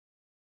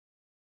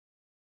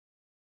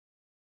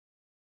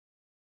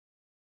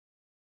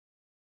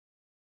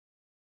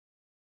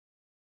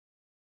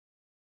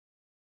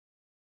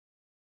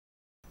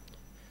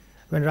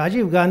When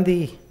Rajiv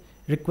Gandhi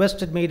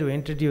requested me to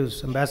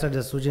introduce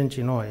Ambassador Sujan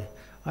Chinoy,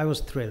 I was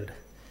thrilled,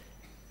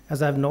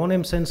 as I've known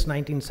him since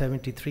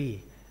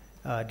 1973,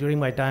 during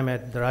my time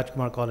at the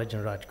Rajkumar College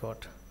in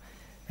Rajkot.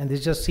 And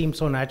this just seemed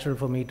so natural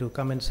for me to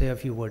come and say a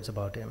few words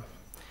about him.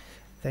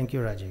 Thank you,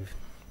 Rajiv.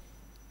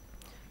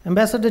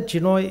 Ambassador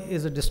Chinoy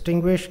is a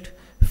distinguished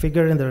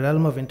figure in the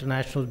realm of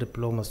international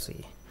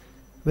diplomacy,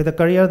 with a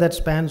career that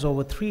spans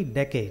over 3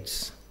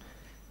 decades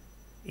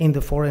in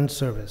the Foreign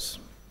Service.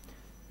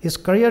 His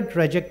career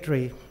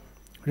trajectory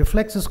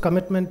reflects his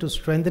commitment to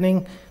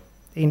strengthening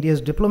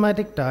India's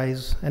diplomatic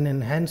ties and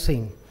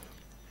enhancing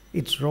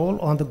its role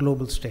on the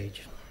global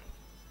stage.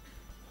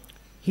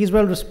 He is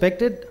well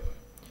respected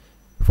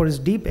for his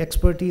deep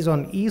expertise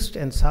on East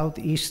and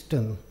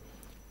Southeastern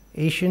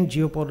Asian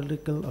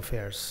geopolitical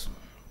affairs.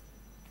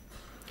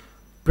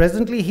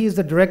 Presently, he is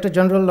the Director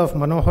General of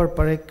Manohar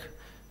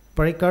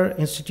Parrikar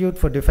Institute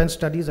for Defense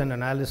Studies and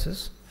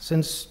Analysis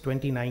since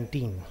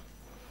 2019.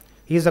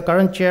 He is the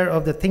current chair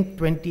of the Think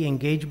 20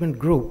 Engagement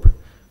Group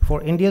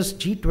for India's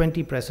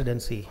G20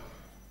 presidency.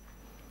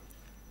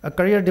 A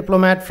career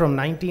diplomat from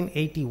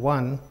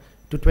 1981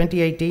 to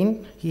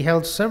 2018, he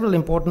held several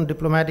important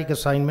diplomatic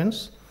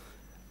assignments.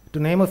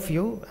 To name a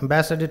few: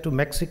 Ambassador to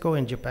Mexico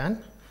and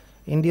Japan,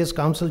 India's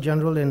Consul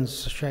General in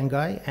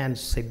Shanghai and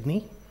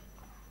Sydney,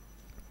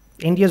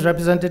 India's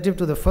representative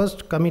to the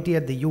First Committee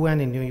at the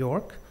UN in New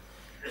York,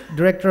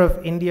 Director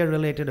of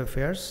India-related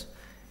affairs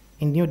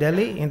in New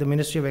Delhi in the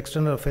Ministry of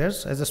External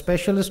Affairs as a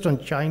specialist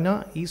on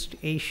China, East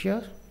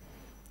Asia,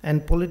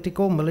 and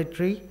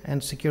politico-military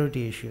and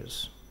security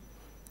issues.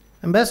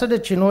 Ambassador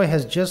Chinoy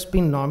has just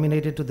been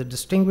nominated to the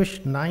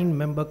distinguished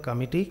 9-member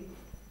committee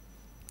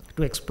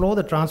to explore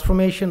the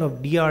transformation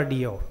of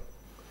DRDO.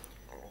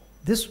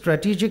 This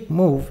strategic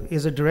move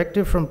is a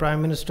directive from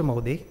Prime Minister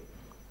Modi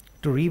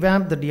to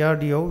revamp the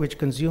DRDO, which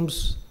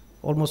consumes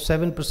almost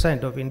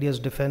 7% of India's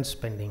defense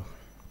spending.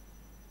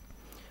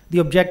 The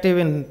objective,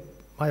 in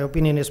my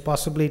opinion, is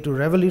possibly to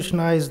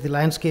revolutionize the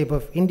landscape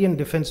of Indian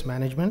defense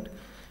management,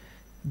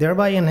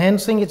 thereby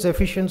enhancing its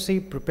efficiency,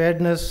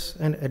 preparedness,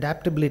 and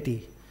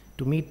adaptability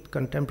to meet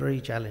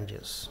contemporary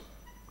challenges.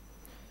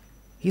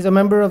 He's a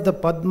member of the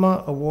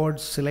Padma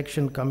Awards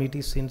Selection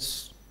Committee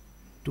since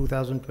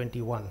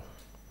 2021.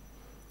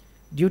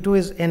 Due to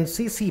his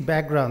NCC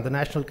background, the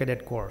National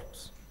Cadet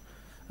Corps,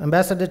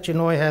 Ambassador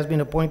Chinoy has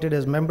been appointed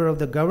as member of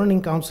the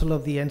Governing Council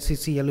of the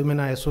NCC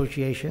Alumni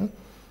Association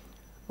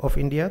of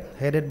India,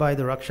 headed by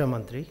the Raksha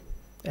Mantri,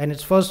 and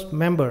its first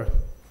member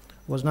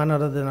was none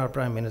other than our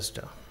Prime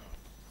Minister.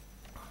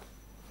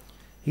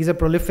 He's a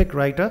prolific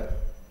writer,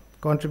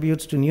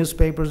 contributes to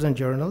newspapers and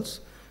journals,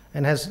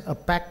 and has a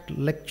packed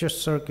lecture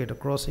circuit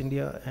across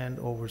India and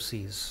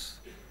overseas.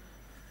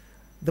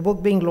 The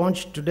book being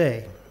launched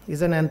today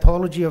is an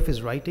anthology of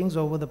his writings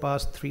over the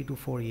past 3 to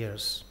 4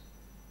 years.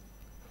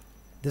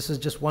 This is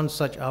just one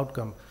such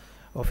outcome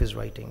of his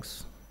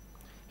writings.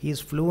 He is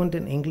fluent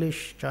in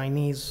English,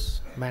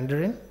 Chinese,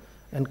 Mandarin,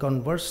 and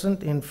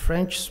conversant in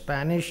French,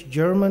 Spanish,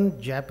 German,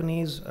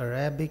 Japanese,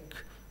 Arabic,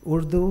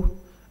 Urdu,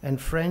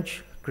 and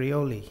French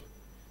Creole.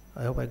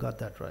 I hope I got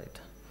that right.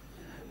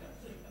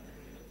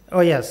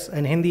 Oh yes,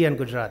 and Hindi and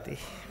Gujarati.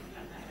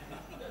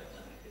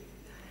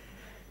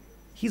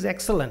 He's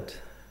excellent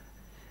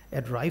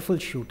at rifle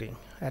shooting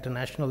at a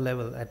national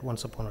level at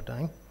once upon a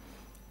time,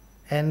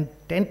 and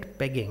tent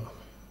pegging.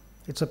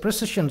 It's a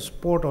precision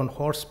sport on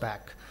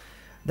horseback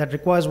that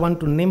requires one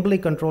to nimbly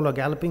control a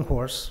galloping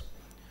horse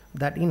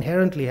that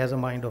inherently has a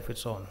mind of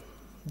its own.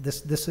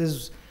 This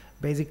is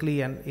basically,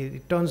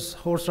 it turns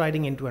horse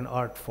riding into an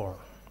art form.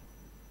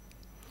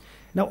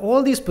 Now,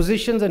 all these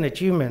positions and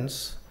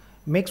achievements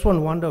makes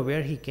one wonder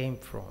where he came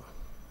from.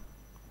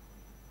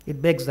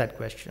 It begs that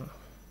question.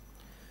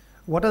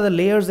 What are the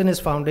layers in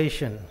his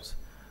foundations,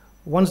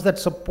 ones that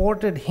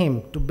supported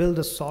him to build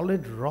a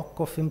solid rock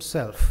of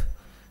himself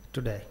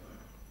today?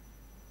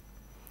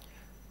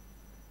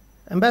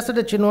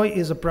 Ambassador Chinoy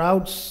is a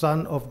proud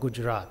son of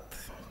Gujarat,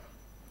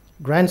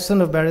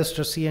 grandson of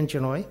Barrister C.N.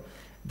 Chinoy,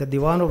 the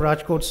Diwan of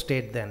Rajkot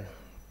State then,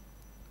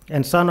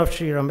 and son of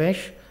Sri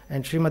Ramesh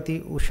and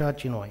Srimati Usha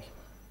Chinoy.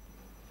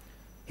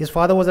 His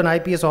father was an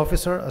IPS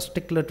officer, a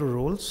stickler to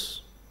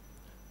rules,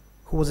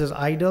 who was his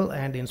idol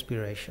and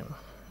inspiration.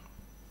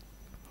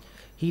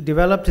 He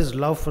developed his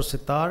love for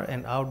sitar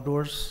and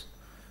outdoors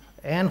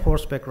and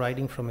horseback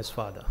riding from his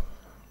father.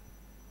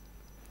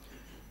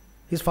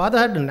 His father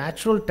had a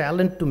natural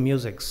talent to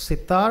music.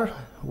 Sitar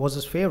was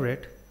his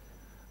favorite,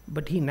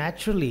 but he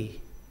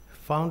naturally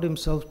found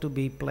himself to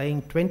be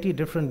playing 20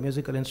 different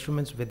musical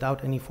instruments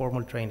without any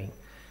formal training.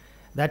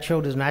 That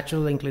showed his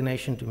natural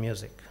inclination to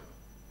music.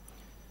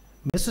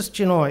 Mrs.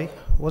 Chinoy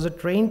was a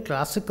trained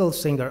classical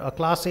singer, a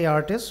Class A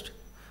artist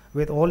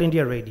with All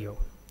India Radio.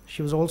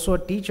 She was also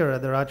a teacher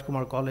at the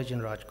Rajkumar College in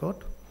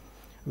Rajkot,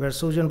 where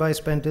Sujan Bhai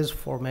spent his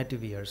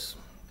formative years.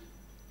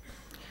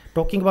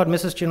 Talking about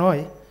Mrs.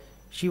 Chinoy,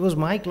 she was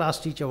my class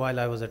teacher while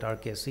I was at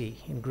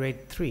RKC in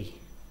grade 3.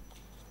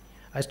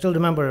 I still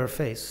remember her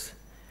face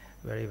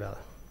very well.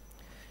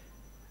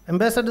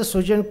 Ambassador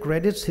Sujan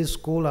credits his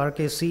school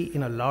RKC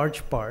in a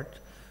large part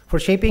for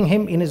shaping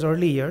him in his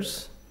early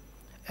years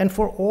and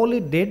for all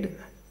it did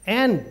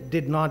and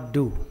did not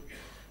do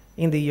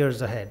in the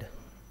years ahead.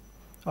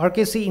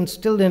 RKC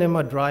instilled in him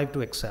a drive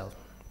to excel.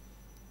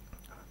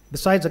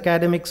 Besides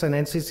academics and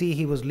NCC,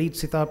 he was lead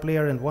sitar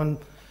player and won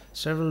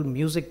several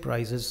music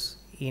prizes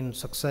in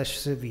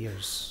successive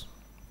years.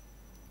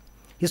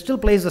 He still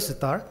plays the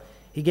sitar.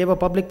 He gave a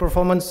public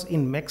performance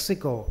in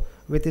Mexico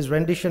with his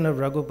rendition of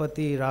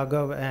Raghupati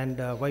Raghav and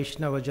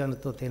Vaishnava Jan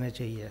To Tene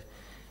Chahiye.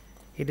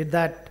 He did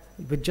that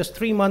with just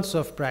 3 months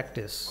of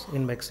practice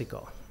in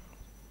Mexico.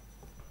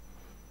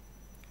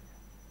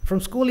 From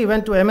school, he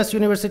went to MS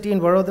University in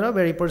Vadodara,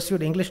 where he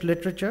pursued English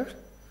literature,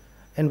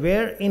 and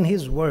where, in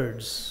his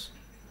words,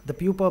 the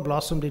pupa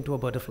blossomed into a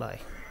butterfly.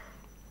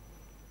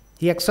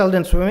 He excelled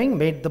in swimming,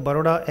 made the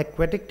Baroda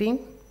aquatic team,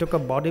 took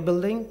up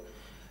bodybuilding,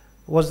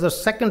 was the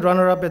second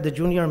runner-up at the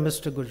Junior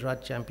Mr.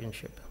 Gujarat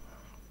Championship.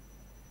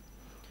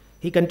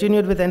 He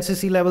continued with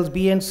NCC levels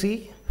B and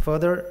C,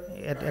 further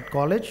at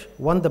college,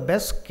 won the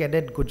best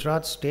cadet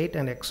Gujarat state,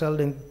 and excelled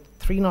in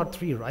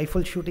 303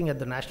 rifle shooting at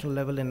the national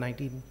level in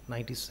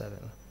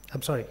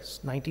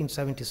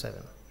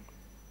 1977.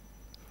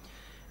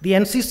 The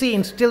NCC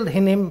instilled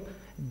in him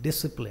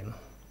discipline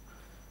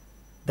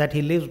that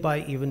he lives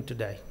by even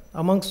today.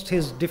 Amongst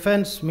his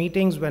defense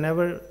meetings,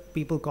 whenever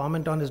people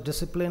comment on his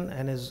discipline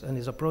and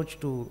his approach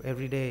to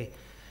everyday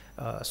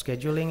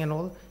scheduling and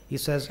all, he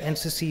says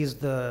NCC is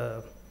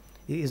the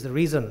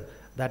reason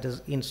that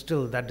has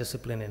instilled that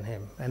discipline in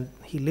him, and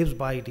he lives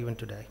by it even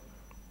today.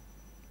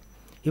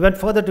 He went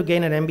further to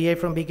gain an MBA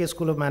from BK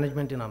School of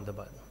Management in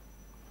Ahmedabad.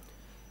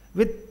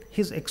 With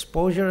his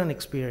exposure and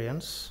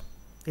experience,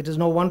 it is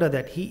no wonder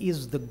that he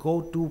is the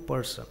go-to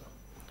person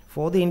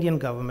for the Indian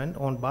government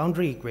on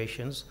boundary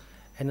equations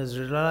and is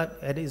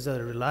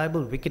a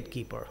reliable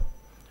wicket-keeper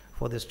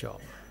for this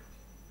job.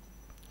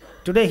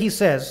 Today he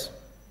says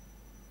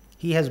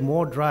he has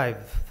more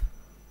drive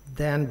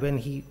than when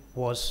he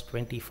was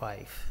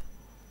 25.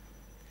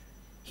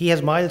 He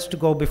has miles to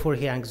go before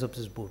he hangs up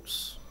his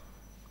boots.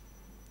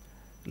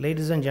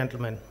 Ladies and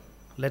gentlemen,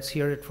 let's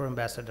hear it for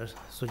Ambassador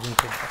Sujan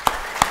Chinoy.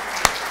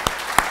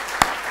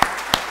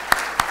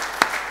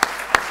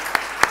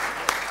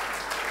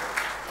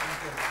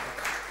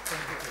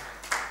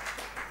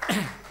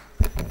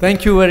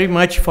 Thank you very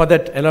much for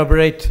that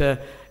elaborate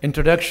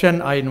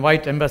introduction. I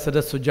invite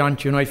Ambassador Sujan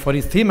Chinoy for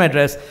his theme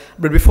address.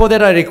 But before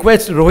that, I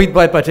request Rohit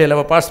Bhai Patel,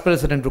 our past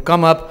president, to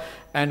come up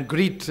and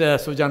greet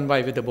Sujan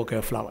Bhai with a bouquet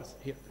of flowers.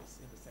 Here, please,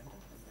 in the center.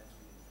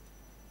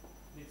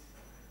 Please.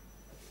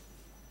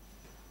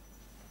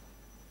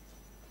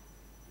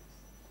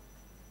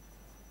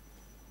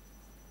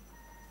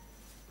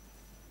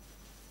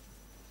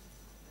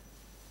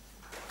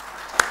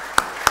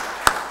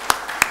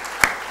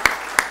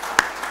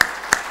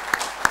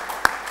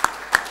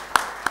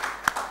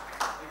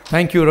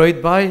 Thank you,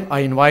 Rohit Bhai.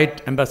 I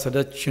invite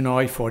Ambassador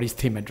Chinoy for his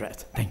theme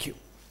address. Thank you.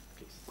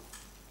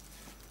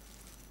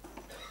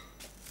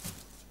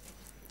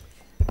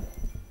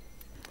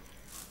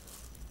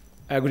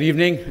 Good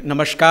evening.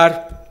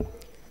 Namaskar.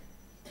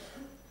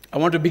 I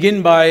want to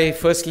begin by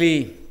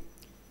firstly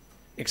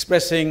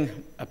expressing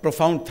a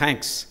profound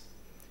thanks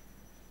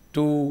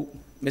to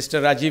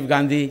Mr. Rajiv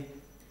Gandhi,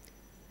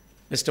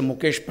 Mr.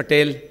 Mukesh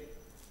Patel,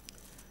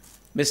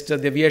 Mr.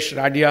 Devyesh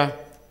Radia,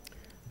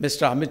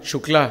 Mr. Amit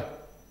Shukla,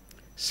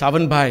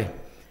 Savan Bhai,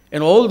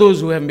 and all those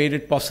who have made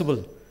it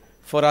possible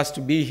for us to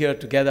be here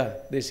together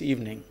this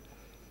evening.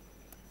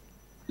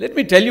 Let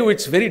me tell you,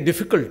 it's very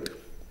difficult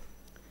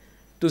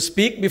to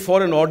speak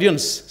before an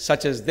audience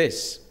such as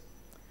this,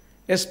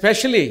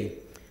 especially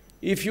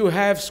if you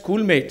have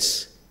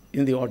schoolmates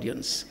in the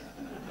audience.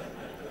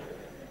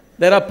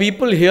 There are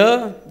people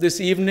here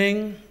this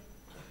evening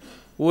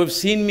who have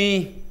seen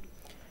me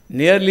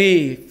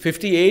nearly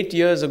 58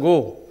 years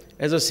ago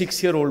as a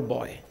 6-year-old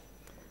boy.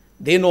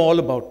 They know all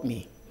about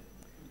me.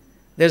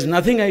 There's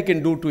nothing I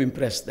can do to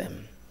impress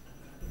them.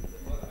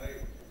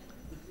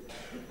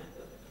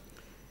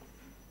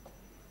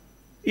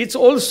 It's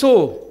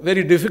also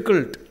very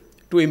difficult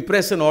to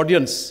impress an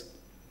audience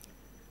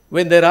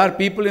when there are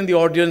people in the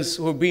audience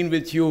who have been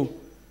with you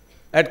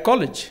at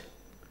college,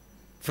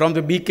 from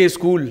the BK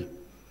School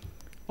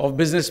of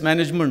Business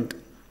Management.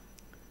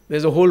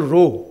 There's a whole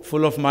row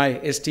full of my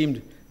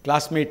esteemed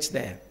classmates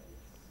there.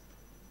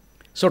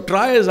 So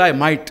try as I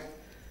might,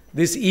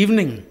 this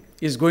evening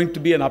is going to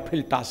be an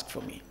uphill task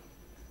for me.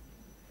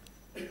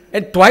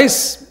 And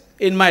twice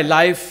in my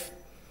life,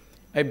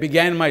 I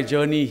began my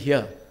journey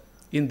here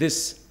in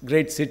this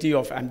great city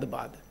of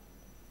Ahmedabad.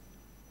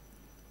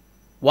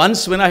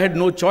 Once when I had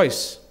no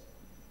choice,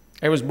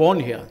 I was born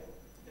here.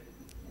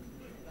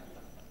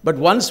 But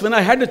once when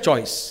I had a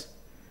choice,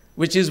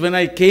 which is when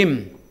I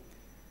came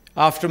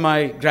after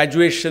my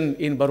graduation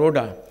in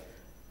Baroda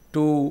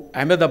to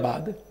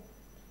Ahmedabad.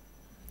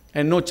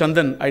 And no,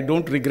 Chandan, I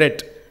don't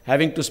regret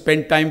having to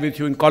spend time with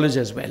you in college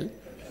as well.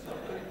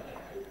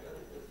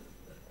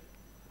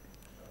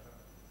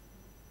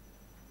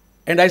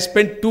 And I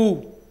spent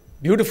 2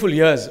 beautiful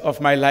years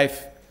of my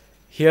life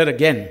here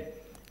again,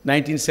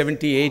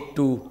 1978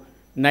 to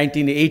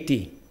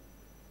 1980.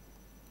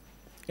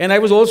 And I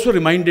was also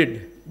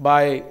reminded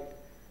by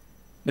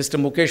Mr.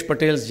 Mukesh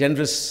Patel's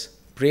generous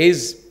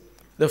praise,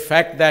 the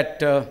fact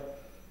that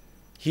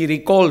he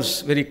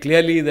recalls very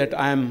clearly that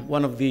I am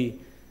one of the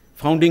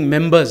founding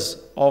members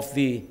of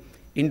the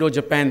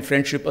Indo-Japan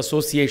Friendship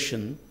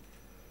Association.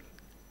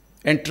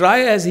 And try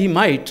as he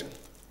might,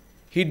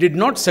 he did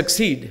not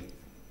succeed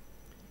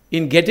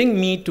in getting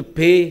me to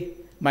pay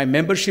my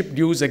membership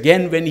dues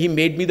again when he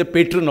made me the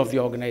patron of the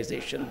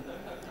organization.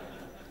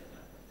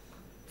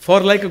 For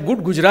like a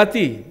good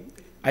Gujarati,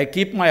 I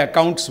keep my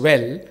accounts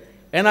well,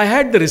 and I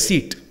had the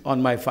receipt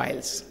on my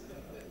files.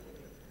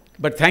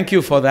 But thank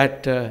you for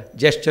that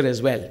gesture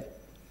as well.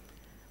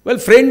 Well,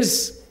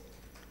 friends,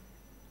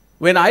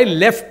 when I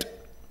left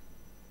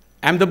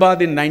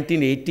Ahmedabad in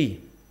 1980,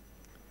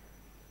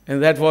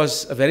 and that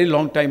was a very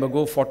long time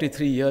ago,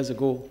 43 years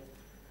ago,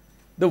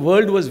 the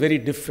world was very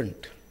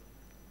different.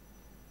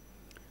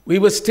 We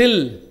were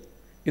still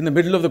in the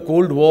middle of the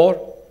Cold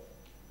War.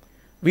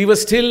 We were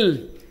still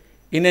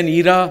in an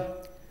era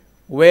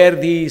where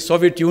the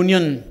Soviet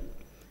Union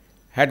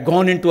had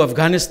gone into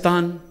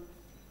Afghanistan,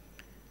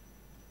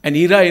 an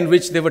era in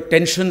which there were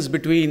tensions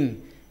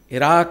between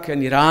Iraq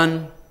and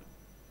Iran.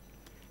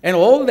 And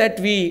all that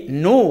we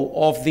know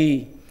of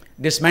the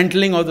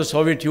dismantling of the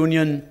Soviet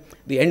Union,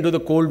 the end of the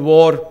Cold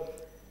War,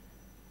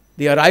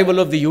 the arrival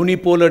of the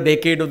unipolar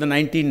decade of the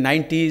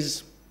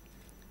 1990s,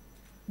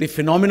 the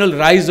phenomenal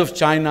rise of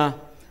China,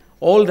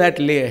 all that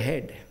lay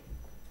ahead.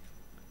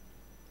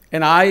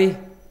 And I,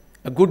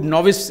 a good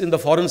novice in the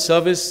Foreign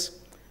Service,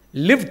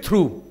 lived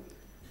through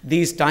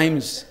these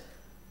times.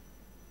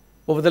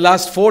 Over the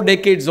last 4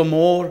 decades or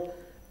more,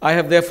 I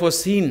have therefore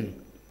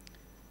seen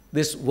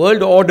this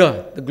world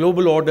order, the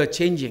global order,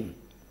 changing.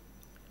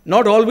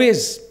 Not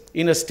always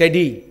in a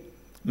steady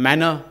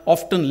manner,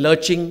 often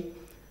lurching,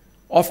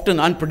 often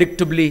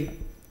unpredictably,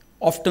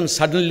 often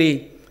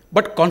suddenly,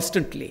 but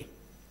constantly.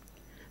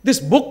 This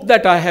book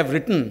that I have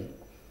written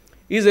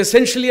is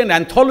essentially an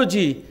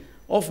anthology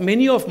of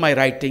many of my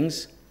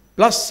writings,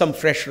 plus some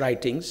fresh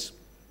writings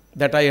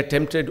that I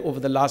attempted over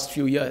the last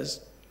few years.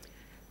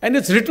 And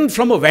it's written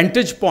from a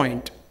vantage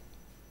point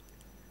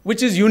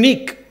which is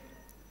unique,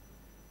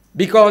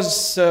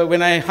 because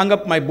when I hung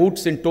up my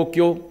boots in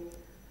Tokyo,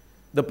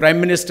 the Prime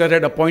Minister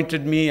had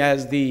appointed me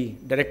as the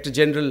Director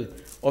General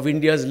of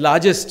India's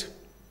largest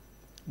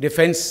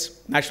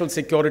defense, national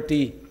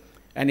security,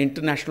 and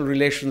international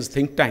relations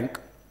think tank.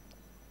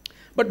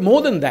 But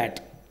more than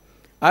that,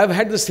 I've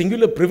had the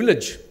singular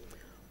privilege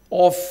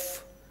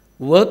of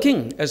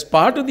working as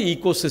part of the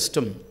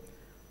ecosystem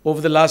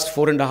over the last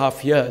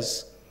 4.5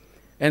 years.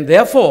 And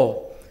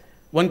therefore,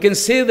 one can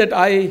say that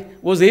I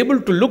was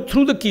able to look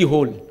through the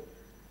keyhole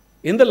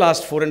in the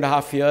last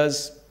 4.5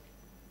 years,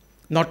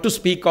 not to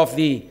speak of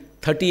the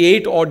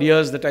 38 odd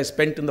years that I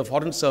spent in the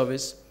Foreign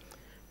Service,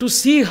 to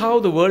see how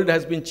the world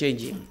has been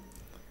changing.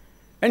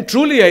 And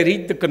truly, I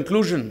reached the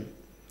conclusion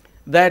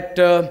that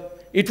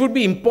it would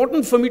be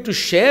important for me to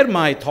share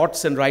my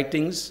thoughts and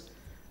writings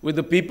with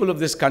the people of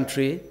this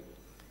country,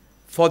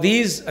 for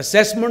these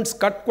assessments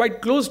cut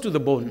quite close to the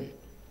bone.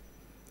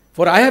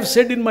 For I have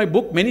said in my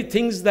book many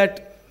things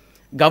that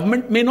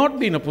government may not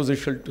be in a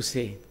position to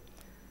say.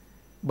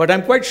 But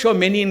I'm quite sure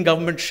many in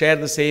government share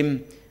the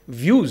same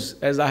views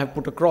as I have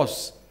put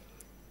across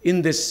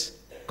in this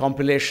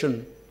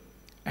compilation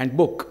and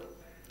book.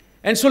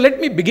 And so let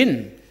me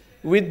begin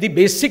with the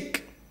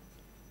basic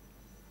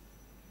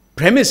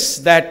premise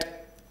that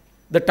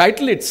the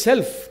title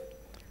itself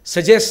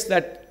suggests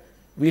that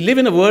we live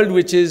in a world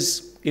which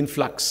is in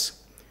flux.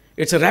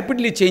 It's a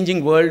rapidly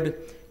changing world.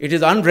 It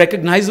is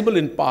unrecognizable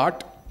in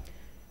part.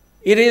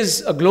 It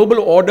is a global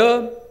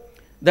order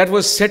that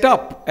was set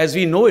up as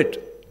we know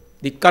it,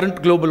 the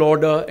current global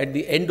order at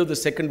the end of the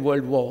Second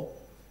World War,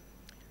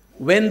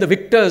 when the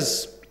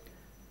victors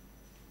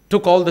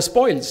took all the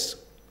spoils.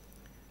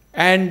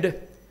 And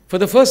for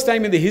the first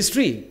time in the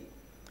history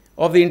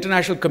of the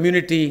international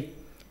community,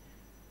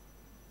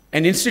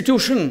 an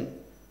institution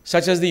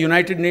such as the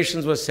United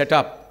Nations was set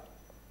up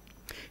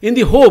in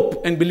the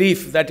hope and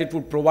belief that it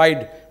would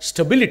provide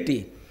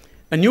stability,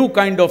 a new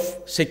kind of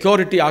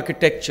security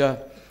architecture,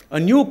 a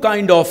new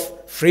kind of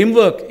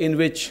framework in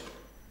which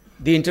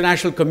the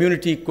international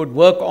community could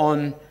work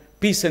on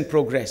peace and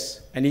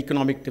progress and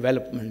economic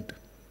development.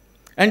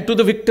 And to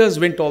the victors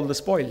went all the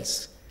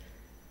spoils.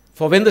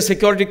 For when the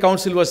Security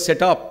Council was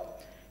set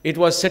up, it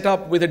was set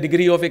up with a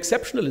degree of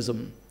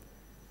exceptionalism.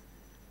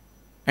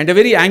 And a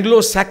very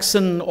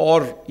Anglo-Saxon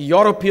or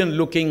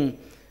European-looking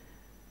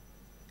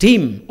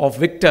team of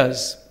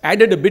victors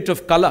added a bit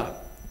of color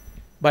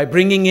by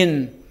bringing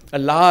in a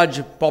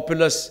large,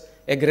 populous,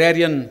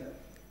 agrarian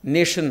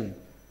nation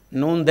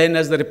known then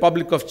as the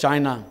Republic of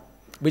China,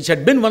 which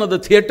had been one of the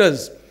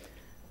theaters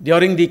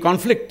during the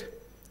conflict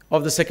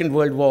of the Second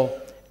World War,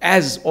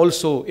 as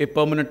also a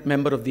permanent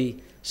member of the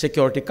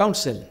Security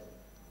Council.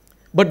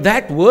 But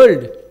that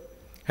world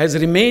has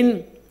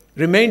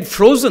remained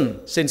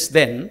frozen since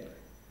then,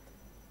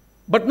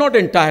 but not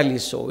entirely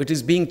so. It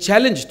is being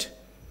challenged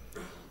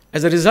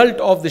as a result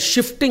of the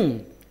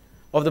shifting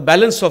of the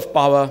balance of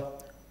power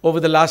over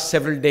the last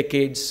several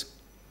decades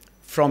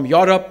from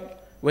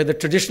Europe, where the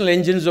traditional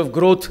engines of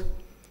growth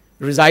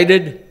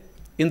resided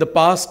in the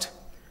past,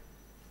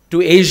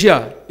 to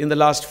Asia in the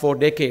last 4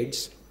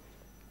 decades.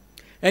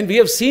 And we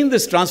have seen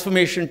this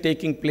transformation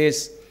taking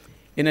place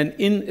in an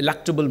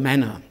ineluctable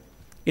manner,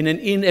 in an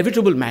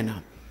inevitable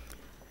manner,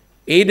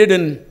 aided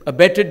and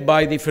abetted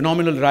by the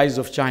phenomenal rise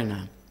of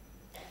China.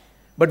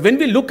 But when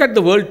we look at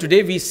the world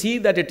today, we see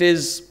that it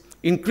is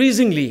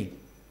increasingly,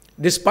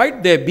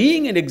 despite there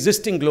being an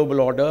existing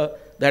global order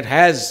that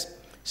has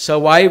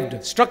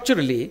survived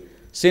structurally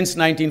since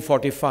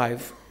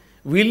 1945,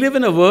 we live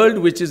in a world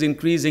which is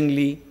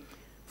increasingly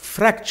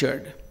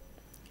fractured.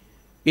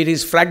 It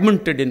is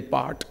fragmented in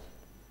part.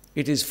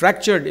 It is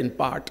fractured in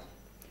part.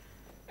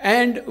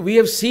 And we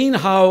have seen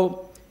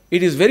how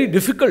it is very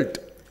difficult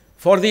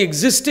for the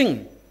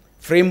existing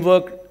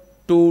framework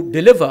to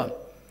deliver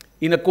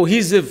in a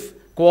cohesive,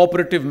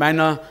 cooperative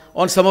manner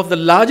on some of the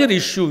larger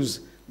issues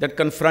that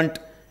confront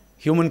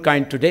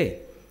humankind today.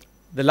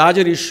 The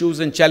larger issues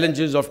and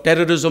challenges of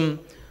terrorism,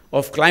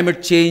 of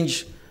climate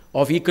change,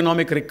 of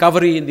economic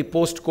recovery in the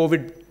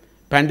post-COVID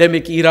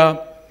pandemic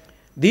era.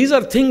 These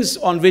are things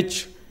on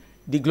which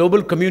the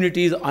global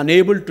community is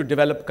unable to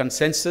develop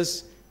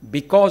consensus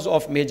because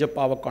of major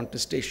power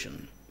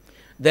contestation.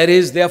 There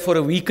is therefore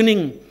a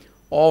weakening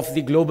of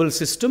the global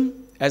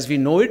system as we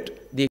know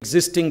it, the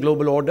existing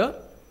global order.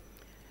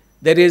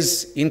 There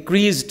is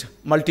increased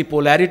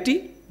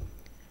multipolarity,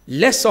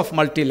 less of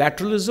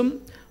multilateralism,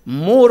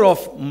 more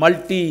of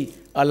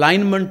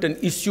multi-alignment and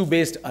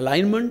issue-based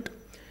alignment.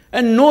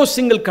 And no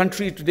single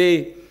country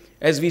today,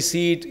 as we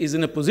see it, is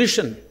in a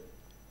position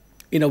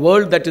in a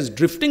world that is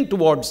drifting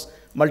towards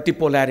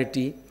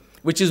multipolarity,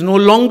 which is no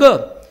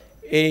longer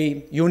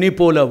a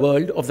unipolar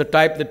world of the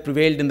type that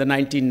prevailed in the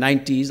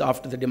 1990s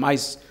after the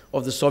demise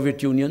of the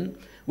Soviet Union,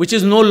 which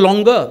is no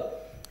longer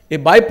a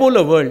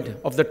bipolar world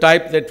of the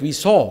type that we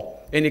saw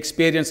and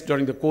experienced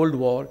during the Cold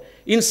War.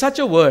 In such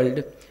a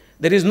world,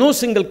 there is no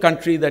single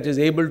country that is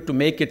able to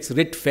make its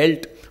writ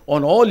felt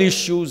on all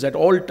issues at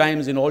all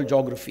times in all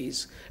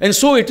geographies. And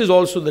so it is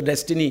also the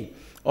destiny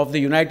of the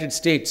United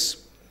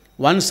States,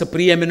 once a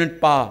preeminent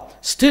power,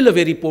 still a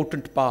very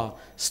potent power,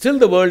 still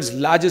the world's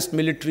largest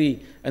military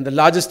and the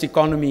largest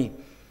economy.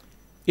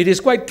 It is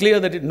quite clear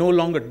that it no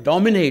longer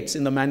dominates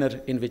in the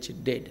manner in which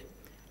it did.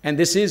 And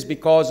this is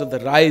because of the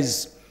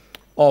rise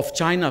of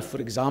China, for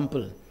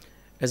example.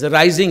 As a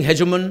rising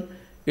hegemon,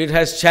 it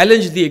has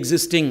challenged the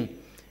existing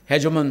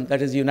hegemon,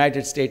 that is the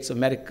United States of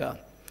America.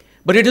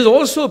 But it is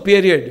also a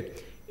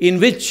period in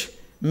which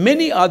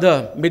many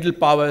other middle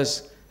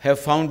powers have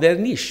found their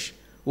niche,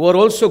 who are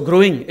also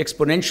growing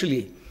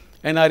exponentially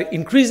and are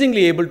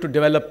increasingly able to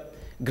develop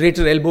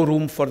greater elbow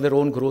room for their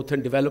own growth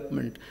and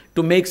development,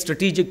 to make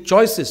strategic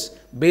choices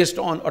based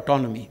on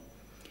autonomy.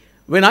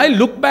 When I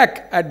look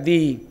back at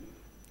the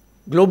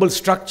global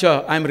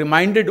structure, I'm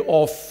reminded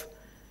of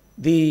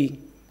the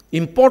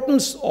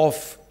importance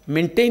of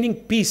maintaining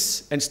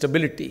peace and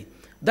stability.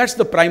 That's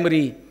the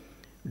primary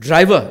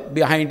driver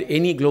behind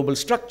any global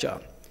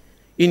structure.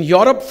 In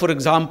Europe, for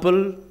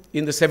example,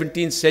 in the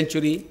 17th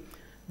century,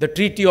 the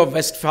Treaty of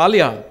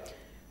Westphalia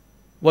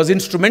was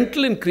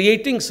instrumental in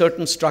creating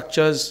certain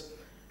structures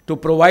to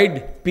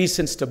provide peace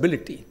and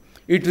stability.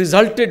 It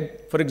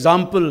resulted, for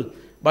example,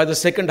 by the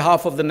second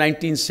half of the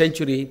 19th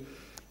century,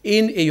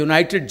 in a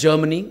united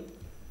Germany,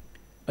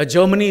 a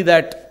Germany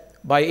that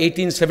by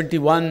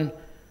 1871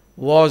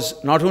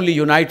 was not only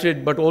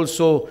united but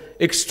also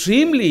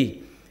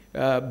extremely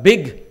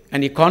big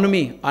an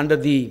economy under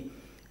the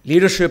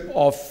leadership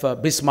of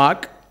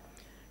Bismarck.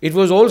 It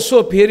was also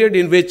a period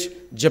in which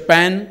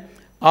Japan,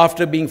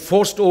 after being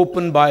forced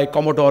open by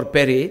Commodore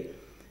Perry,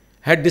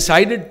 had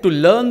decided to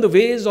learn the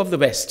ways of the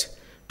West,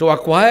 to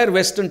acquire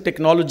Western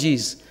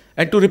technologies,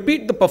 and to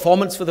repeat the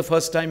performance for the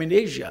first time in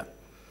Asia.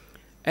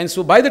 And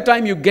so by the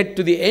time you get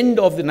to the end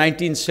of the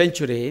 19th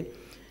century,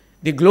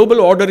 the global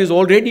order is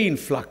already in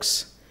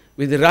flux,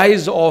 with the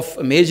rise of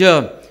a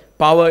major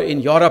power in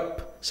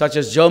Europe, such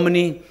as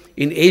Germany,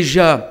 in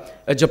Asia,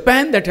 a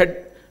Japan that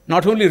had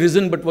not only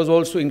risen but was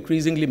also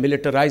increasingly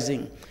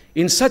militarizing,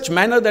 in such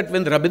manner that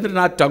when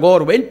Rabindranath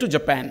Tagore went to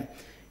Japan,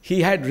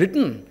 he had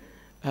written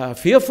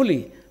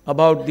fearfully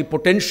about the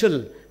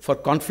potential for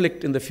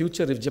conflict in the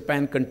future if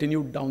Japan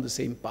continued down the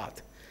same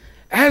path.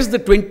 As the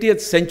 20th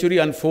century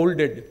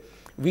unfolded,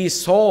 we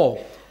saw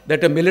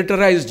that a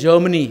militarized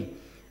Germany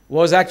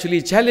was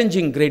actually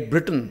challenging Great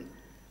Britain,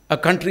 a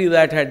country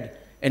that had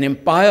an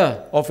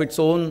empire of its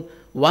own,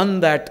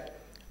 one that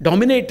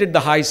dominated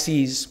the high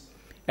seas,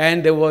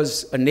 and there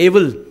was a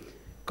naval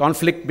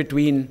conflict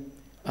between,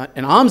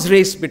 an arms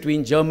race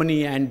between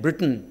Germany and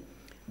Britain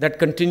that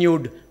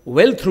continued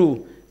well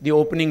through the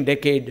opening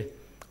decade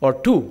or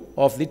two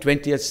of the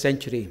 20th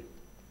century.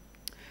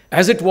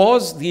 As it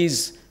was,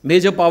 these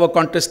major power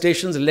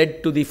contestations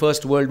led to the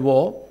First World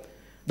War.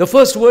 The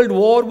First World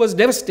War was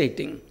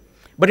devastating,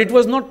 but it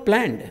was not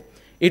planned.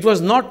 It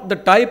was not the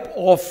type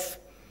of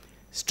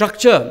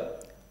structure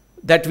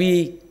that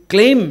we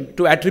claim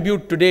to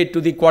attribute today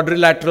to the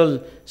quadrilateral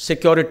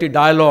security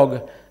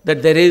dialogue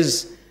that there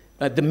is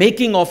the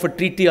making of a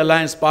treaty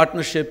alliance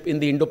partnership in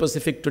the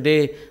Indo-Pacific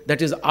today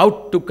that is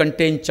out to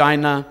contain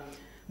China.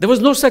 There was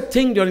no such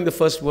thing during the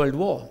First World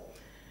War.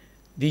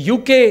 The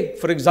UK,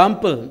 for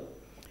example,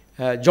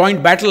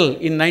 joined battle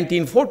in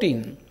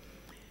 1914.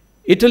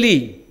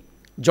 Italy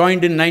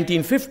joined in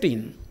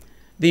 1915.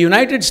 The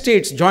United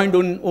States joined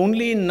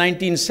only in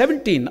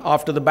 1917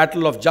 after the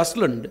Battle of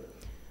Jutland.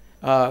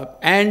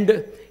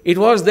 And it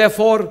was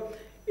therefore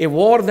a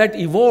war that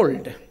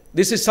evolved.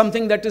 This is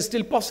something that is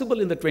still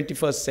possible in the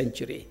 21st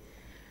century.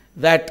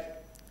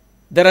 That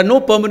there are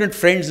no permanent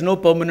friends, no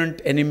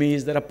permanent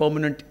enemies, there are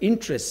permanent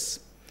interests.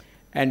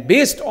 And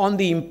based on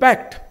the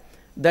impact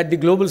that the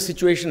global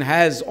situation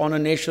has on a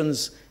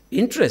nation's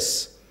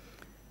interests,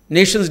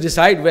 nations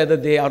decide whether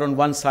they are on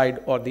one side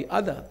or the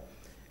other.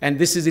 And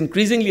this is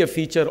increasingly a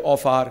feature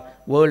of our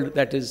world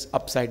that is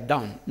upside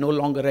down, no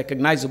longer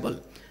recognizable,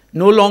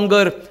 no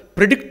longer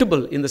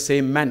predictable in the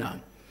same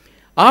manner.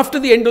 After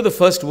the end of the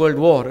First World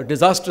War, a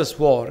disastrous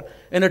war,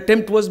 an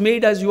attempt was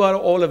made, as you are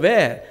all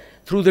aware,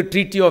 through the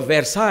Treaty of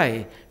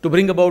Versailles to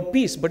bring about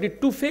peace, but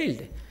it too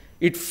failed.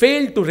 It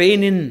failed to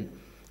rein in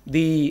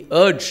the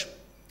urge,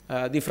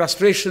 the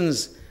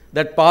frustrations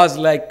that powers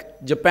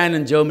like Japan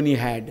and Germany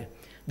had.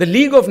 The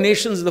League of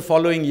Nations the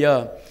following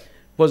year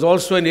was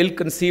also an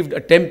ill-conceived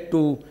attempt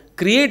to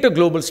create a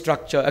global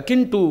structure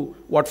akin to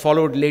what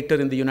followed later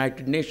in the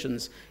United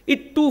Nations.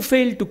 It too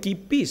failed to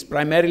keep peace,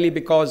 primarily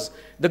because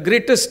the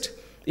greatest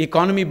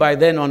economy by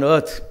then on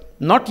earth,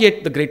 not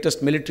yet the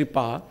greatest military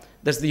power,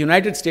 that's the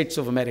United States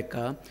of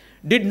America,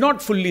 did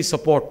not fully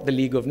support the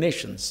League of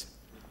Nations.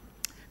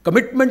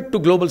 Commitment to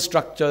global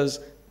structures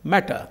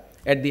matter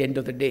at the end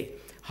of the day.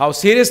 How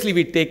seriously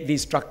we take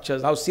these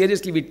structures, how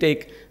seriously we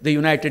take the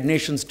United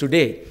Nations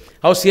today,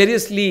 how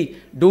seriously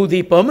do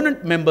the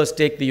permanent members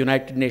take the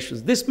United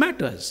Nations. This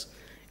matters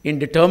in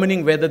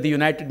determining whether the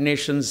United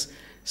Nations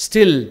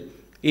still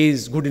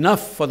is good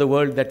enough for the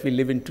world that we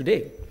live in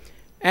today.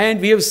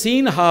 And we have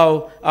seen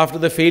how, after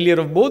the failure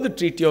of both the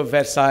Treaty of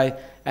Versailles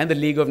and the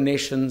League of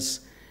Nations,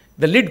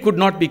 the lid could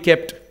not be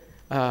kept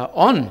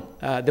on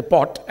the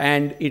pot,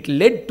 and it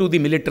led to the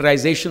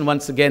militarization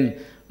once again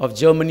of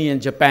Germany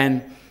and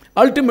Japan,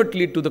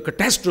 ultimately to the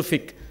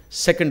catastrophic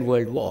Second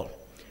World War.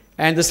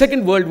 And the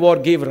Second World War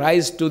gave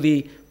rise to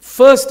the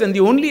first and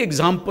the only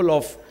example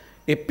of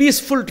a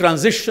peaceful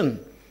transition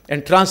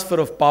and transfer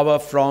of power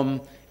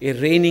from a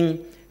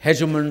reigning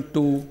hegemon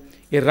to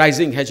a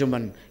rising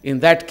hegemon. In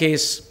that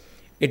case,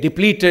 a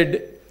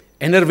depleted,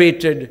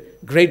 enervated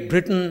Great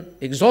Britain,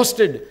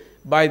 exhausted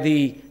by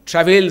the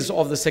travails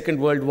of the Second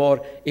World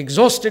War,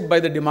 exhausted by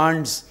the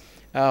demands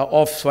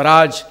of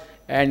Swaraj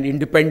and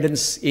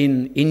independence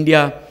in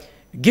India,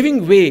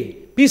 giving way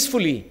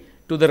peacefully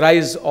to the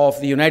rise of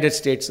the United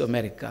States of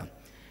America.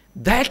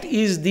 That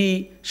is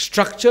the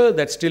structure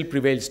that still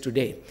prevails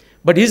today.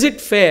 But is it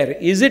fair?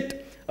 Is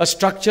it a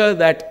structure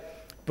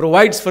that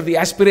provides for the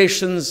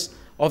aspirations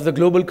of the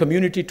global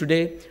community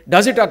today?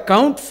 Does it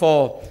account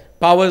for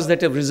powers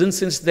that have risen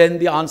since then?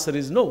 The answer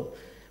is no.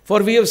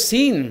 For we have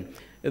seen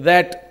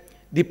that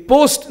the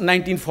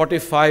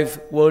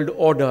post-1945 world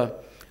order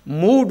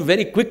moved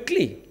very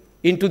quickly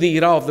into the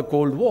era of the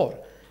Cold War.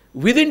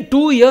 Within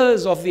 2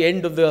 years of the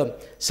end of the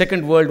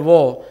Second World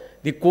War,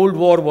 the Cold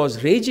War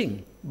was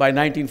raging by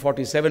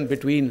 1947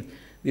 between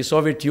the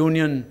Soviet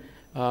Union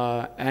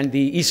and the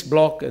East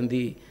Bloc and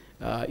the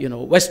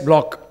West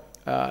Bloc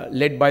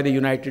led by the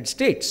United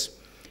States.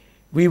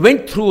 We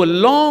went through a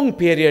long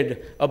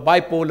period, a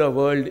bipolar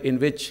world in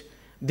which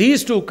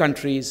these two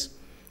countries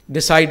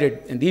decided,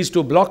 and these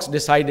two blocs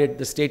decided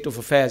the state of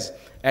affairs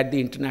at the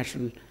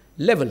international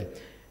level.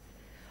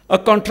 A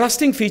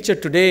contrasting feature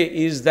today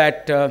is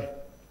that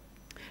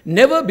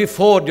never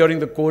before during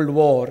the Cold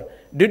War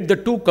did the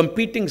two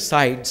competing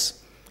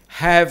sides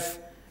have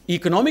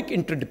economic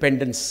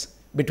interdependence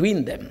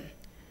between them.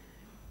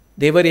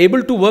 They were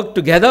able to work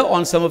together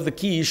on some of the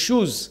key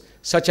issues,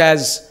 such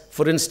as,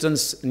 for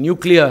instance,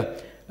 nuclear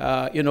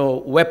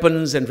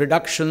weapons and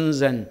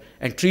reductions and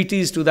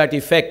treaties to that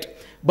effect,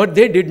 but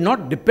they did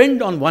not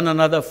depend on one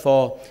another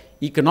for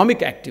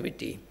economic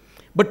activity.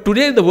 But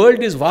today the world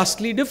is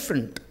vastly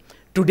different.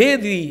 Today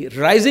the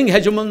rising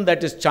hegemon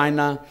that is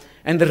China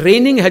and the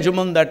reigning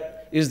hegemon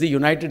that is the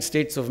United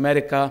States of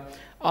America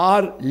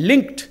are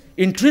linked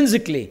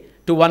intrinsically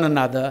to one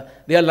another.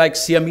 They are like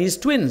Siamese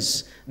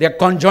twins. They are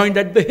conjoined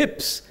at the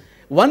hips.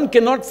 One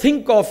cannot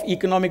think of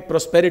economic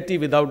prosperity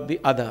without the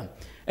other.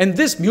 And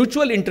this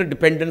mutual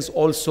interdependence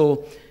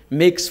also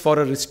makes for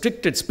a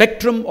restricted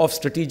spectrum of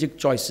strategic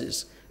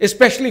choices,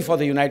 especially for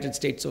the United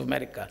States of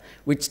America,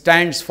 which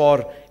stands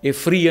for a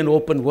free and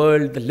open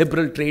world, the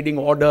liberal trading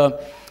order,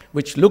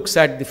 which looks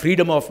at the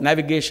freedom of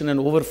navigation and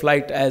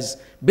overflight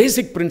as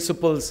basic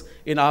principles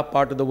in our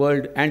part of the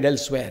world and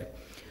elsewhere.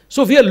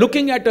 So we are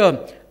looking at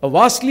a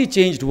vastly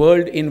changed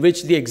world in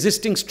which the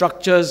existing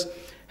structures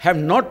have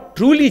not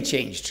truly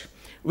changed.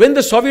 When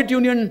the Soviet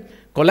Union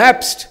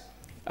collapsed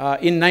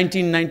in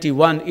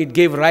 1991, it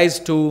gave rise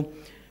to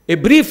a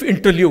brief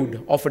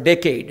interlude of a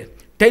decade,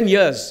 10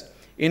 years,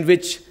 in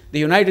which the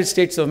United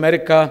States of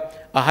America,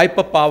 a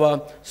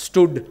hyperpower,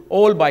 stood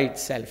all by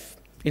itself,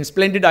 in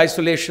splendid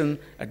isolation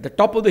at the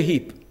top of the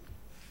heap.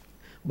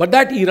 But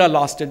that era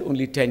lasted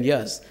only 10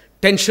 years.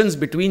 Tensions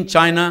between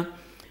China,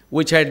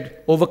 which had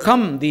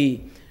overcome the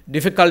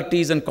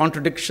difficulties and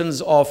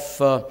contradictions of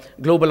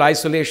global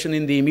isolation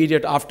in the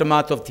immediate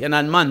aftermath of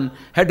Tiananmen,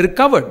 had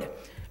recovered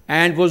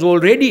and was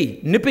already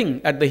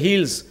nipping at the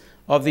heels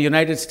of the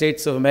United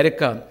States of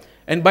America.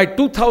 And by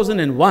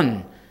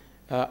 2001,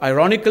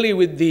 ironically,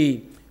 with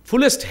the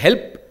fullest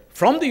help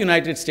from the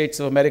United States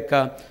of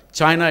America,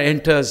 China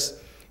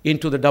enters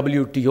into the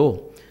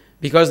WTO,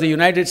 because the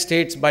United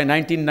States by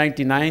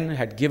 1999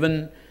 had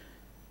given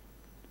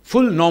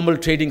full normal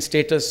trading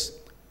status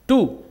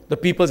to the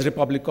People's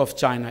Republic of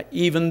China,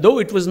 even though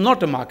it was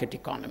not a market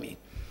economy.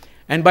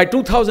 And by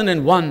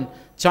 2001,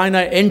 China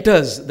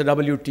enters the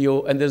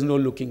WTO, and there's no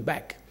looking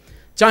back.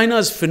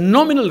 China's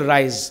phenomenal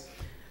rise,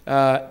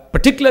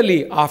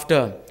 particularly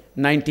after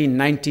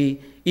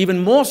 1990,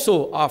 even more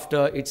so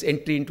after its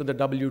entry into the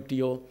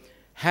WTO,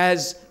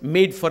 has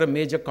made for a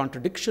major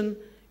contradiction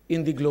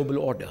in the global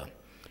order.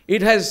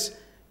 It has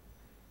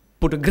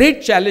put a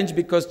great challenge,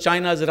 because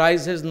China's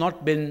rise has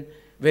not been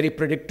very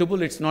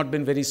predictable. It's not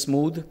been very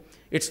smooth.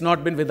 It's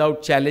not been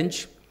without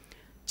challenge.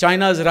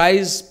 China's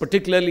rise,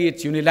 particularly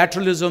its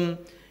unilateralism,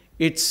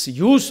 its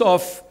use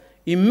of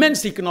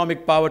immense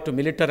economic power to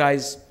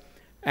militarize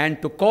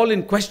and to call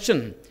in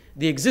question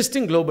the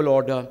existing global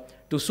order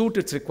to suit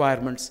its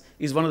requirements,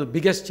 is one of the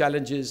biggest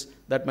challenges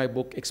that my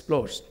book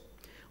explores.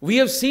 We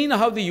have seen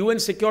how the UN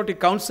Security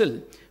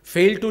Council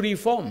failed to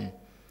reform.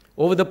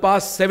 Over the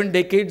past 7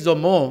 decades or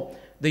more,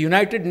 the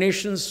United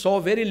Nations saw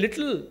very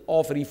little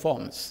of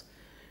reforms.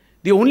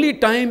 The only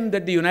time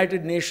that the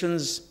United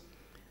Nations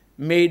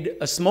made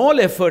a small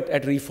effort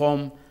at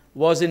reform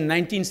was in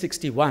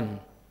 1961,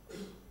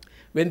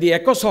 when the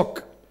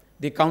ECOSOC,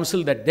 the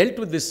council that dealt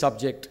with this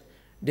subject,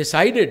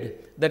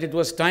 decided that it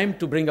was time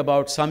to bring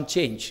about some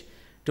change,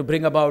 to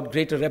bring about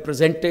greater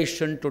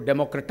representation, to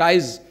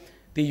democratize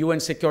the UN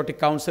Security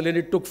Council. And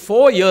it took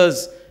 4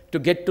 years to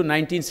get to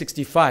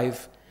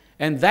 1965.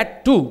 And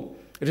that too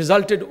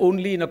resulted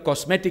only in a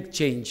cosmetic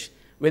change,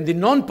 when the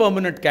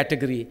non-permanent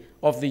category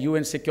of the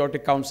UN Security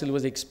Council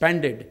was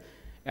expanded,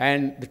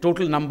 and the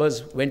total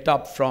numbers went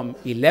up from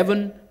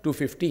 11 to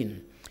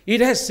 15.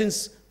 It has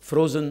since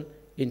frozen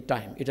in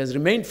time. It has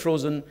remained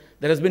frozen.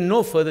 There has been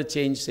no further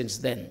change since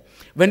then.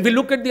 When we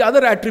look at the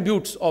other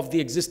attributes of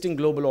the existing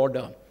global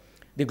order,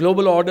 the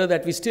global order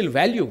that we still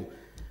value,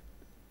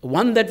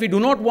 one that we do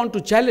not want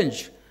to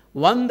challenge,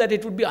 one that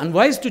it would be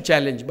unwise to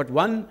challenge, but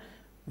one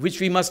which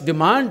we must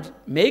demand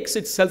makes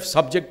itself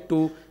subject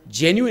to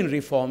genuine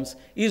reforms,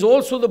 is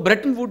also the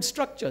Bretton Woods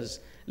structures,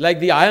 like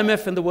the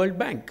IMF and the World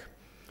Bank.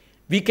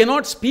 We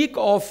cannot speak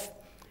of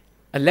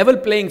a level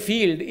playing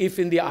field if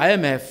in the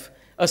IMF,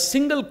 a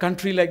single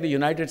country like the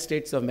United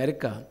States of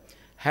America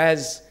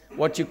has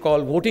what you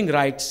call voting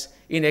rights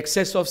in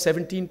excess of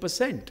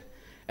 17%.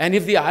 And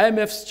if the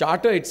IMF's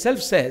charter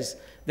itself says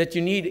that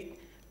you need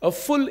a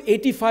full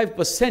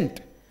 85%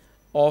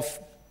 of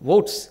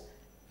votes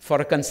for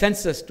a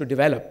consensus to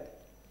develop,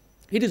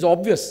 it is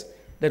obvious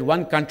that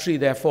one country,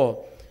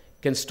 therefore,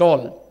 can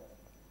stall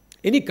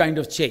any kind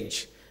of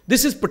change.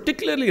 This is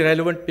particularly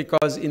relevant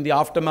because in the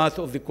aftermath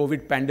of the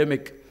COVID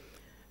pandemic,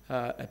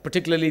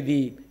 particularly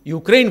the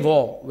Ukraine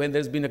war, when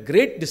there's been a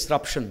great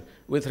disruption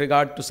with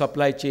regard to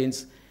supply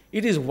chains,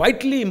 it is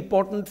vitally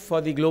important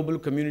for the global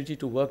community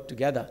to work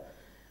together.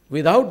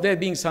 Without there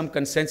being some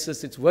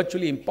consensus, it's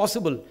virtually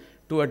impossible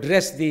to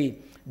address the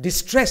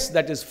distress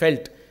that is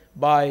felt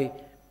by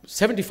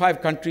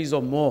 75 countries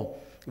or more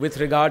with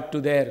regard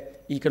to their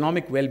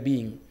economic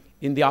well-being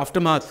in the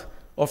aftermath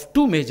of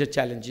two major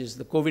challenges,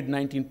 the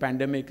COVID-19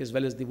 pandemic as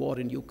well as the war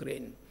in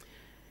Ukraine.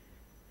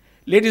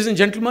 Ladies and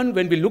gentlemen,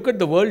 when we look at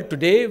the world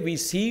today, we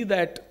see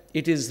that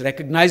it is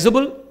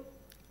recognizable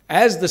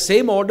as the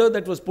same order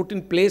that was put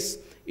in place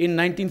in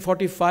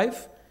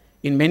 1945.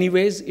 In many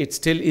ways, it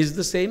still is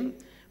the same,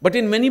 but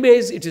in many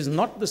ways, it is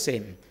not the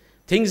same.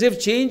 Things have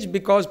changed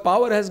because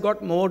power has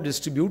got more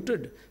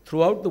distributed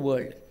throughout the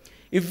world.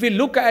 If we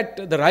look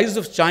at the rise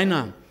of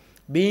China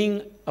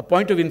being a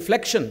point of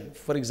inflection,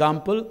 for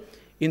example,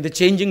 in the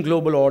changing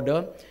global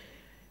order,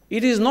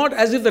 it is not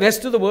as if the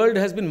rest of the world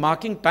has been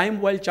marking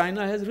time while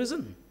China has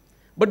risen.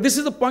 But this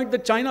is the point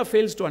that China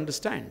fails to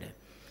understand.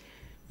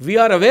 We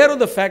are aware of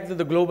the fact that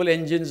the global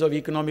engines of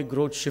economic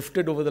growth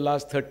shifted over the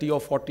last 30 or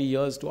 40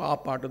 years to our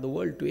part of the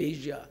world, to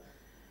Asia.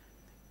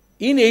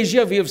 In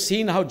Asia, we have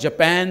seen how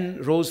Japan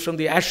rose from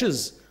the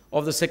ashes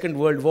of the Second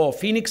World War,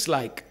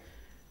 phoenix-like,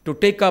 to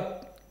take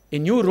up a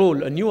new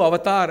role, a new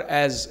avatar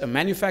as a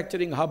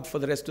manufacturing hub for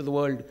the rest of the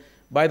world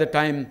by the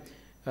time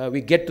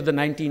we get to the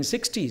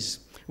 1960s.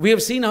 We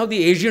have seen how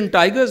the Asian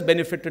tigers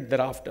benefited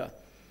thereafter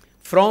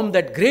from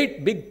that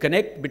great big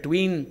connect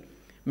between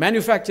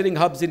manufacturing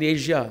hubs in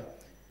Asia,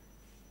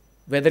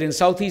 whether in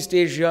Southeast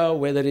Asia,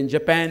 whether in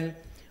Japan,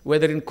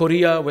 whether in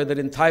Korea, whether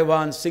in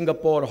Taiwan,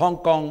 Singapore, Hong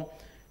Kong,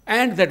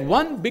 and that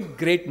one big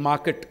great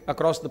market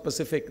across the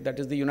Pacific, that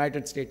is the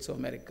United States of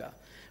America.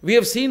 We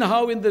have seen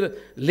how in the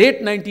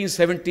late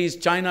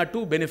 1970s, China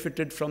too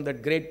benefited from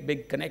that great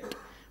big connect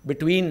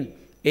between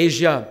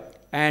Asia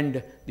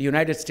and the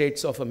United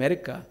States of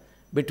America,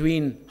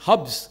 between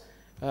hubs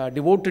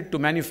devoted to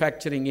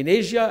manufacturing in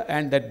Asia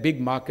and that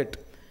big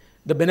market.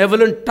 The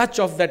benevolent touch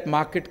of that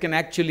market can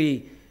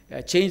actually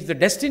change the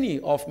destiny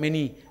of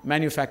many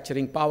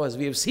manufacturing powers.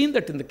 We have seen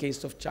that in the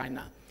case of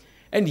China.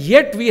 And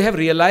yet we have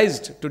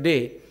realized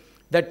today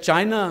that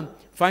China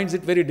finds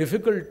it very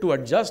difficult to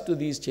adjust to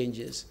these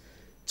changes.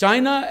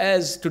 China,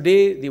 as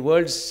today the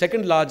world's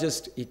second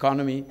largest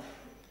economy,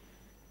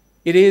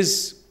 it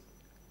is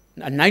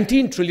a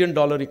 $19 trillion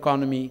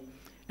economy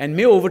and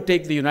may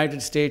overtake the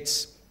United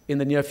States in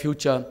the near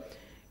future.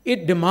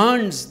 It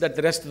demands that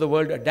the rest of the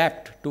world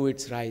adapt to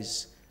its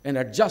rise and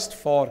adjust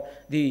for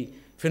the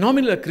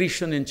phenomenal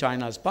accretion in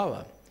China's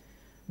power.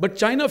 But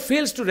China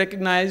fails to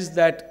recognize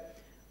that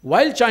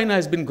while China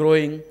has been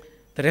growing,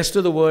 the rest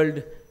of the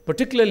world,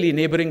 particularly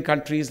neighboring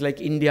countries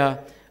like India,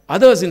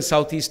 others in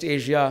Southeast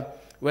Asia,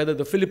 whether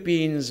the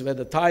Philippines,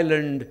 whether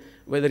Thailand,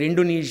 whether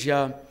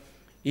Indonesia,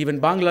 even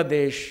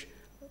Bangladesh,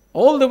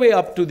 all the way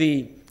up to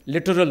the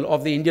littoral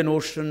of the Indian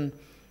Ocean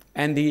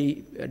and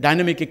the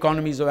dynamic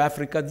economies of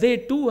Africa, they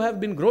too have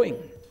been growing.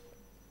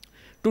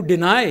 To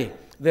deny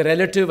the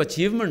relative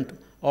achievement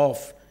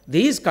of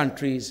these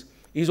countries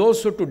is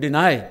also to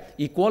deny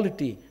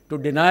equality, to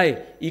deny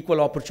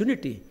equal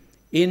opportunity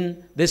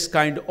in this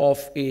kind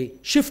of a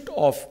shift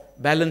of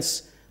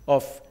balance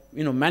of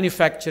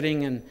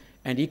manufacturing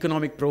and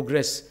economic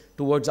progress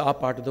towards our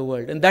part of the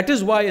world. And that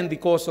is why in the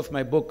course of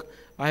my book,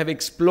 I have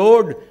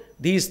explored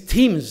these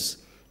themes,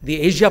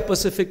 the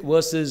Asia-Pacific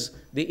versus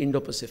the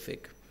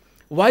Indo-Pacific.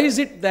 Why is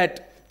it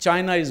that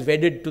China is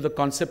wedded to the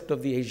concept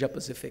of the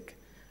Asia-Pacific?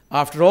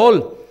 After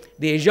all,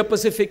 the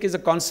Asia-Pacific is a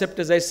concept,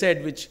 as I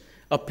said, which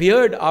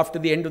appeared after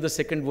the end of the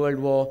Second World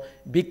War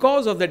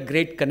because of that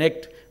great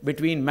connect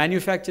between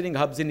manufacturing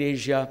hubs in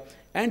Asia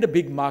and a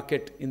big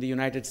market in the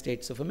United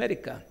States of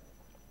America.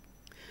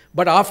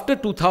 But after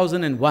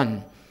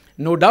 2001,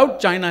 no doubt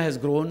China has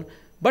grown,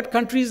 but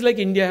countries like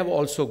India have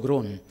also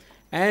grown.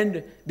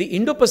 And the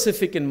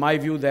Indo-Pacific, in my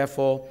view,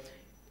 therefore,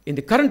 in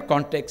the current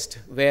context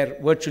where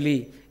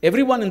virtually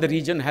everyone in the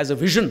region has a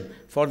vision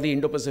for the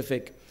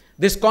Indo-Pacific,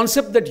 this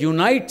concept that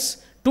unites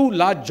two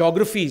large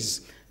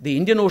geographies, the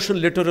Indian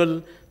Ocean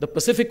littoral, the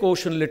Pacific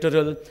Ocean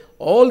littoral,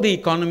 all the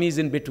economies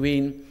in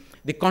between,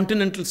 the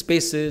continental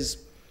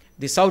spaces,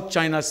 the South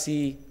China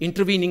Sea,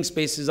 intervening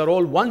spaces are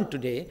all one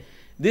today.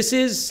 This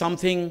is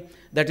something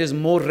that is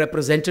more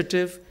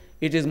representative,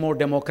 it is more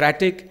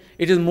democratic,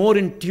 it is more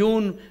in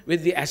tune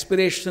with the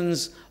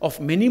aspirations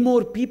of many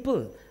more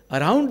people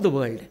around the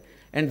world.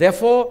 And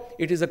therefore,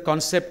 it is a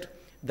concept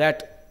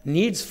that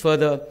needs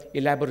further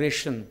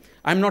elaboration.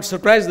 I'm not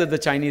surprised that the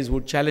Chinese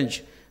would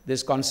challenge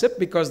this concept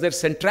because their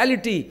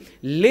centrality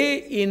lay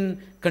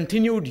in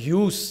continued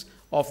use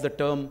of the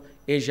term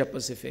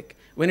Asia-Pacific.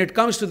 When it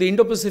comes to the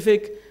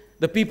Indo-Pacific,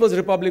 the People's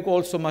Republic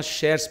also must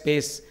share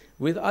space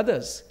with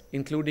others,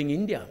 including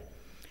India.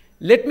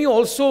 Let me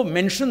also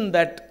mention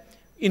that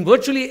in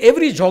virtually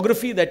every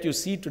geography that you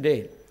see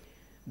today,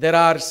 there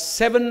are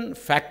 7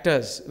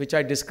 factors which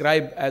I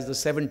describe as the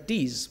 7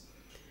 T's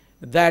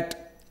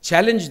that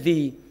challenge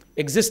the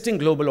existing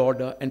global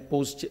order and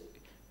pose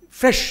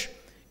fresh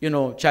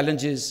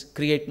challenges,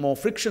 create more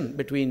friction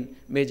between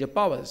major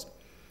powers.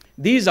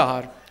 These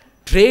are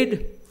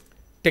trade,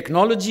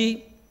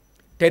 technology,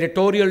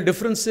 territorial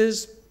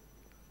differences.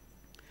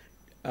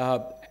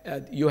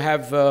 You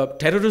have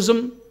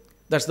terrorism,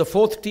 that's the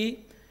 4th T.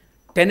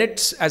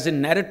 Tenets, as in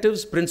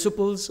narratives,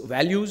 principles,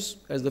 values,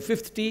 as the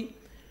 5th T.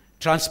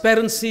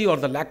 Transparency or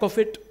the lack of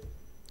it,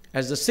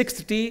 as the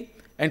 6th T.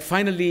 And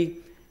finally,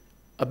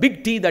 a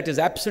big T that is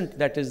absent,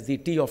 that is the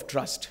T of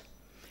trust.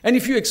 And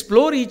if you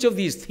explore each of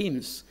these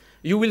themes,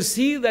 you will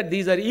see that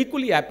these are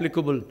equally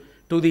applicable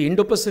to the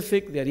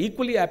Indo-Pacific, they are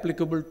equally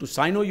applicable to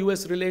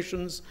Sino-US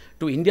relations,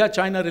 to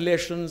India-China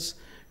relations,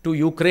 to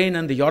Ukraine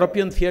and the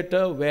European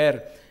theater,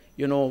 where,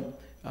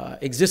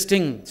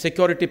 existing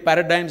security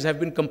paradigms have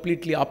been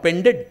completely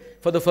upended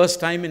for the first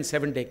time in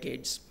 7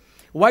 decades.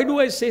 Why do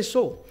I say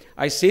so?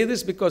 I say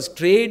this because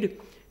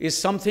trade is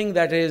something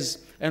that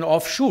is an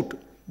offshoot.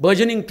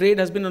 Burgeoning trade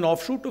has been an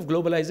offshoot of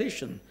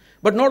globalization.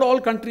 But not all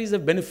countries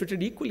have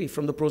benefited equally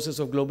from the process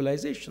of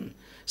globalization.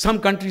 Some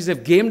countries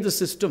have gamed the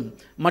system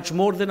much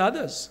more than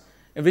others,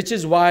 which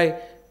is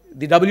why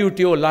the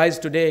WTO lies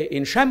today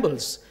in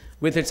shambles,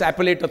 with its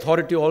appellate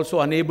authority also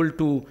unable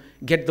to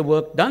get the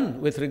work done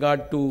with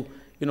regard to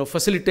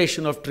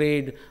facilitation of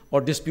trade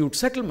or dispute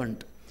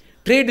settlement.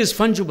 Trade is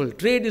fungible.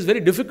 Trade is very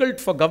difficult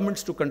for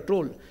governments to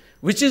control,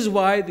 which is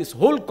why this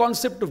whole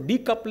concept of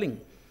decoupling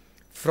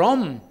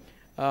from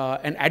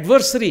an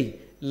adversary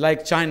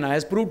like China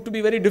has proved to be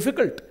very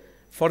difficult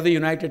for the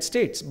United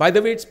States. By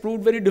the way, it's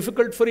proved very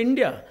difficult for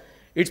India.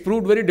 It's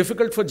proved very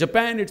difficult for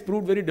Japan. It's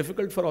proved very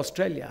difficult for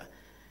Australia.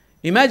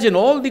 Imagine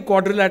all the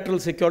quadrilateral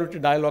security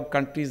dialogue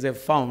countries have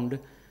found,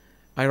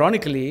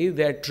 ironically,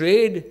 their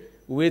trade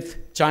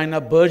with China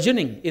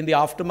burgeoning in the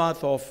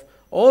aftermath of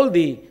all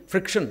the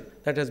friction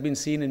that has been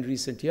seen in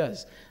recent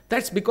years.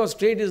 That's because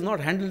trade is not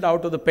handled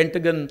out of the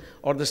Pentagon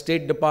or the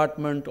State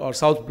Department or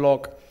South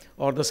Bloc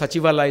or the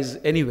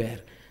Sachivalais anywhere.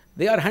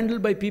 They are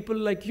handled by people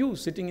like you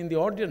sitting in the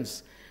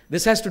audience.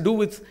 This has to do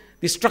with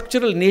the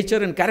structural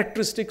nature and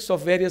characteristics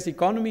of various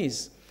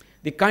economies,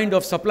 the kind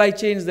of supply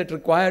chains that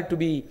require to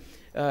be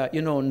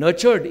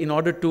nurtured in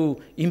order to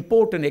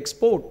import and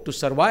export to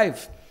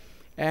survive.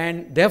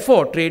 And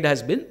therefore, trade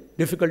has been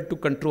difficult to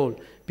control.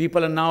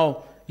 People are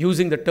now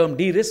using the term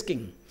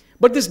de-risking.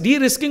 But this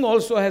de-risking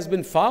also has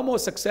been far more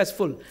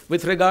successful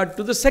with regard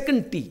to the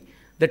second T,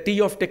 the T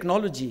of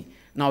technology.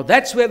 Now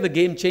that's where the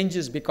game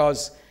changes,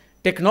 because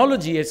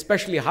technology,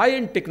 especially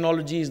high-end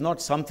technology, is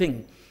not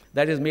something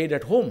that is made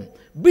at home.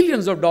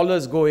 Billions of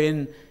dollars go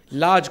in,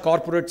 large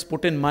corporates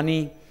put in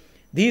money.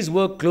 These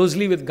work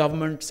closely with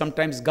government,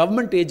 sometimes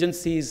government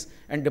agencies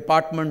and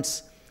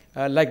departments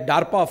like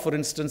DARPA, for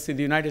instance, in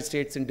the United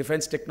States in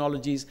defense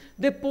technologies.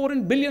 They pour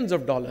in billions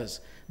of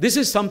dollars. This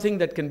is something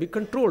that can be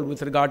controlled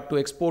with regard to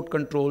export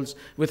controls,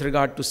 with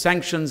regard to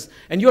sanctions.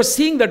 And you're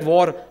seeing that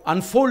war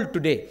unfold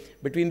today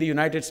between the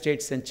United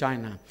States and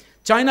China.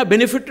 China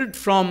benefited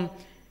from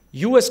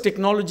US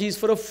technologies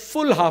for a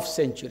full half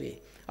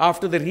century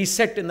after the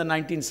reset in the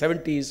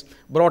 1970s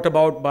brought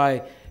about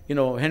by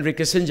Henry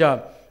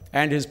Kissinger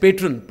and his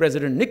patron,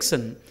 President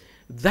Nixon.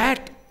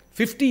 That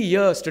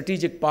 50-year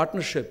strategic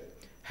partnership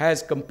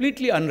has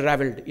completely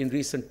unraveled in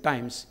recent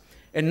times.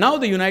 And now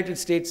the United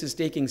States is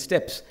taking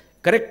steps,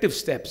 corrective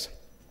steps.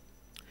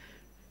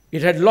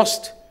 It had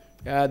lost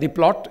the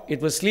plot. It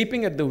was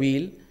sleeping at the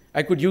wheel.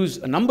 I could use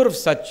a number of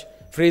such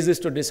phrases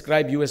to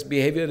describe US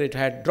behavior. It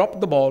had dropped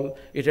the ball.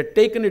 It had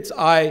taken its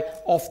eye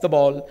off the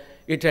ball.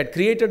 It had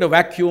created a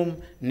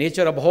vacuum.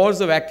 Nature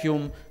abhors a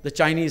vacuum. The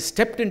Chinese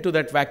stepped into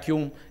that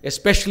vacuum,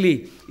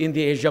 especially in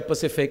the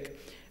Asia-Pacific,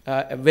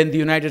 when the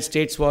United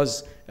States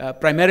was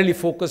primarily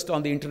focused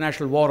on the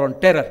international war on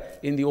terror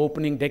in the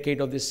opening decade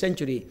of this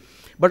century.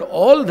 But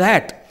all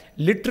that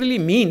literally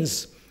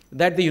means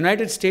that the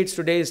United States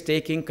today is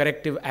taking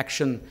corrective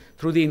action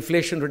through the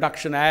Inflation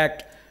Reduction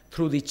Act,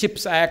 through the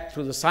CHIPS Act,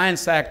 through the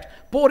Science Act,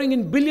 pouring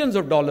in billions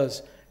of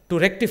dollars to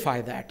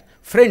rectify that.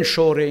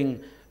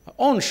 Friendshoring,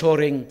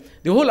 onshoring.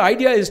 The whole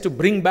idea is to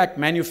bring back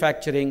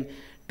manufacturing,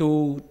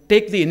 to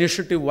take the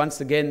initiative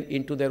once again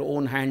into their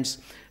own hands.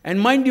 And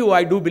mind you,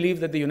 I do believe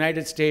that the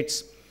United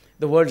States,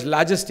 the world's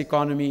largest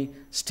economy,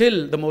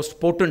 still the most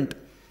potent,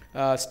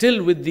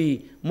 still with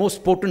the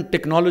most potent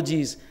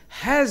technologies,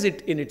 has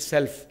it in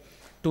itself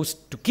to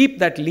keep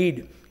that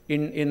lead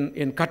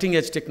in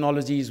cutting-edge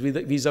technologies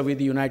vis-a-vis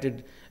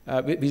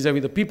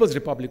the People's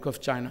Republic of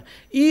China.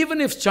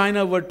 Even if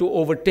China were to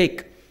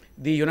overtake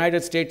the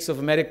United States of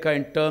America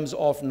in terms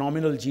of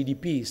nominal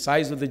GDP,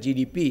 size of the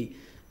GDP,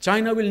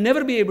 China will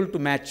never be able to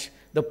match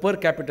the per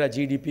capita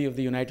GDP of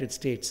the United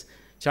States.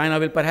 China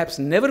will perhaps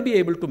never be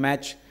able to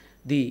match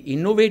the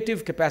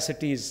innovative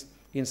capacities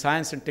in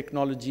science and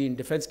technology, in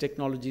defense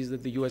technologies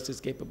that the US is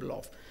capable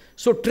of.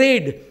 So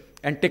trade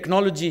and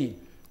technology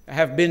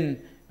have been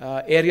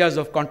areas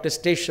of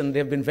contestation. They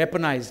have been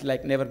weaponized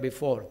like never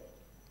before.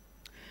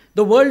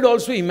 The world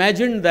also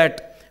imagined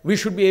that we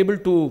should be able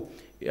to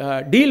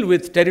deal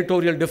with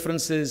territorial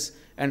differences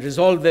and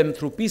resolve them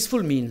through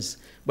peaceful means.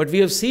 But we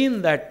have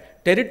seen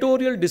that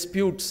territorial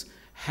disputes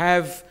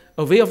have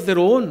a way of their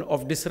own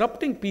of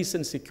disrupting peace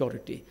and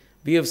security.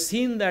 We have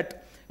seen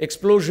that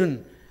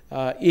explosion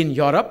in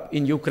Europe,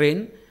 in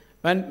Ukraine,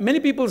 and many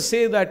people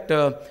say that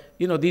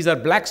these are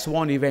black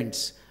swan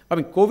events. I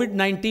mean,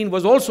 COVID-19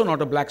 was also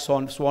not a black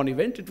swan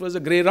event. It was a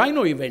grey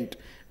rhino event.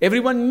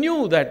 Everyone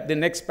knew that the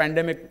next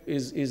pandemic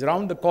is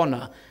around the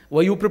corner.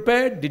 Were you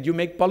prepared? Did you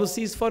make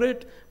policies for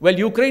it? Well,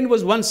 Ukraine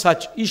was one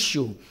such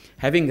issue.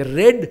 Having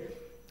read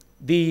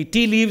the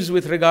tea leaves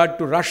with regard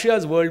to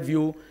Russia's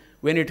worldview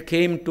when it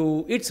came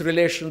to its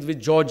relations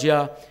with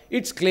Georgia,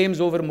 its claims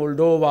over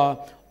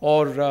Moldova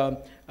or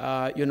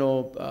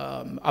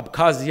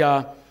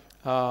Abkhazia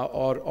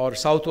or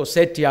South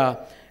Ossetia,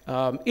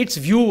 its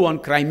view on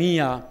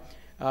Crimea,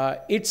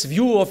 its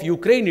view of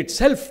Ukraine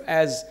itself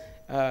as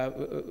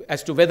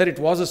to whether it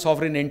was a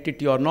sovereign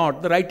entity or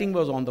not, the writing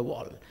was on the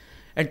wall.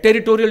 And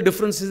territorial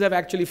differences have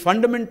actually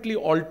fundamentally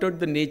altered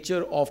the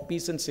nature of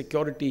peace and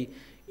security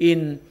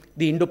in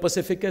the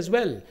Indo-Pacific as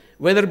well,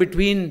 whether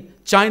between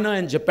China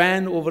and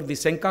Japan over the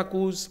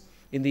Senkakus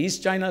in the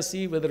East China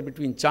Sea, whether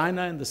between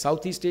China and the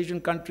Southeast Asian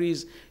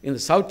countries in the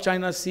South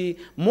China Sea.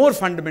 More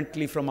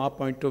fundamentally, from our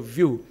point of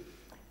view,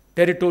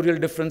 territorial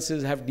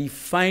differences have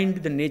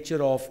defined the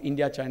nature of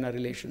India-China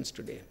relations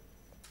today.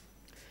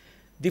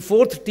 The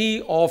fourth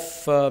T of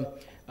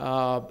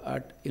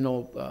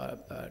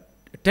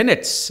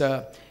tenets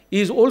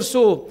is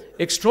also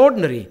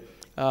extraordinary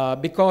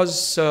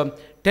because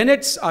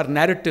tenets are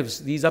narratives.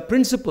 These are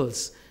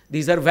principles.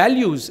 These are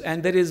values.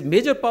 And there is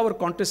major power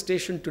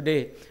contestation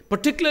today,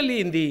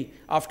 particularly in the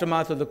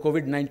aftermath of the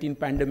COVID-19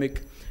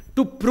 pandemic,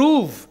 to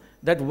prove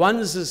that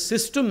one's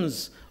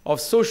systems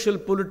of social,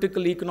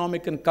 political,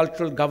 economic, and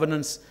cultural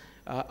governance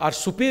are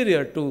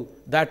superior to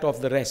that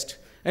of the rest.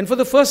 And for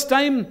the first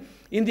time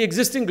in the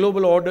existing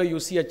global order, you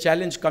see a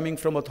challenge coming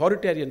from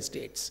authoritarian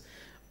states.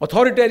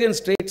 Authoritarian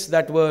states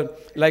that were,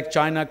 like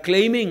China,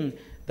 claiming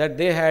that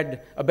they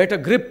had a better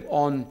grip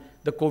on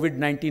the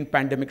COVID-19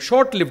 pandemic.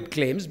 Short-lived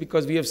claims,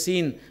 because we have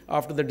seen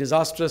after the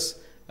disastrous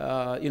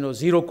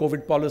zero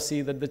COVID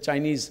policy that the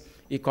Chinese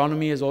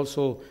economy has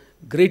also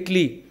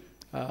greatly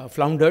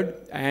floundered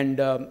and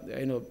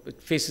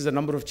it faces a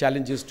number of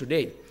challenges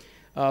today.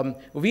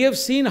 We have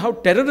seen how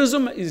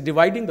terrorism is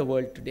dividing the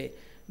world today.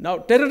 Now,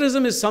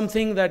 terrorism is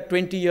something that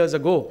 20 years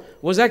ago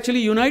was actually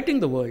uniting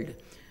the world.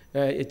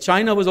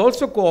 China was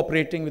also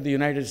cooperating with the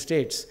United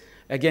States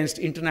against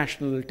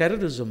international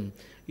terrorism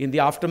in the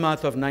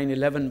aftermath of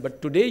 9/11.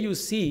 But today you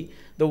see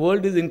the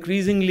world is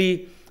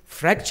increasingly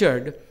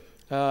fractured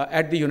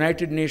at the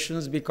United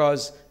Nations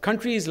because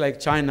countries like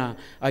China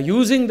are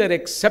using their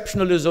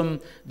exceptionalism,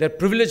 their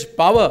privileged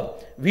power,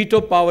 veto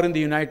power in the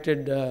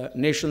United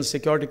Nations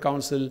Security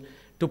Council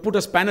to put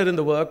a spanner in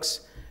the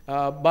works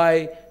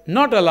by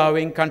not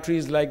allowing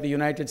countries like the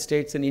United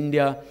States and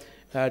India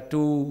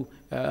to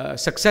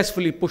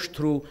successfully push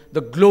through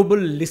the global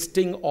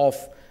listing of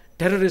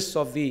terrorists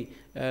of the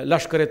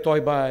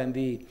Lashkar-e-Toiba and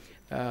the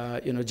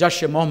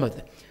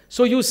Jaish-e-Mohammed.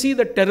 So you see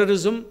that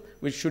terrorism,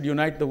 which should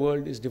unite the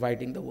world, is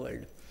dividing the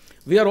world.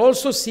 We are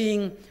also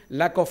seeing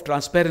lack of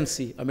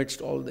transparency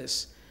amidst all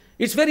this.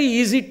 It's very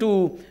easy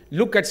to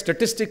look at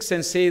statistics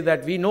and say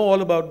that we know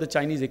all about the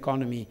Chinese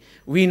economy.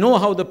 We know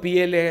how the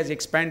PLA has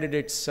expanded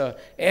its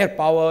air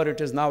power.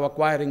 It is now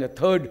acquiring a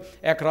third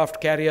aircraft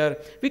carrier.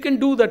 We can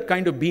do that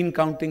kind of bean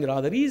counting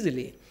rather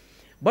easily.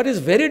 But it's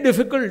very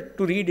difficult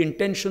to read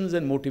intentions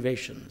and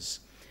motivations.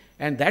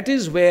 And that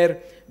is where,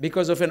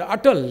 because of an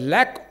utter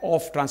lack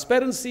of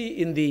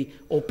transparency in the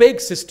opaque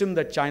system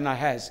that China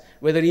has,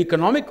 whether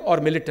economic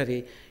or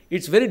military,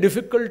 it's very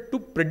difficult to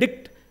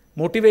predict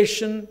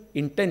motivation,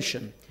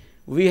 intention.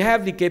 We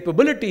have the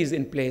capabilities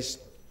in place,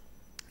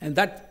 and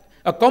that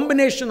a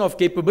combination of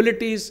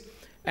capabilities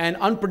and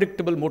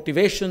unpredictable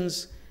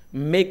motivations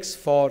makes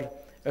for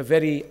a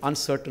very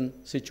uncertain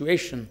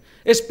situation,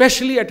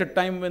 especially at a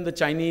time when the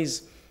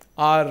Chinese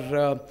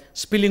are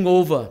spilling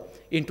over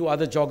into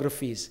other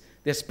geographies.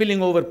 They're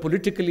spilling over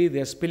politically,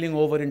 they're spilling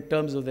over in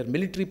terms of their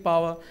military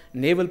power,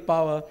 naval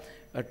power,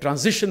 a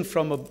transition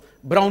from a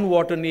brown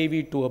water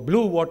navy to a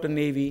blue water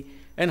navy.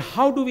 And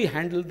how do we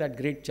handle that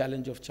great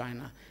challenge of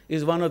China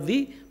is one of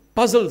the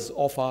puzzles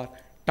of our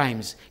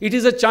times. It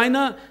is a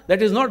China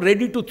that is not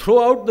ready to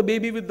throw out the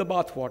baby with the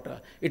bathwater.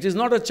 It is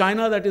not a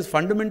China that is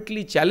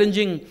fundamentally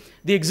challenging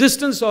the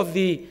existence of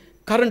the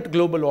current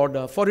global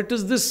order, for it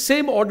is this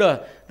same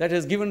order that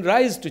has given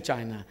rise to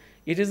China.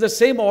 It is the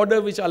same order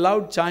which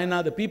allowed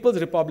China, the People's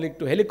Republic,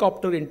 to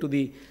helicopter into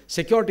the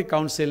Security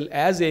Council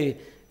as a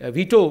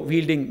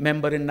veto-wielding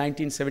member in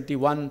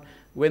 1971,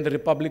 when the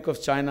Republic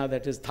of China,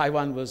 that is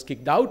Taiwan, was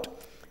kicked out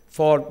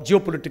for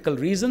geopolitical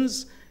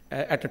reasons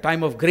at a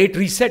time of great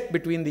reset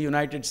between the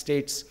United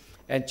States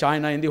and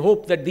China, in the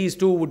hope that these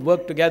two would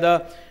work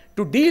together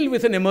to deal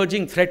with an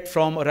emerging threat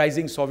from a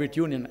rising Soviet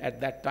Union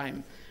at that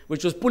time,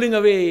 which was pulling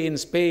away in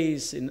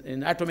space,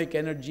 in atomic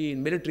energy,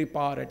 in military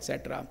power,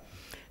 etc.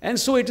 And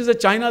so it is a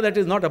China that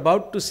is not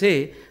about to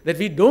say that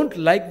we don't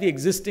like the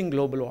existing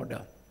global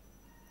order.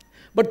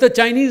 But the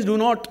Chinese do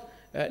not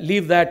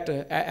leave that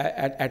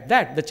at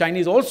that. The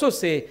Chinese also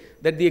say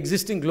that the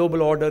existing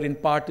global order in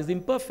part is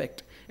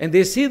imperfect. And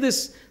they see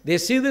this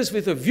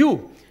with a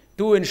view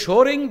to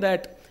ensuring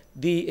that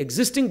the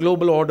existing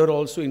global order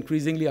also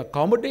increasingly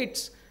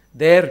accommodates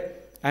their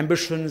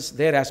ambitions,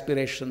 their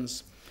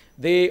aspirations.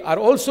 They are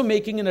also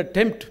making an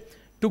attempt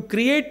to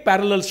create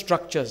parallel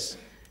structures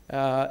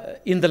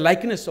in the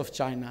likeness of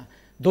China.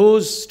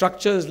 Those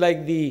structures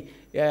like the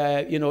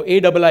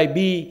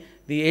AIIB,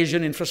 the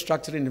Asian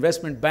Infrastructure and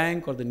Investment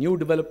Bank, or the New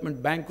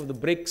Development Bank of the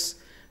BRICS,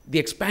 the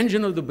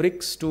expansion of the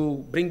BRICS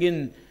to bring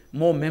in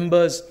more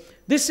members.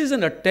 This is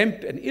an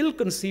attempt, an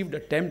ill-conceived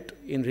attempt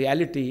in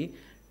reality,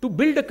 to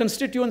build a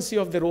constituency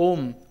of their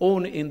own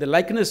in the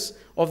likeness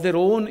of their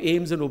own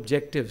aims and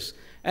objectives.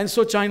 And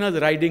so China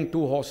is riding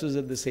two horses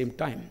at the same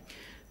time.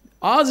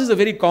 Ours is a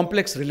very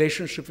complex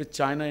relationship with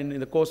China, and in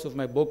the course of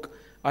my book,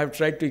 I've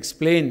tried to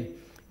explain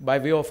by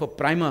way of a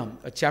primer,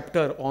 a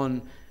chapter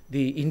on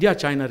the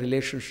India-China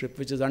relationship,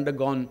 which has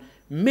undergone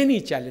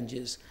many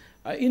challenges.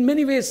 In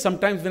many ways,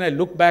 sometimes when I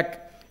look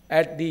back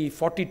at the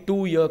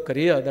 42-year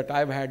career that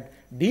I've had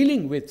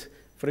dealing with,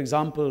 for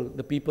example,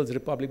 the People's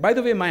Republic. By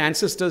the way, my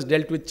ancestors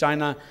dealt with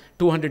China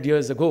 200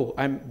 years ago.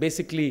 I'm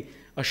basically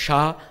a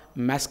Shah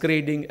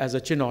masquerading as a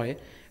Chinoy.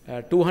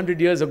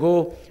 200 years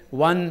ago,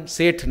 one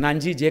Seth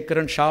Nanji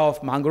Jekaran Shah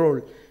of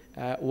Mangrol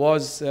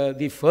was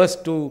the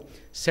first to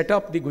set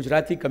up the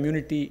Gujarati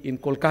community in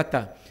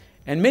Kolkata.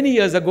 And many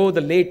years ago,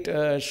 the late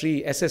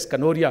Sri S.S.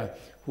 Kanoria,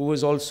 who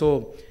was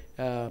also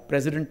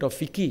president of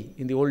FICCI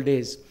in the old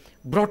days,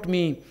 brought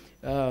me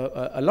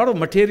a lot of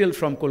material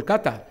from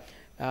Kolkata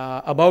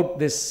about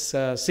this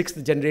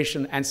sixth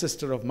generation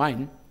ancestor of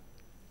mine,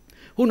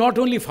 who not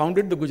only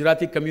founded the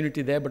Gujarati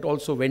community there, but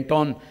also went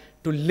on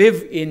to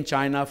live in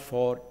China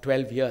for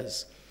 12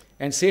 years.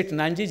 And Seth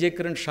Nanji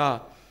Jekaran Shah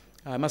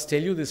I must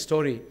tell you this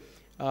story.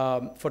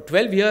 For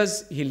 12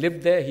 years, he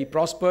lived there. He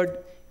prospered.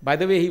 By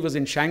the way, he was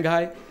in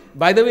Shanghai.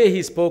 By the way,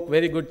 he spoke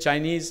very good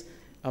Chinese.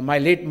 My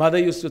late mother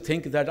used to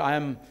think that I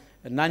am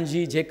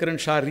Nanji Jekaran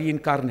Shah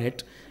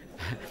reincarnate.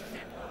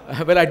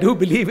 Well, I do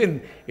believe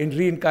in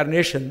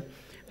reincarnation.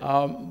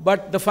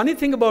 But the funny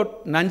thing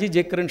about Nanji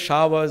Jekaran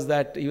Shah was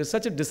that he was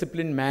such a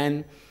disciplined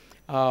man.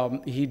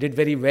 He did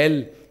very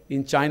well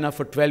in China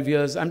for 12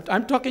 years. I'm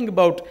talking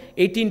about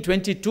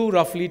 1822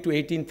 roughly to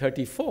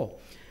 1834.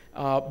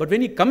 But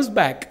when he comes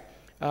back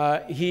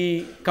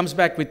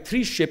with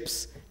 3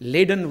 ships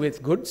laden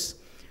with goods.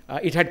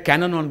 It had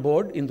cannon on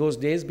board in those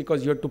days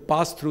because you had to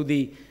pass through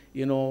the,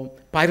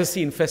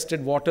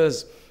 piracy-infested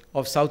waters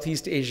of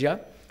Southeast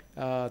Asia,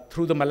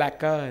 through the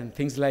Malacca and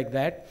things like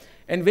that.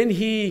 And when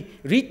he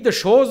reached the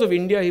shores of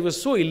India, he was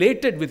so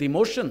elated with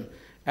emotion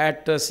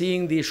at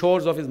seeing the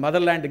shores of his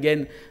motherland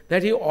again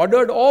that he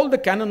ordered all the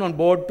cannon on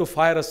board to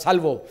fire a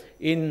salvo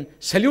in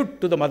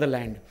salute to the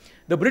motherland.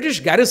 The British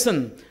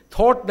garrison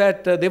thought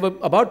that they were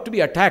about to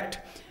be attacked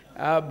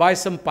by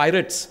some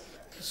pirates.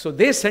 So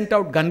they sent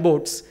out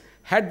gunboats,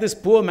 had this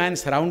poor man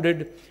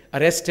surrounded,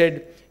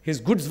 arrested. His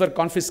goods were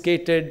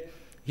confiscated.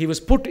 He was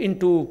put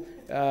into,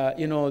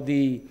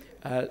 the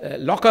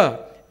locker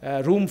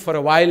room for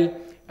a while.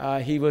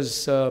 He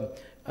was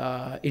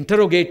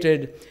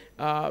interrogated.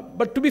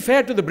 But to be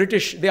fair to the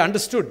British, they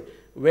understood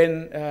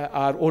when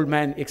our old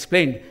man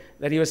explained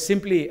that he was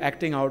simply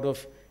acting out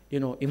of,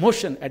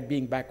 emotion at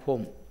being back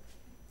home.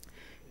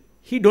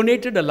 He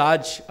donated a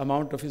large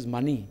amount of his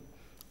money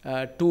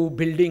to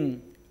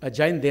building a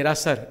Jain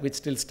Derasar, which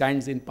still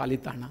stands in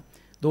Palitana.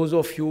 Those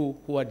of you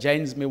who are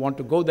Jains may want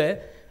to go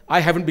there. I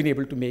haven't been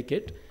able to make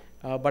it,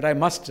 but I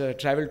must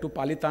travel to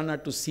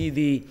Palitana to see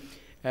the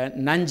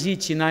Nanji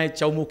Chinoy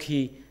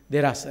Chaumukhi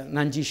Derasar,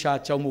 Nanji Shah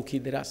Chaumukhi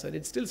Derasar.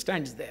 It still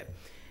stands there.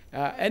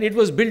 And it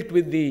was built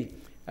with the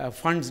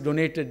funds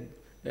donated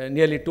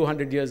nearly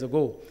 200 years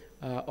ago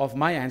of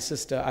my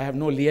ancestor. I have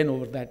no lien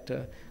over that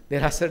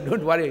Derasar,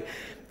 don't worry.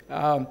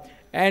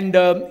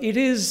 It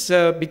is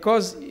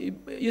because,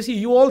 you see,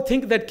 you all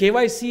think that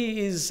KYC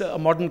is a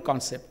modern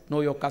concept,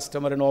 know your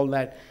customer and all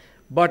that.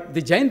 But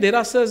the Jain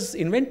Derasars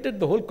invented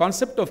the whole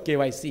concept of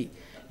KYC.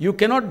 You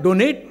cannot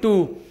donate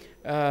to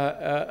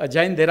a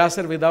Jain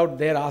Derasar without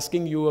their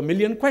asking you a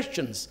million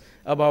questions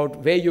about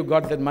where you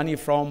got that money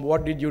from,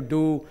 what did you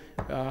do,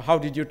 how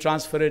did you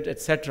transfer it,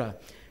 etc.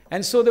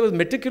 And so there was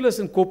meticulous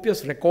and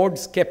copious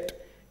records kept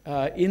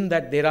in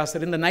that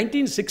Derasar. In the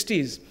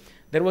 1960s,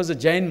 there was a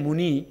Jain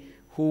Muni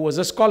who was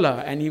a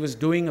scholar, and he was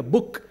doing a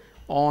book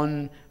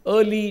on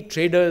early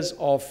traders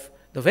of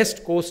the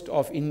west coast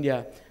of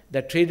India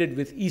that traded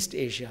with East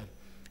Asia.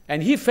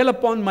 And he fell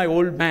upon my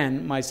old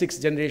man, my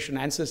 6th generation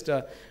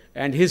ancestor,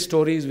 and his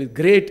stories with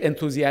great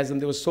enthusiasm.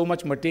 There was so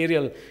much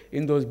material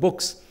in those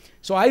books.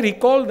 So I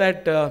recall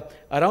that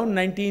around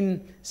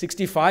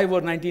 1965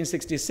 or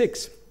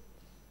 1966,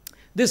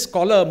 this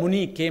scholar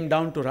Muni came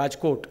down to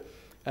Rajkot,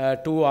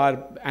 to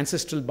our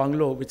ancestral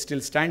bungalow, which still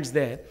stands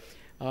there,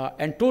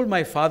 and told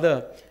my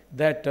father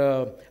that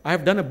I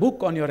have done a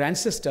book on your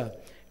ancestor,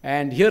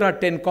 and here are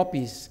 10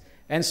 copies.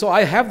 And so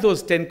I have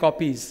those 10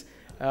 copies.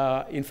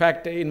 In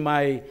fact, in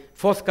my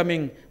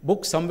forthcoming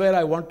book, somewhere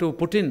I want to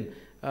put in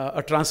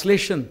a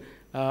translation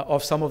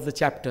of some of the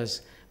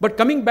chapters. But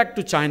coming back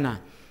to China,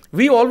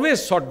 we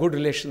always sought good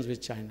relations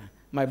with China.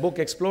 My book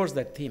explores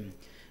that theme.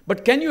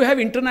 But can you have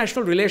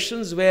international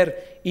relations where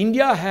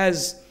India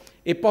has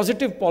a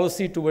positive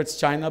policy towards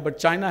China, but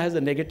China has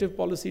a negative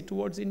policy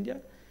towards India?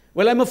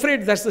 Well, I'm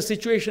afraid that's the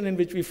situation in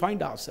which we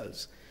find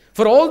ourselves.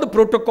 For all the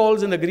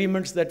protocols and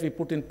agreements that we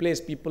put in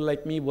place, people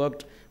like me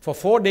worked for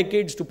 4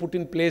 decades to put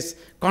in place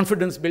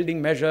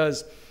confidence-building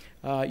measures,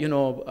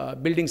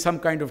 building some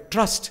kind of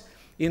trust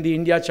in the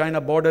India-China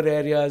border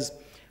areas,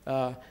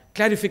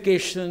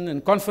 clarification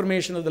and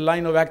confirmation of the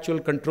line of actual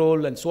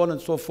control, and so on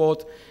and so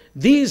forth.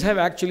 These have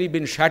actually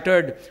been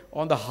shattered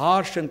on the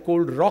harsh and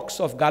cold rocks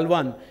of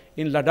Galwan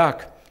in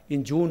Ladakh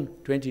in June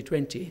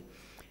 2020.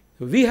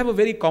 We have a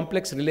very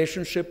complex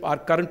relationship. Our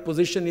current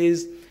position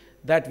is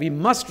that we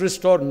must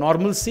restore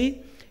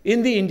normalcy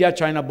in the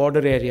India-China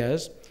border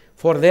areas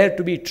for there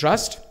to be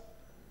trust,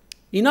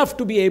 enough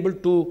to be able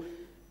to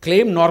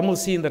claim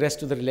normalcy in the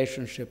rest of the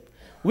relationship.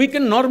 We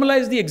can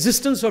normalize the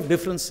existence of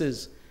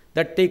differences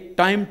that take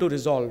time to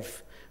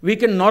resolve. We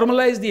can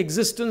normalize the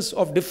existence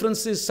of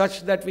differences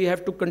such that we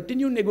have to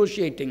continue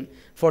negotiating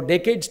for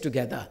decades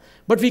together.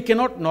 But we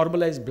cannot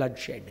normalize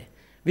bloodshed.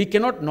 We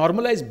cannot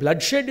normalize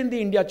bloodshed in the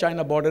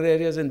India-China border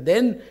areas and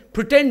then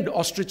pretend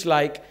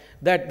ostrich-like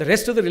that the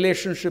rest of the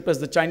relationship, as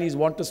the Chinese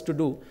want us to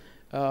do,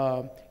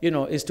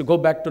 is to go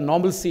back to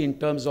normalcy in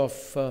terms of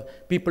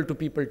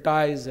people-to-people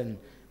ties and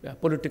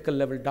political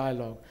level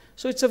dialogue.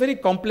 So it's a very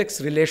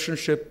complex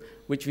relationship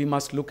which we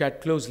must look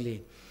at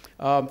closely.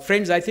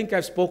 Friends, I think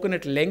I've spoken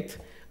at length.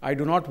 I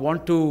do not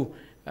want to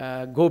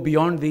go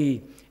beyond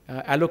the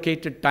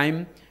allocated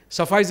time.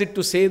 Suffice it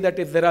to say that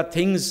if there are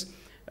things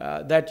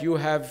that you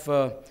have,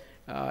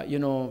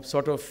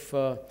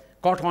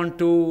 caught on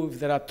to, if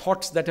there are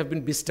thoughts that have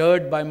been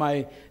bestirred by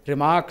my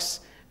remarks,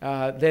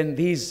 then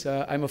these,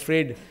 I'm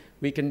afraid,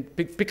 we can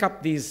pick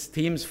up these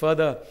themes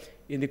further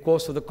in the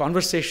course of the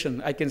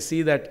conversation. I can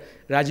see that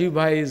Rajiv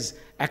Bhai is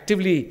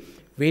actively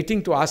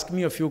waiting to ask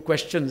me a few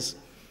questions,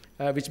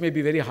 which may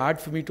be very hard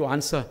for me to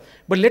answer.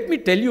 But let me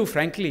tell you,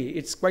 frankly,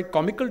 it's quite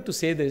comical to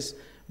say this,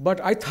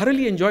 but I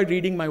thoroughly enjoyed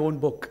reading my own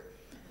book.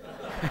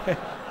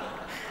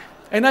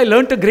 And I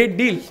learnt a great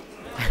deal.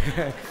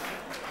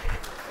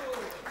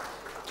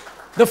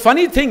 The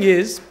funny thing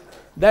is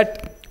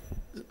that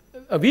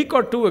a week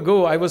or two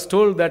ago, I was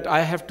told that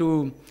I have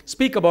to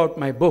speak about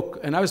my book,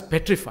 and I was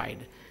petrified.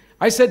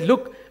 I said,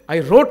 look, I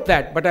wrote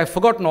that, but I've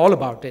forgotten all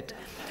about it.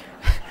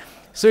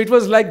 So it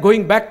was like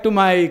going back to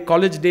my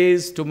college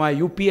days, to my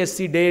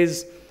UPSC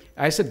days.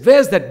 I said,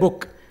 where's that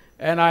book?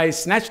 And I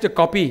snatched a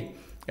copy,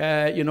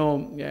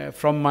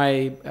 from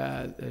my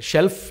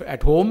shelf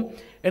at home,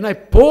 and I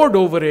pored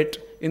over it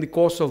in the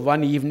course of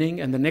one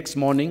evening and the next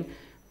morning.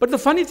 But the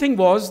funny thing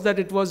was that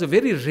it was a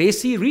very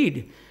racy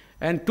read.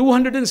 And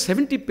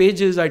 270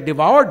 pages, I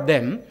devoured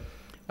them,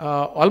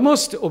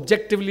 almost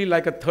objectively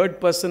like a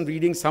third person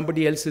reading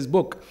somebody else's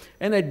book.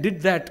 And I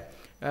did that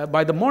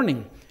by the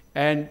morning.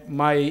 And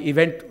my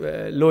event,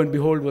 lo and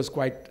behold, was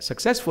quite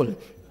successful.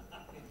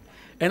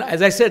 And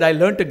as I said, I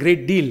learnt a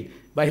great deal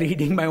by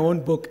reading my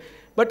own book.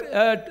 But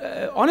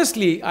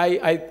honestly,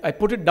 I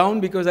put it down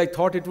because I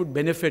thought it would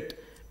benefit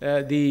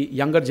the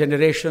younger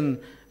generation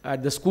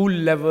at the school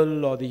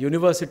level or the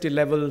university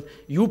level,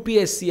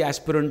 UPSC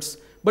aspirants.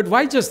 But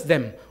why just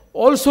them?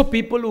 Also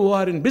people who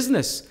are in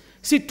business.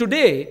 See,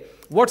 today,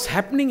 what's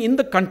happening in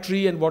the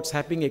country and what's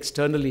happening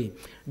externally,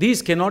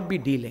 these cannot be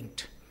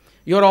delinked.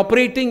 You're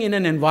operating in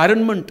an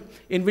environment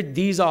in which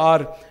these are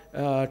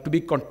to be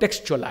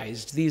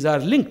contextualized. These are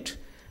linked.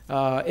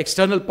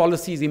 External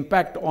policies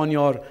impact on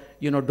your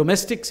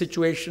domestic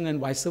situation and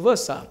vice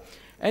versa.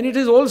 And it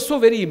is also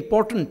very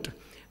important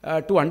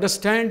to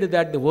understand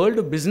that the world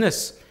of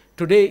business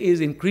today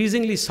is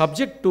increasingly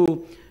subject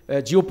to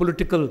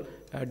geopolitical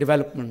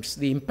developments.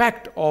 The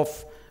impact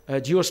of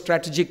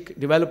geostrategic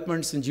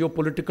developments and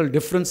geopolitical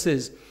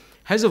differences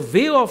has a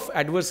way of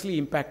adversely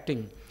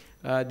impacting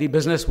the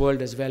business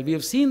world as well. We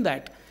have seen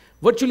that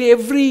virtually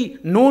every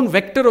known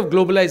vector of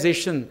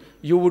globalization,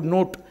 you would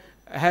note,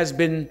 has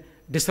been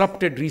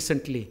disrupted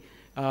recently.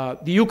 The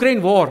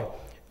Ukraine war,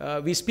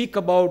 we speak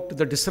about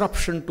the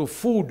disruption to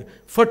food,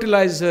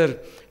 fertilizer,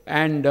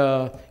 and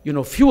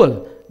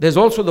fuel. There's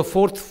also the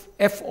fourth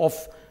F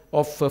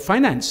of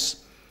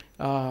finance.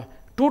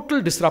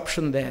 Total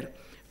disruption there.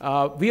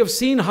 We have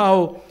seen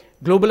how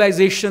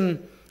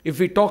globalization, if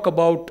we talk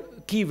about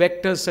key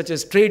vectors such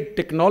as trade,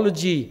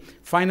 technology,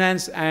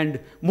 finance, and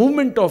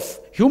movement of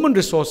human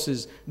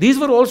resources, these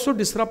were also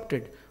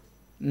disrupted,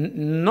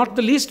 not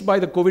the least by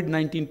the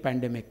COVID-19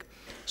 pandemic.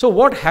 So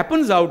what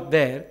happens out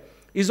there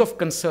is of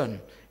concern.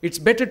 It's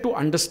better to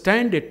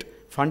understand it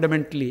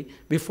fundamentally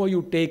before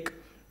you take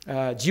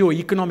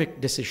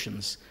geo-economic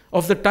decisions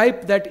of the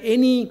type that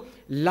any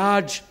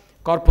large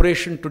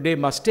corporation today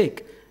must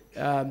take.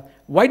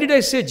 Why did I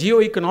say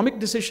geo-economic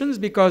decisions?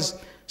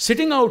 Because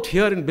sitting out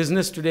here in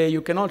business today,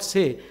 you cannot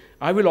say,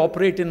 I will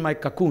operate in my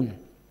cocoon.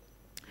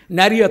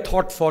 Nary a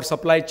thought for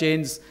supply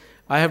chains.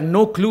 I have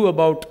no clue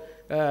about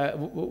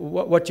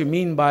what you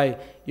mean by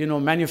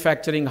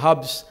manufacturing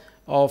hubs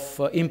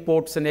of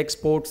imports and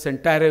exports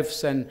and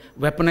tariffs and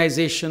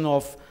weaponization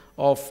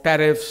of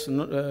tariffs,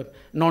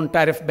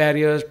 non-tariff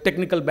barriers,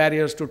 technical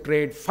barriers to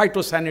trade,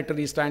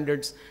 phytosanitary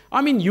standards.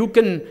 I mean, you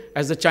can,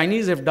 as the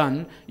Chinese have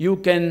done, you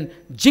can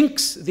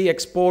jinx the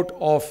export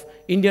of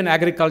Indian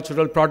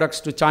agricultural products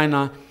to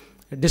China,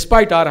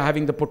 despite our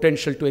having the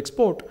potential to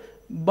export,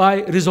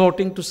 by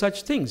resorting to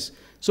such things.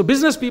 So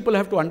business people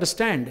have to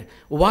understand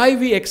why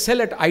we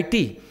excel at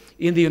IT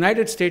in the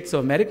United States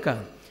of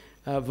America,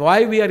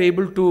 why we are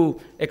able to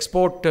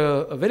export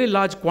a very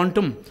large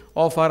quantum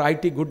of our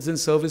IT goods and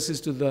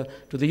services to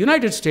the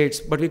United States,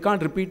 but we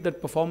can't repeat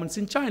that performance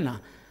in China.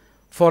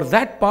 For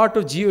that part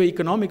of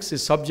geoeconomics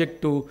is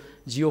subject to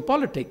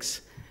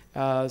geopolitics.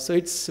 So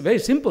it's very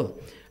simple.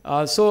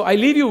 So I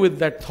leave you with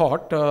that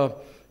thought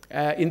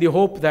in the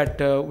hope that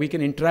we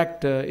can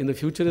interact in the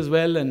future as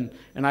well, and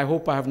I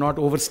hope I have not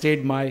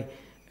overstayed my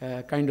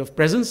kind of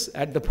presence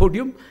at the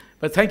podium.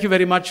 But thank you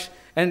very much,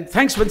 and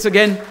thanks once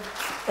again,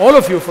 all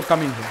of you, for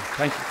coming here.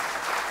 Thank you.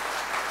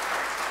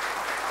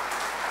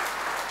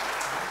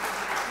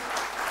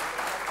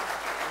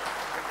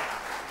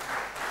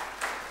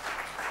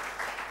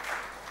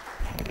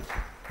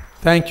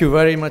 Thank you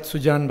very much,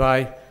 Sujan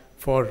Bhai,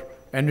 for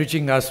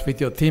enriching us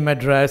with your theme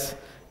address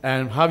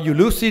and how you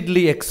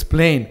lucidly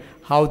explain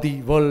how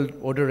the world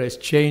order has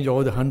changed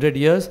over the 100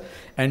 years.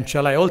 And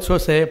shall I also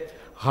say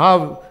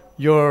how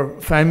your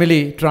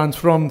family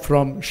transformed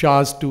from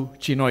Shahs to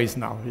Chinoys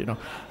now,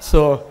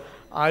 So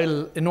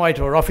I'll invite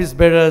our office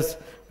bearers,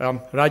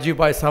 Rajiv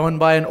Bhai, Sawan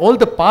Bhai, and all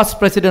the past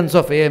presidents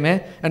of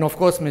AMA, and of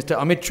course Mr.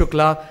 Amit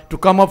Shukla, to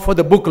come up for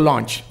the book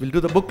launch. We'll do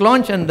the book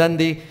launch and then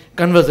the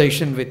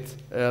conversation with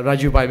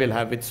Rajiv Bhai will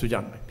have with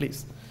Sujan Bhai.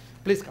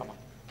 Please come on.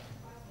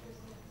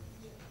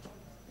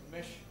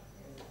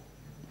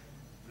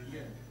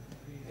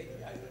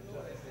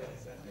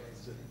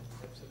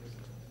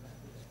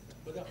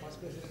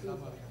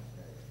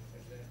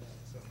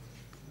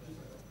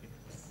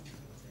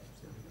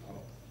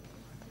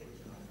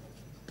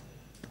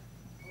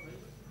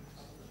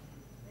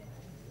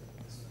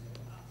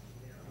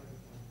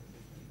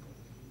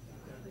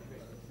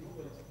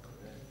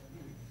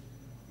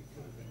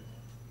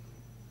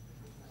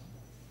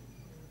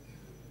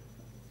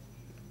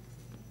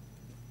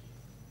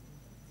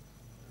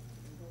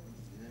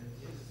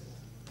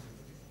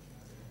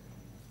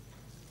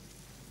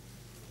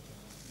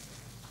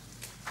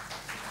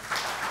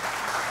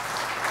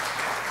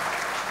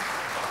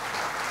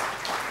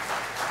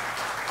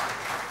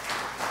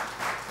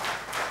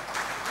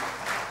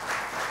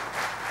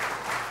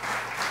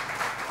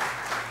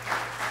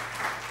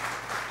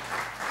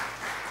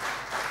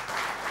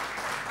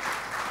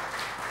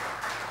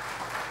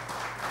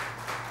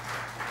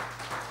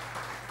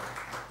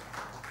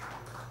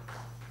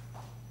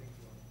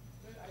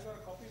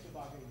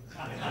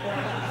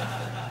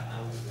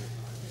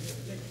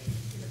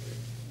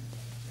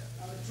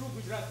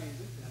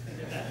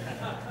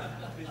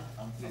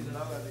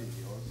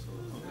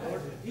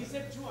 He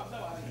said true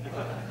Ahmedabad.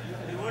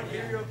 They won't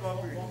give you a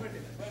copy. Well,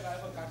 I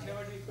have a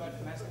Kathiawadi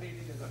got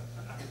masquerading as a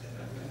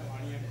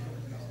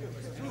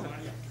true.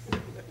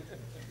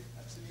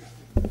 Absolutely.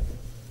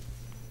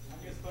 I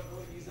guess for no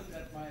reason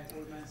that my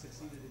old man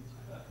succeeded in.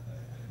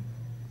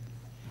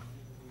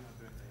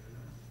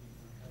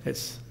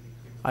 Yes.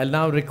 I'll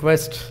now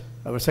request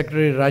our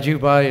Secretary Rajiv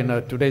Bhai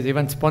and today's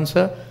event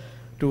sponsor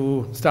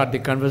to start the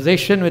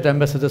conversation with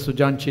Ambassador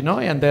Sujan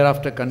Chinoy and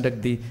thereafter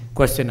conduct the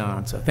question and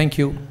answer. Thank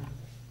you.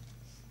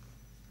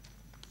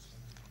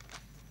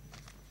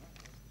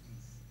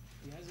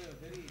 He has a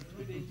very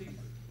intimidating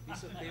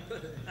piece of paper.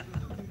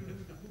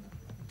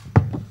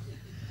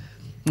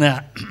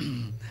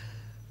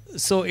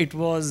 So it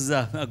was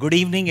a good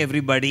evening,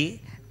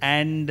 everybody,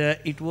 and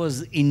it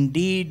was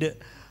indeed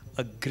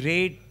a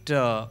great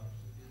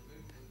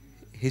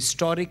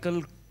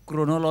historical,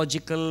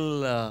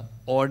 chronological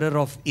order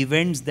of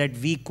events that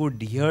we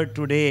could hear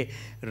today,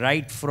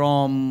 right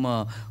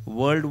from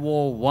World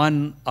War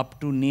I up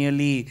to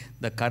nearly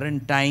the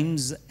current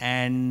times,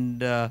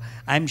 and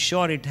I'm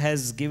sure it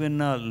has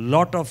given a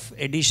lot of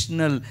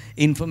additional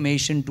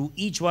information to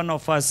each one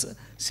of us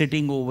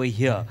sitting over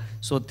here.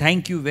 So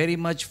thank you very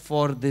much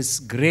for this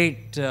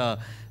great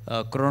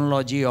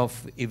chronology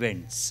of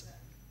events.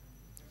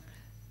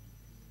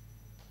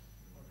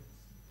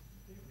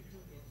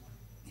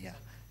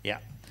 Yeah.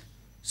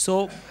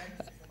 So,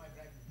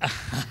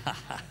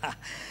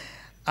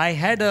 I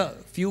had a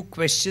few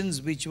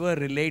questions which were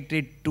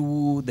related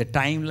to the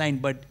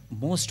timeline, but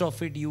most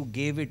of it you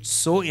gave it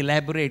so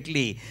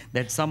elaborately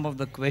that some of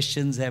the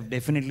questions have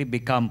definitely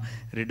become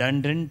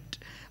redundant.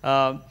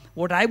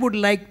 What I would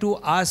like to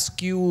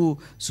ask you,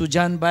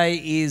 Sujan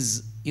Bhai,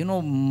 is,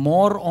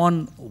 more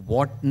on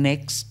what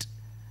next.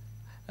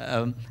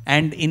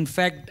 And in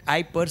fact,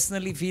 I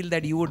personally feel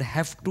that you would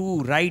have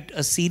to write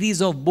a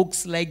series of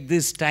books like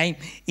this time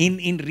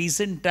in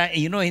recent time,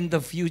 in the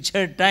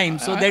future time,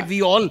 so that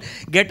we all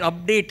get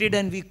updated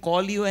and we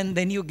call you and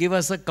then you give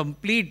us a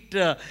complete,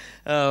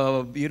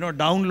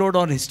 download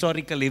on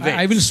historical events.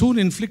 I will soon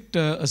inflict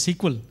a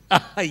sequel.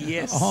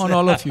 Yes. On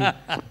all of you.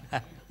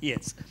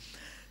 Yes.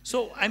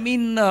 So,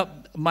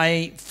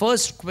 my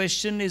first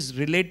question is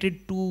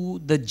related to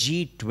the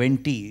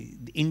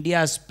G20,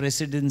 India's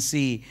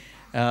presidency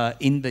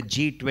in the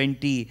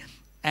G20,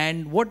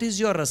 and what is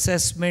your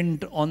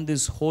assessment on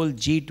this whole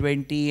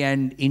G20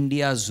 and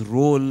India's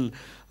role,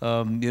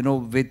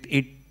 with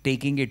it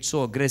taking it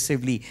so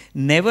aggressively?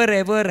 Never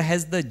ever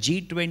has the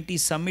G20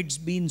 summits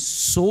been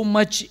so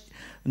much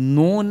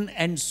known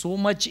and so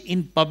much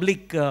in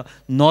public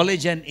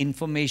knowledge and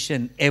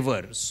information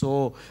ever.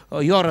 So,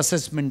 your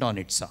assessment on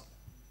it, sir.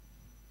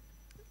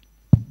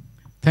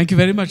 Thank you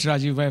very much,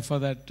 Rajiv Bhai, for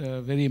that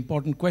very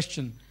important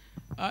question.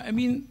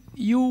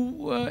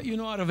 You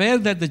are aware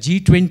that the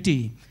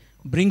G20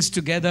 brings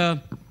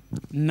together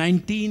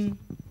 19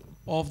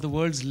 of the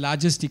world's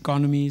largest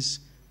economies,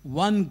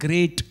 one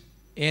great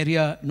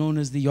area known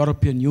as the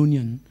European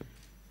Union.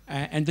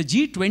 And the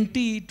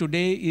G20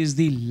 today is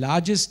the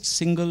largest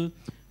single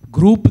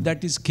group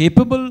that is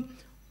capable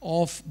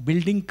of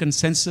building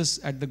consensus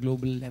at the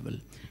global level.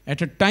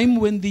 At a time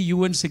when the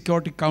UN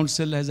Security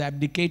Council has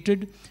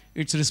abdicated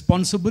its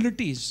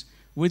responsibilities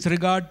with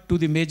regard to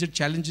the major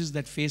challenges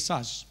that face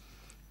us,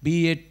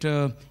 be it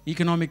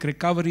economic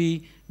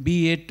recovery,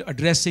 be it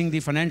addressing the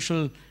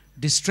financial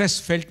distress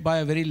felt by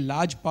a very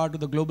large part of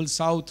the global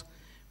south,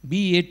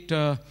 be it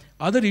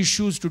other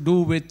issues to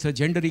do with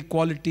gender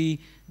equality,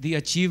 the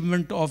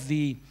achievement of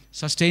the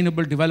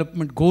sustainable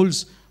development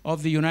goals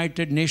of the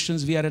United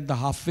Nations. We are at the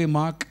halfway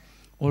mark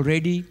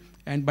already,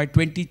 and by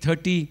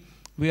 2030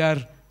 we are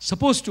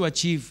supposed to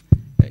achieve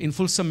in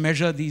fulsome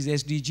measure these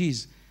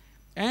SDGs.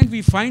 And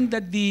we find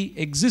that the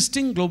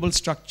existing global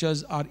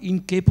structures are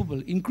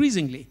incapable,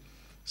 increasingly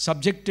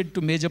subjected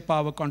to major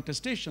power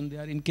contestation. They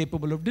are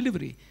incapable of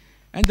delivery.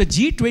 And the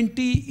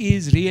G20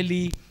 is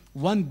really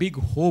one big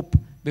hope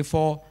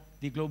before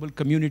the global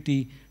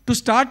community. To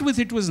start with,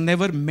 it was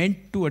never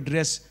meant to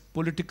address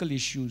political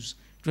issues.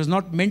 It was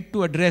not meant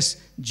to address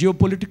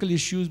geopolitical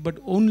issues, but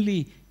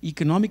only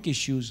economic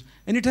issues.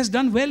 And it has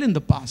done well in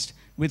the past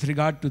with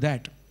regard to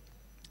that.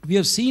 We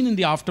have seen in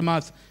the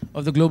aftermath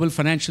of the global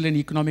financial and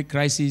economic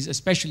crises,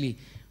 especially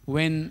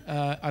when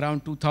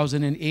around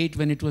 2008,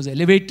 when it was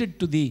elevated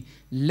to the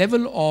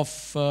level of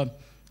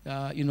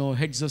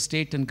heads of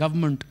state and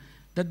government,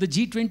 that the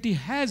G20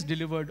 has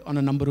delivered on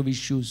a number of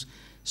issues.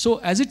 So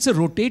as it's a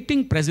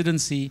rotating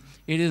presidency,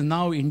 it is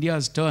now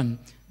India's turn.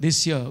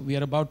 This year, we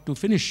are about to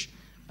finish.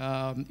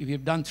 We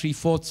have done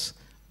 3/4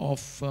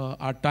 of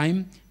our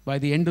time. By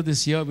the end of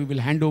this year, we will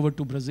hand over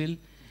to Brazil.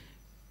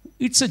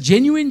 It's a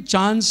genuine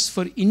chance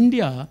for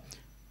India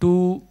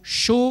to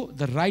show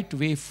the right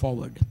way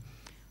forward,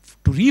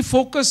 to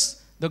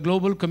refocus the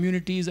global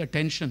community's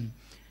attention.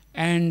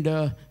 And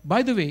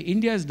by the way,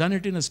 India has done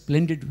it in a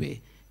splendid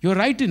way. You're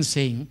right in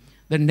saying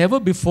that never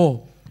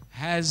before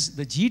has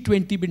the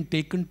G20 been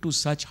taken to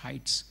such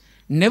heights.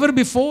 Never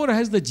before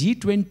has the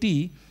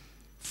G20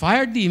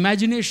 fired the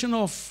imagination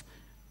of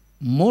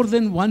more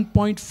than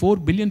 1.4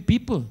 billion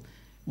people.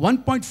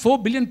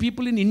 1.4 billion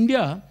people in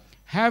India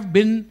have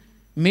been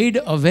made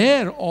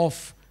aware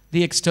of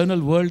the external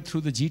world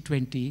through the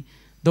G20.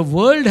 The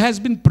world has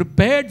been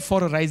prepared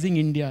for a rising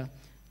India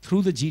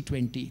through the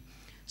G20.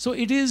 So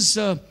it is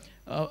a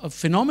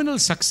phenomenal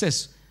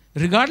success,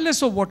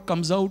 regardless of what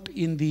comes out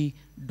in the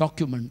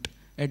document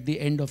at the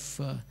end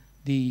of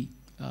the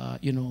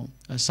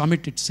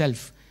summit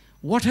itself.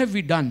 What have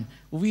we done?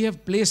 We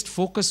have placed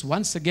focus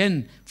once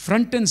again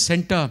front and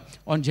center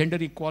on gender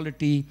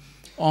equality,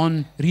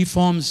 on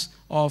reforms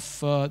of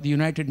the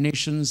United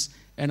Nations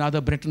and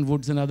other Bretton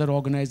Woods and other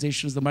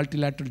organizations, the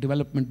multilateral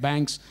development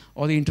banks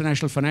or the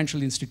international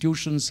financial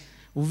institutions.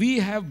 We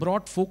have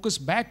brought focus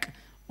back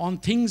on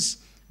things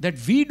that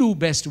we do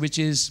best, which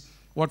is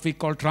what we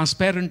call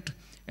transparent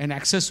and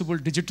accessible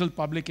digital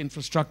public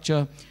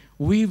infrastructure.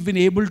 We've been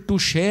able to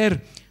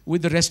share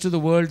with the rest of the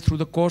world through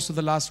the course of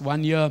the last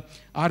 1 year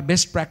our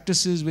best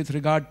practices with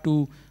regard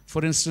to,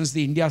 for instance,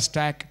 the India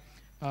Stack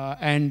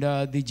and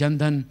the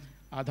Jandhan,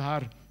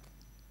 Aadhaar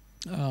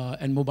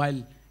and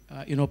mobile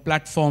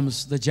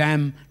platforms, the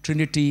JAM,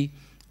 Trinity,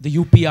 the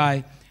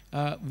UPI.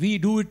 We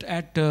do it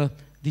at the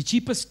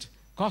cheapest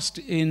cost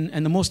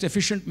and the most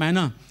efficient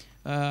manner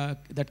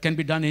that can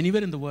be done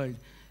anywhere in the world.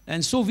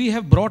 And so we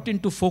have brought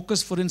into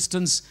focus, for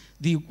instance,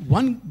 the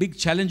one big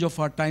challenge of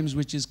our times,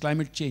 which is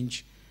climate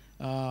change.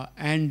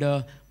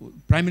 Prime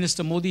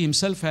Minister Modi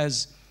himself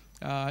has,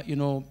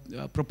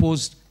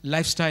 proposed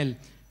lifestyle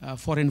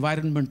for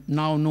environment,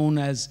 now known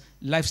as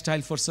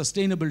Lifestyle for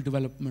Sustainable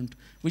Development,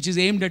 which is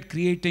aimed at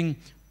creating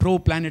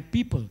pro-planet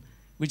people,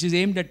 which is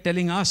aimed at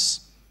telling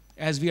us,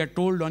 as we are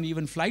told on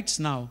even flights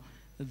now,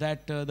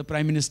 that the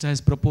Prime Minister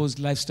has proposed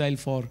lifestyle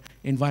for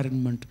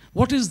environment.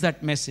 What is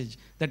that message?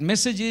 That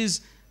message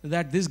is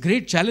that this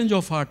great challenge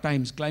of our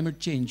times, climate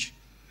change,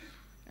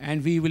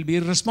 and we will be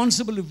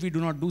irresponsible if we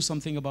do not do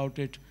something about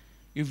it.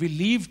 If we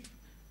leave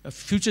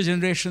future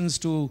generations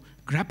to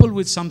grapple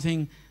with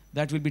something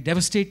that will be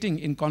devastating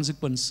in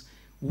consequence,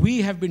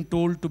 we have been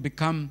told to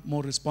become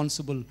more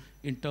responsible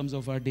in terms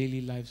of our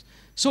daily lives.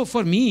 So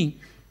for me,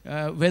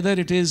 whether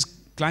it is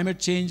climate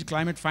change,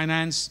 climate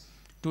finance,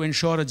 to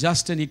ensure a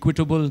just and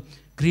equitable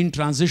green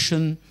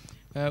transition,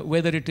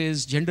 whether it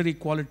is gender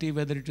equality,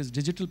 whether it is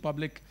digital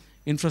public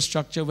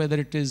infrastructure, whether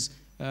it is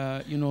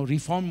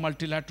reform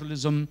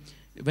multilateralism,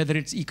 whether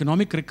it's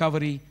economic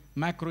recovery,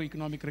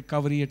 macroeconomic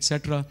recovery,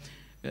 etc.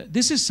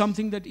 This is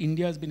something that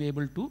India has been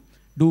able to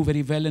do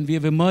very well, and we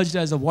have emerged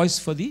as a voice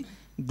for the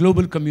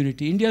global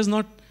community. India is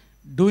not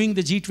doing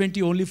the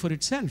G20 only for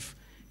itself.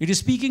 It is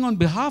speaking on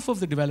behalf of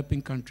the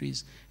developing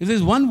countries. If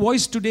there's one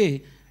voice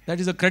today that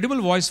is a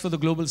credible voice for the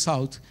global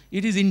south,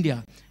 it is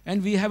India.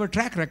 And we have a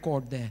track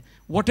record there.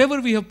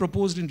 Whatever we have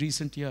proposed in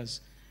recent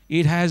years,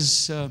 it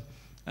has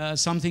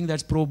something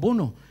that's pro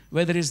bono,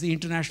 whether it's the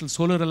International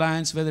Solar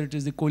Alliance, whether it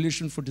is the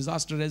Coalition for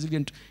Disaster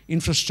Resilient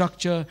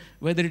Infrastructure,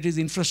 whether it is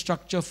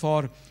infrastructure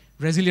for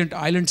resilient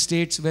island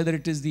states, whether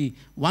it is the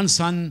One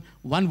Sun,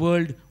 One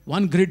World,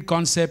 One Grid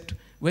concept,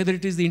 whether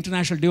it is the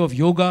International Day of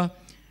Yoga,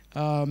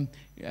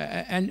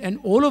 and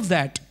all of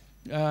that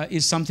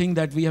is something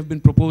that we have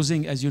been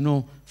proposing, as you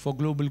know, for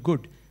global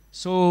good.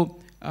 So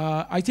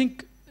I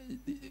think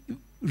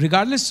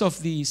regardless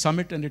of the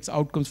summit and its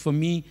outcomes, for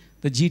me,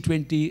 the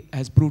G20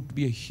 has proved to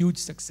be a huge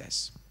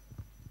success.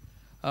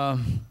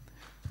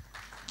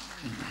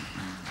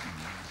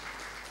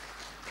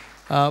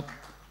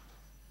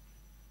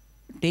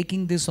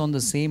 Taking this on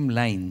the same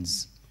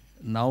lines,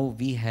 now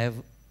we have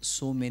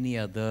so many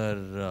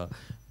other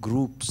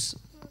groups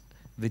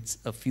with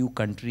a few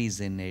countries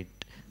in it,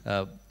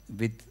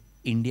 with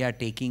India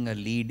taking a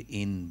lead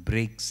in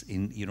BRICS,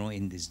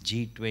 in this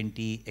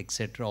G20,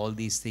 etc., all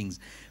these things.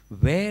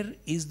 Where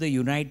is the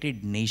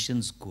United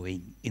Nations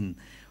going in?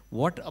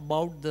 What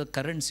about the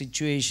current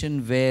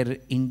situation where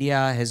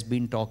India has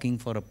been talking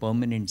for a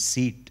permanent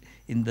seat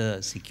in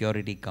the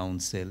Security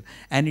Council,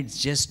 and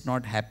it's just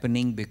not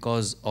happening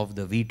because of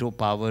the veto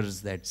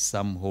powers that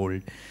some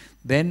hold?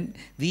 Then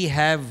we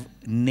have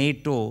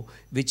NATO,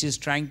 which is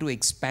trying to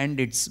expand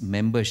its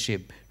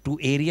membership to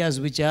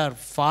areas which are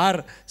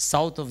far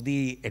south of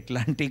the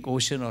Atlantic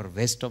Ocean or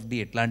west of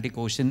the Atlantic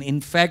Ocean. In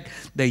fact,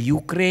 the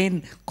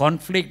Ukraine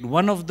conflict,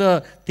 one of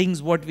the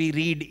things what we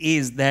read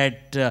is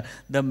that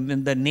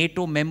the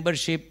NATO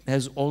membership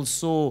has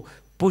also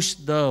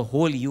pushed the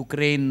whole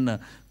Ukraine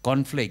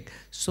conflict.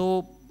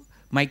 So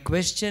my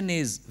question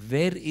is,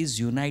 where is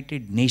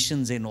United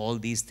Nations in all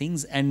these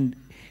things? And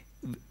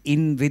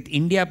with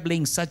India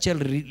playing such a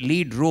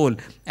lead role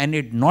and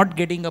it not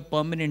getting a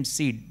permanent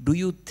seat, do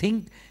you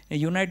think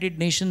United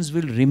Nations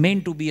will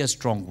remain to be a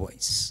strong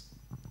voice?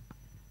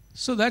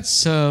 So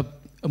that's a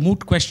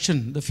moot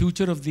question. The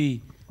future of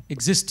the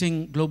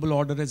existing global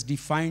order as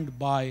defined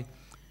by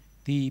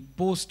the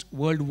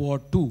post-World War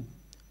II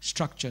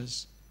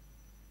structures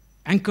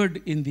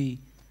anchored in the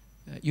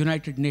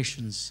United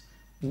Nations.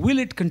 Will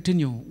it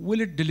continue?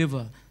 Will it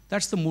deliver?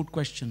 That's the moot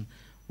question.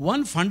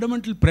 One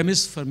fundamental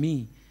premise for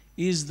me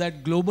is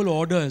that global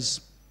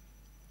orders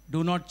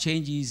do not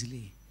change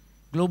easily.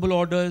 Global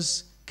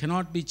orders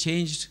cannot be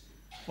changed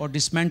or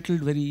dismantled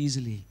very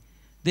easily.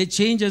 They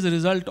change as a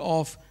result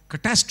of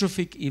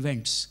catastrophic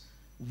events,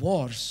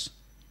 wars,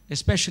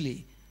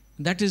 especially.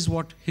 That is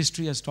what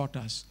history has taught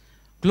us.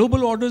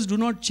 Global orders do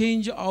not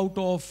change out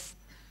of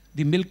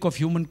the milk of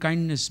human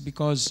kindness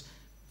because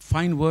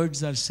fine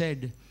words are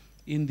said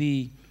in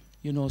the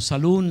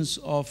saloons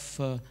of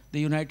the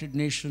United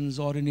Nations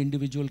or in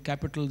individual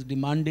capitals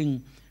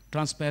demanding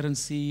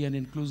transparency and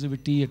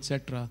inclusivity,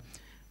 etc.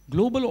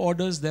 Global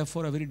orders,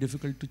 therefore, are very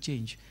difficult to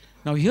change.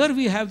 Now, here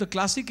we have the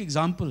classic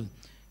example,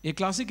 a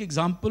classic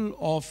example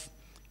of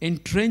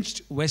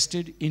entrenched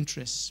vested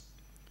interests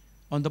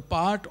on the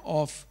part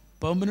of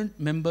permanent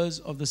members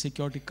of the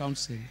Security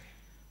Council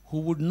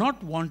who would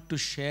not want to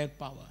share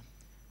power,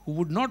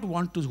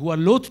 who are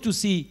loath to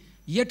see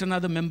yet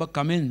another member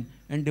come in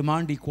and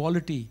demand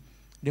equality,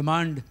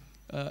 demand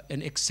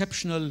an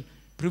exceptional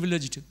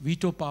privileged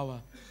veto power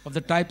of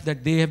the type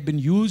that they have been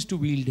used to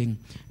wielding.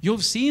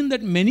 You've seen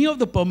that many of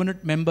the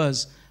permanent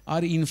members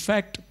are in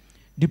fact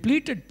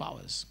depleted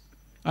powers.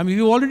 I mean,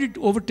 we've already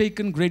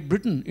overtaken Great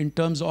Britain in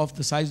terms of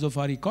the size of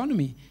our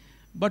economy.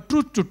 But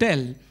truth to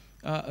tell,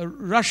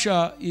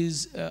 Russia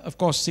is, of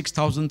course,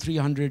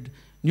 6,300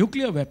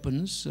 nuclear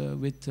weapons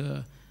with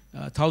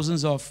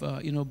thousands of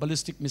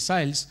ballistic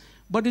missiles,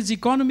 but its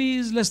economy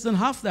is less than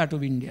half that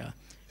of India,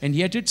 and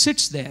yet it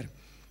sits there.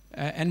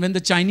 And when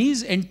the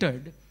Chinese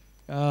entered,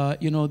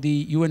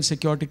 the UN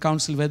Security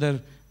Council, whether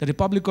the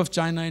Republic of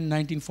China in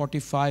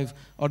 1945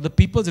 or the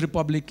People's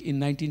Republic in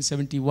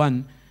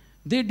 1971,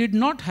 they did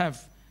not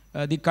have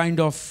the kind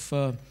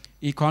of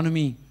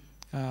economy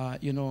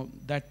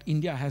that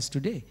India has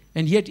today.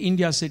 And yet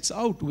India sits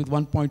out with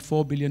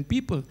 1.4 billion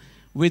people,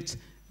 with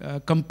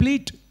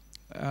complete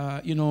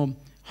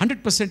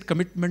 100%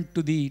 commitment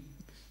to the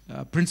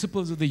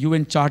principles of the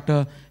UN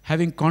Charter,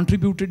 having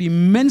contributed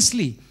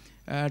immensely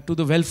to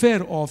the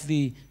welfare of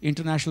the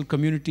international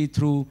community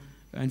through,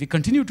 and we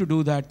continue to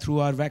do that through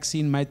our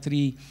vaccine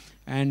Maitri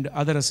and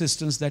other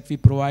assistance that we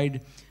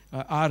provide.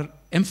 Our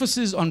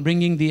emphasis on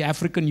bringing the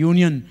African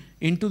Union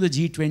into the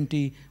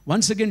G20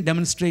 once again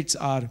demonstrates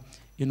our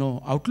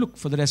outlook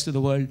for the rest of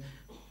the world.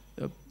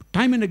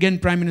 Time and again,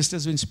 Prime Minister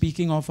has been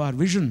speaking of our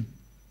vision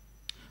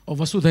of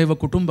Vasudhaiva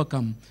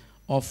Kutumbakam,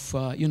 of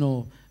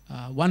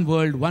one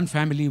world, one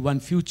family, one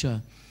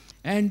future.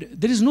 And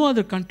there is no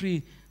other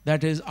country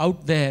that is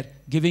out there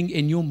giving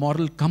a new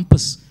moral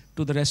compass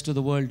to the rest of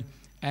the world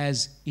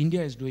as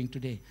India is doing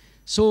today.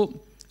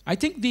 So I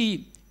think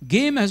the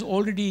game has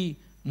already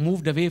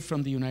moved away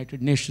from the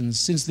United Nations.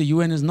 Since the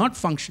UN is not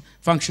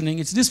functioning,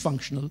 it's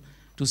dysfunctional,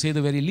 to say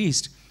the very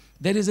least.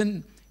 There is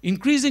an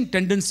increasing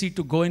tendency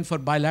to go in for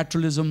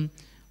bilateralism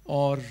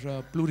or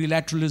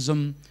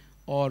plurilateralism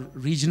or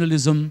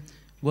regionalism,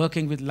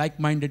 working with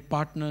like-minded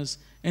partners.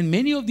 And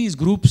many of these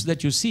groups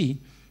that you see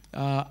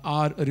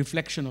are a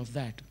reflection of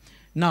that.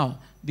 Now,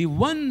 the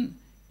one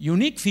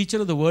unique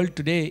feature of the world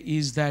today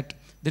is that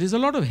there is a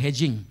lot of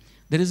hedging.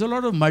 There is a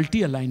lot of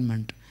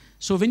multi-alignment.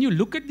 So when you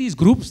look at these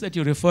groups that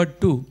you referred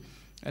to,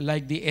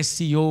 like the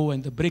SCO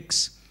and the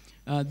BRICS,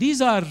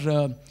 these are,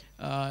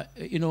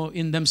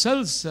 in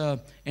themselves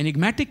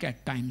enigmatic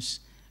at times.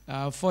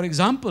 For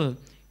example,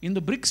 in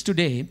the BRICS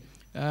today,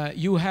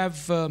 you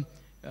have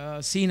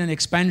seen an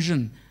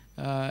expansion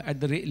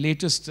at the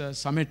latest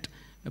summit,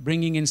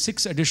 bringing in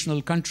 6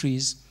 additional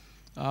countries.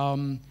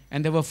 And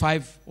there were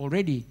 5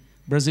 already: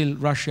 Brazil,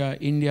 Russia,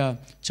 India,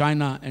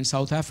 China, and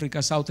South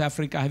Africa. South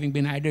Africa having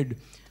been added,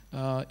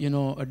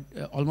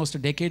 almost a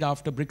decade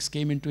after BRICS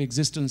came into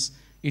existence.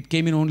 It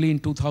came in only in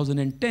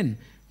 2010.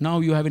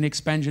 Now you have an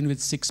expansion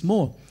with 6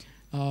 more.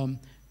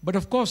 But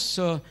of course,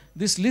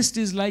 this list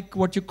is like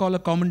what you call a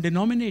common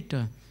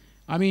denominator.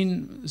 I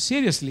mean,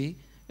 seriously,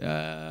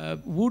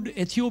 would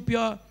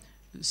Ethiopia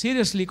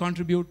seriously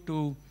contribute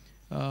to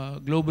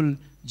global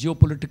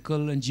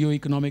geopolitical and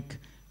geoeconomic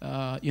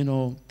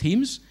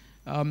themes?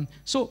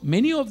 So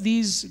many of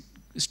these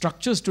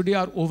structures today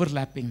are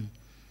overlapping.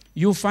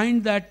 You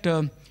find that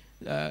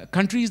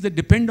countries that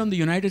depend on the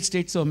United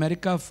States of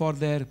America for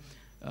their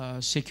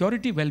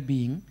security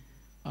well-being,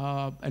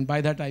 and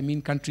by that I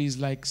mean countries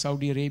like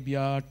Saudi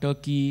Arabia,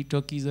 Turkey.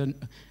 Turkey is a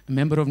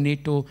member of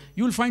NATO.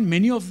 You will find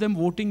many of them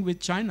voting with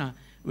China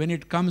when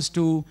it comes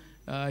to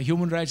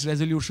human rights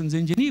resolutions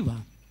in Geneva.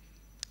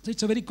 So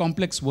it's a very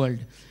complex world.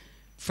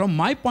 From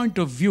my point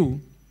of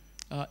view,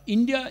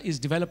 India is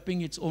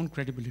developing its own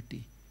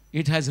credibility.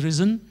 It has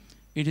risen.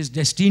 It is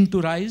destined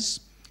to rise.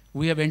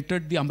 We have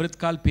entered the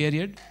Amritkal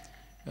period.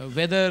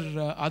 Whether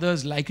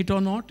others like it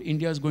or not,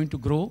 India is going to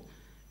grow.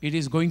 It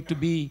is going to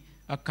be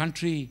a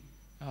country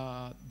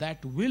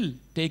that will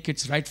take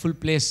its rightful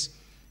place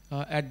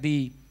at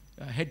the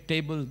head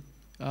table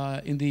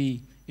in the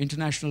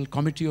International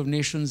Committee of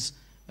Nations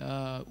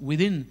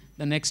within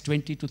the next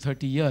 20 to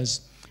 30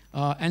 years.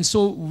 And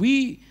so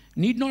we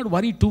need not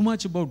worry too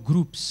much about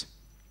groups.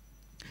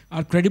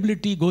 Our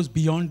credibility goes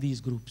beyond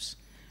these groups.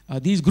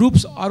 These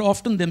groups are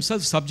often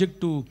themselves subject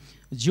to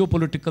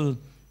geopolitical,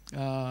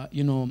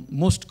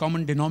 most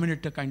common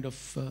denominator kind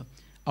of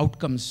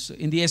outcomes.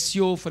 In the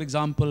SCO, for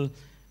example,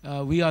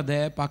 we are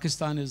there,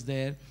 Pakistan is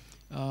there,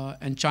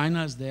 and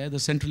China is there, the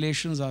Central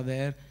Asians are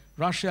there,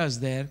 Russia is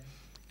there.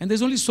 And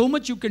there's only so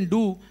much you can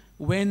do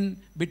when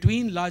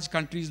between large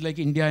countries like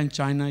India and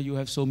China you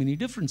have so many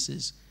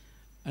differences.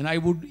 And I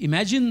would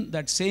imagine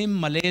that same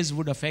malaise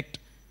would affect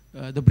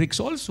the BRICS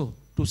also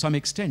to some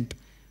extent.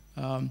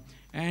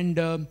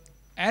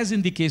 As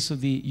in the case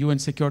of the UN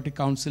Security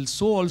Council,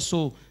 so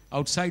also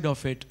outside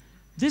of it,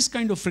 this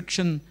kind of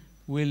friction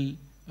will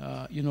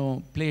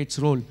play its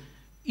role.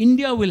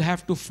 India will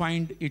have to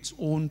find its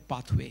own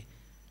pathway.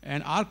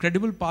 And our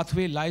credible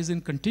pathway lies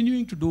in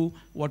continuing to do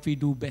what we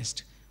do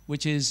best,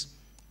 which is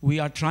we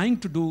are trying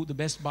to do the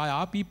best by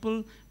our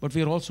people, but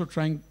we are also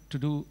trying to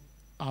do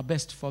our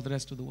best for the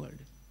rest of the world.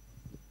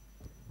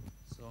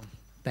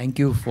 Thank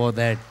you for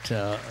that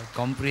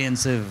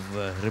comprehensive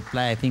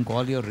reply. I think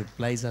all your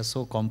replies are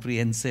so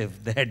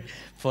comprehensive that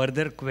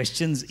further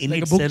questions in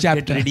like itself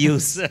get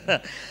reduced.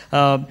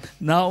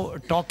 Now,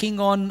 talking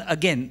on,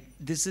 again,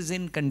 this is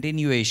in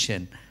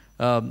continuation.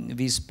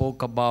 We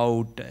spoke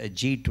about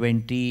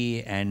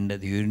G20 and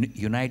the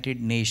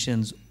United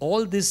Nations.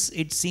 All this,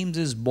 it seems,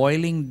 is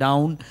boiling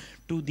down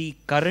to the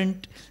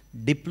current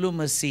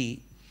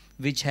diplomacy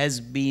which has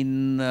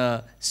been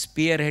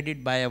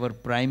spearheaded by our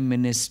Prime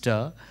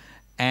Minister,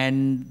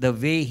 and the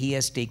way he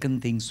has taken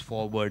things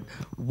forward.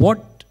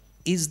 What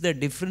is the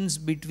difference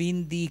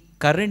between the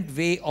current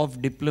way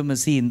of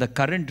diplomacy in the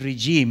current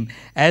regime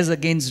as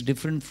against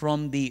different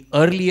from the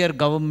earlier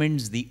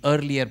governments, the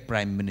earlier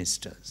prime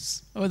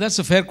ministers? Oh, that's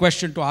a fair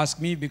question to ask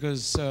me,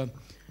 because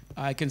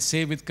I can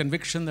say with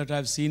conviction that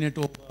I've seen it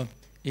over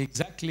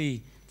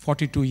exactly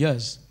 42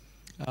 years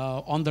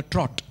on the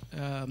trot,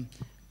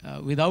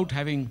 without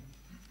having,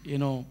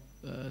 been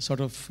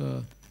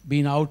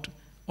out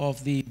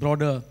of the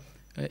broader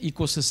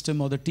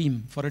ecosystem or the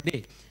team for a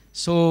day.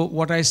 So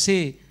what I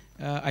say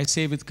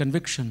with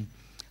conviction.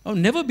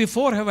 Never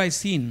before have I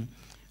seen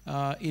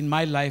in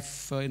my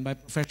life, in my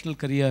professional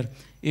career,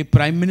 a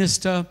prime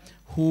minister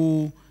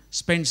who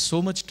spends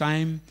so much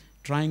time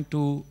trying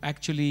to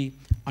actually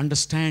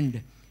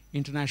understand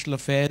international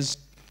affairs,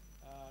 to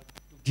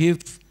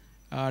give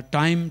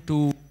time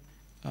to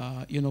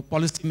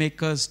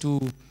policymakers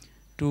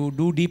to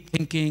do deep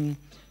thinking,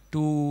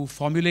 to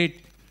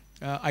formulate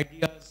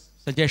ideas,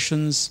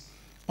 suggestions,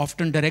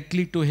 often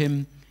directly to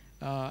him,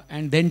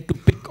 and then to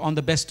pick on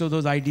the best of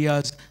those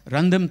ideas,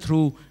 run them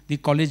through the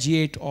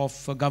collegiate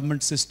of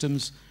government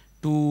systems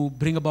to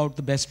bring about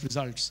the best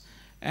results.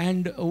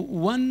 And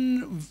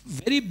one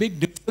very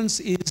big difference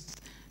is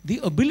the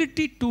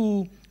ability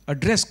to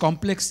address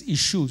complex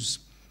issues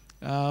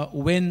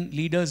when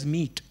leaders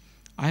meet.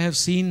 I have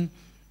seen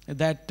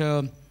that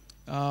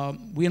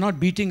we are not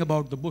beating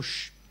about the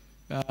bush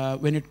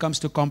when it comes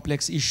to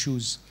complex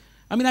issues.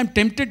 I mean, I'm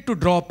tempted to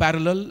draw a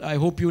parallel. I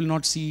hope you will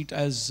not see it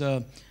as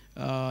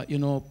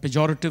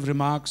pejorative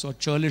remarks or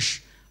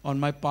churlish on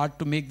my part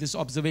to make this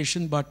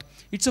observation, but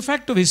it's a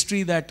fact of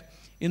history that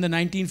in the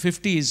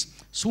 1950s,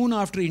 soon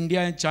after India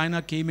and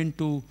China came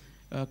into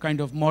kind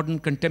of modern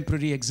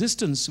contemporary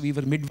existence, we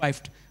were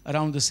midwifed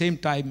around the same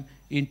time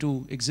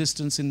into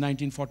existence in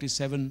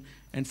 1947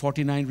 and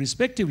 49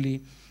 respectively.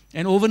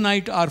 And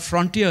overnight, our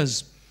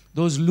frontiers,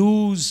 those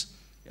loose,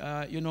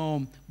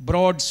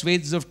 broad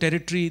swathes of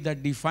territory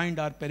that defined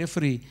our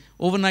periphery,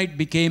 overnight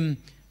became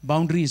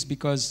boundaries,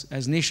 because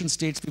as nation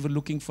states we were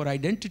looking for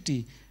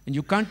identity, and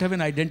you can't have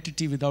an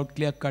identity without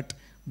clear-cut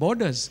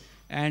borders.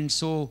 And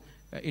so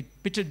it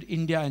pitted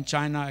India and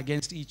China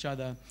against each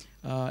other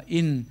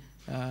in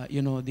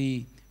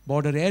the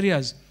border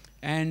areas.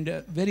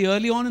 And very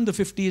early on in the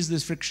 50s,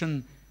 this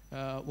friction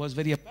was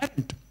very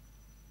apparent.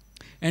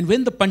 And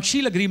when the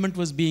Panchsheel Agreement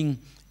was being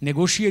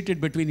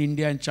negotiated between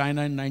India and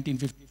China in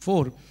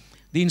 1954,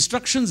 the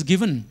instructions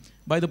given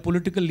by the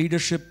political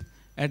leadership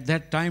at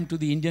that time to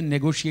the Indian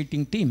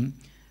negotiating team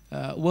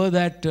were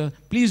that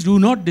please do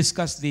not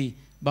discuss the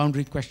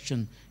boundary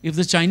question. If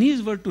the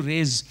Chinese were to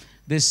raise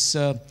this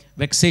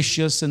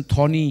vexatious and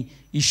thorny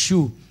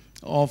issue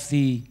of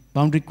the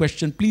boundary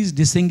question, please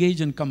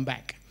disengage and come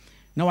back.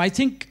 Now, I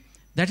think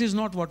that is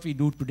not what we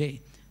do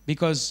today,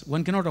 because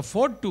one cannot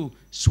afford to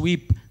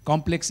sweep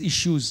complex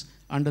issues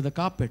under the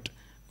carpet.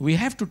 We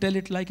have to tell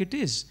it like it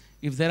is.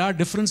 If there are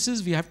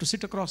differences, we have to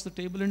sit across the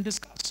table and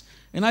discuss.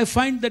 And I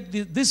find that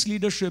this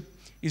leadership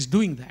is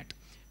doing that,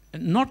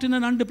 not in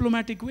an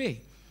undiplomatic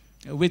way,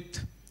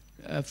 with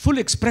full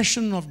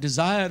expression of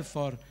desire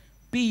for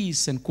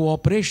peace and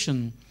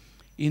cooperation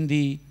in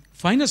the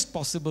finest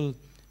possible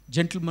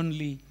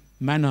gentlemanly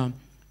manner.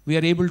 We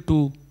are able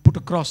to put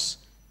across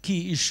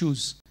key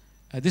issues.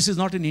 This is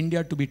not an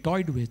India to be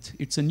toyed with.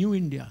 It's a new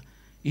India.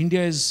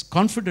 India is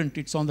confident,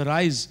 it's on the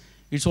rise.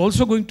 It's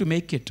also going to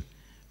make it.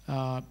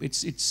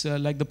 It's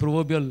like the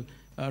proverbial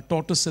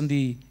tortoise and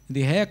the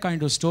hare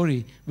kind of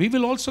story. We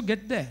will also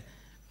get there.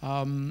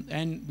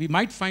 And we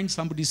might find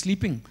somebody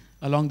sleeping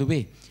along the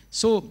way.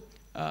 So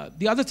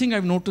the other thing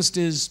I've noticed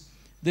is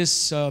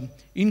this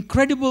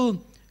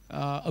incredible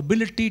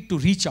ability to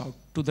reach out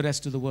to the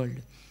rest of the world.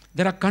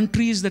 There are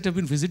countries that have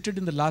been visited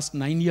in the last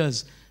 9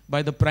 years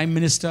by the Prime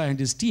Minister and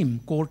his team,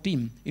 core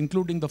team,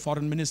 including the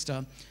Foreign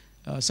Minister,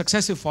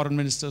 successive Foreign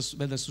Ministers,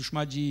 whether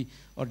Sushma ji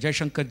or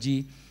Jaishankar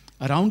ji,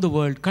 around the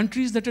world,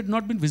 countries that had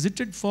not been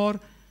visited for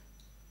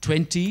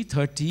 20,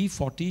 30,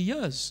 40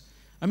 years.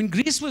 I mean,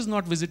 Greece was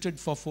not visited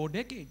for 4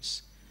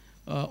 decades.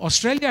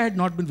 Australia had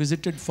not been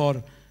visited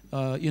for,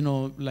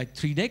 like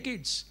 3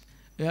 decades.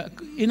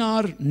 In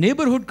our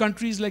neighborhood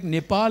countries like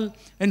Nepal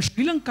and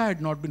Sri Lanka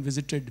had not been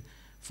visited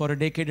for a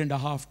decade and a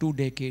half, 2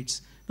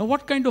 decades. Now,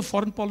 what kind of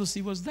foreign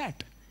policy was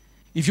that?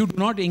 If you do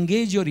not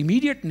engage your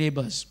immediate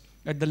neighbors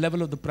at the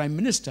level of the Prime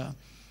Minister,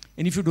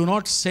 and if you do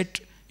not set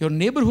your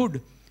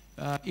neighborhood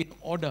in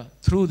order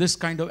through this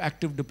kind of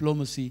active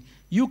diplomacy,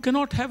 you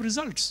cannot have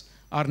results.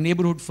 Our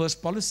neighborhood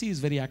first policy is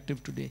very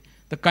active today.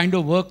 The kind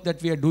of work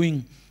that we are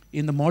doing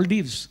in the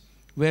Maldives,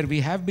 where we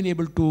have been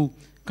able to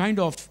kind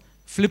of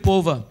flip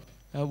over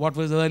what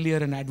was earlier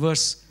an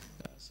adverse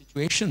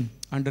situation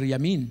under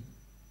Yamin.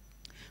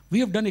 We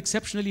have done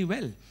exceptionally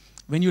well.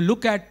 When you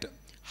look at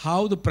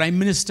how the Prime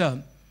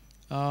Minister,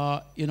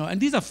 and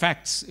these are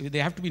facts, they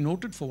have to be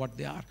noted for what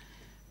they are,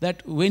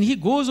 that when he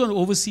goes on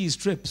overseas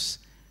trips,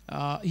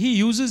 he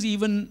uses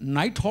even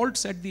night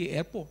halts at the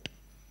airport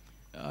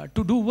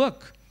to do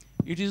work.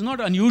 It is not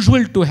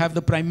unusual to have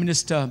the Prime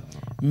Minister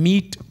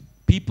meet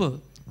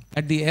people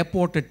at the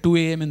airport at 2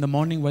 a.m. in the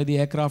morning while the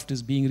aircraft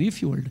is being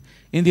refueled.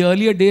 In the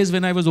earlier days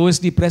when I was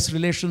OSD Press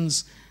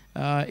Relations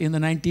in the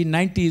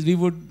 1990s, we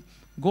would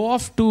go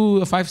off to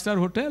a 5-star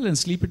hotel and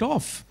sleep it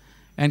off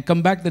and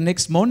come back the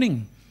next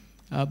morning.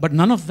 But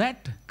none of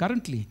that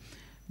currently.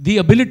 The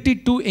ability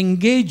to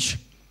engage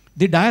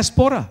the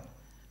diaspora,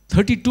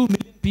 32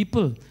 million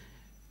people.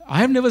 I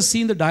have never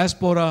seen the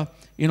diaspora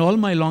in all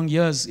my long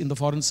years in the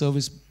Foreign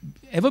Service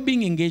ever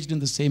being engaged in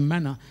the same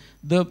manner.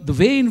 The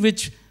way in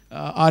which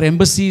our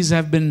embassies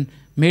have been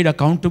made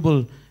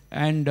accountable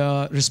and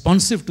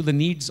responsive to the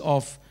needs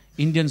of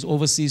Indians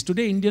overseas.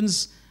 Today,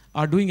 Indians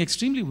are doing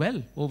extremely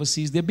well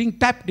overseas. They're being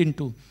tapped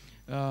into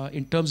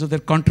in terms of their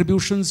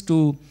contributions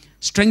to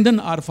strengthen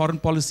our foreign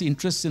policy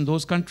interests in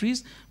those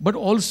countries, but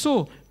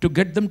also to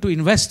get them to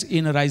invest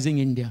in a rising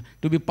India,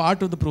 to be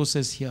part of the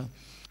process here.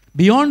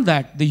 Beyond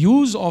that, the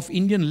use of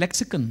Indian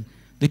lexicon,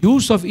 the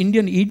use of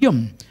Indian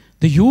idiom,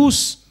 the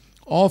use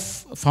of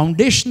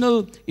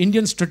foundational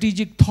Indian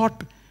strategic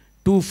thought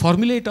to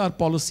formulate our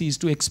policies,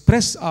 to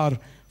express our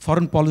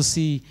foreign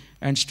policy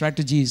and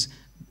strategies.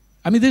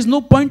 I mean, there's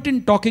no point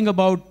in talking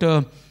about,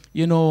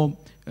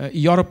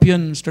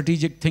 European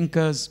strategic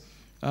thinkers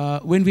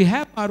when we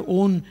have our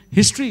own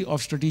history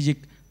of strategic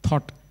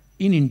thought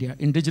in India,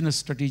 indigenous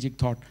strategic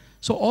thought.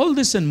 So all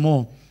this and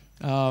more,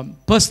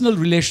 personal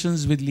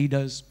relations with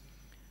leaders.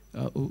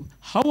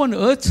 How on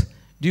earth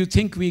do you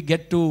think we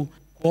get to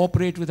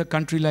cooperate with a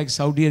country like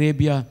Saudi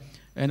Arabia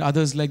and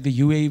others like the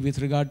UAE with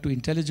regard to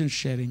intelligence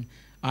sharing?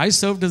 I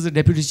served as the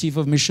Deputy Chief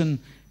of Mission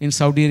in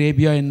Saudi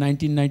Arabia in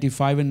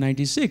 1995 and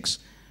 96.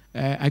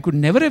 I could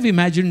never have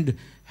imagined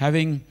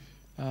having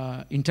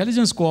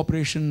intelligence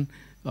cooperation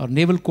or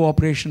naval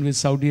cooperation with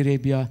Saudi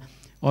Arabia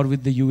or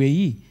with the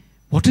UAE.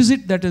 What is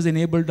it that has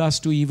enabled us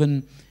to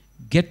even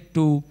get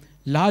to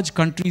large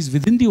countries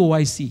within the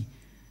OIC,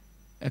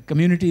 a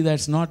community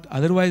that's not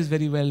otherwise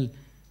very well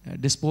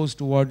disposed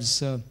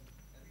towards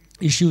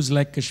issues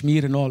like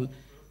Kashmir and all,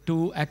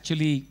 to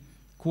actually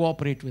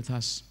cooperate with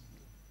us?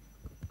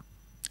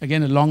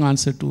 Again, a long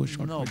answer to a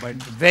short No, question.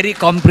 but very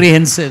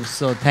comprehensive.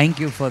 So thank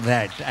you for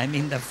that. I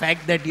mean, the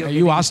fact that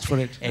You asked for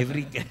it.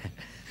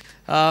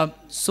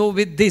 So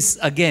with this,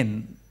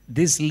 again,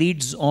 this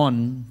leads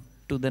on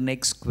to the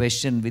next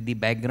question with the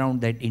background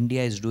that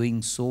India is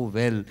doing so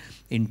well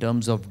in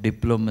terms of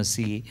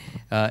diplomacy,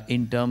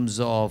 in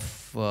terms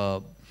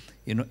of,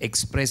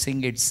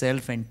 expressing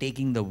itself and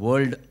taking the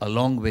world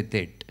along with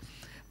it.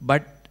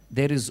 But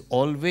there is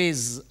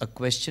always a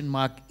question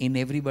mark in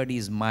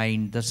everybody's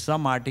mind. There's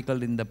some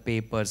article in the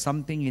paper,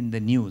 something in the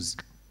news.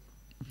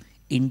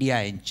 India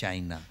and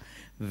China.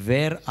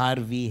 Where are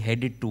we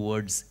headed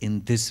towards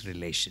in this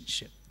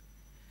relationship?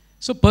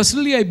 So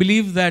personally, I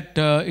believe that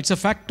it's a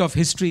fact of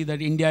history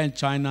that India and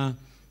China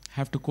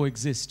have to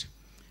coexist.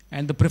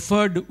 And the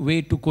preferred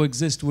way to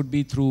coexist would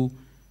be through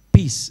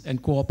peace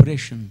and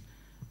cooperation.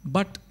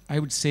 But I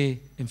would say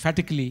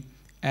emphatically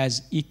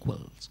as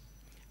equals.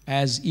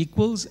 As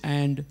equals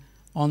and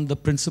on the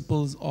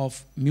principles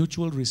of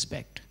mutual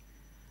respect.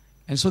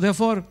 And so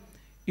therefore,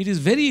 it is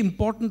very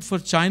important for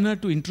China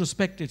to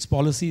introspect its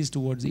policies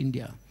towards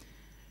India.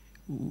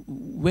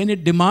 When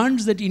it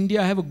demands that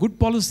India have a good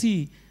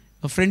policy,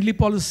 a friendly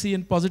policy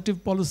and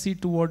positive policy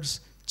towards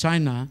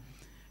China,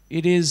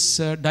 it is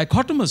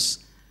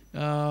dichotomous,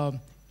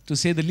 to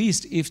say the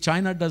least, if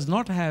China does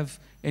not have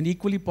an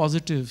equally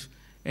positive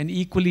and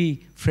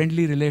equally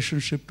friendly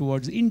relationship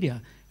towards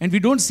India. And we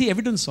don't see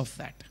evidence of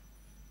that.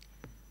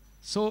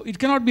 So it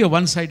cannot be a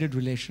one-sided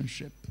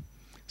relationship.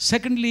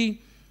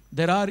 Secondly,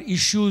 there are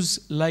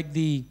issues like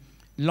the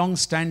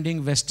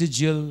long-standing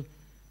vestigial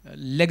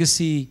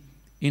legacy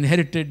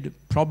inherited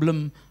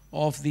problem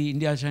of the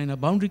India-China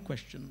boundary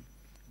question.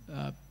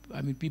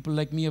 I mean, people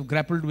like me have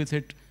grappled with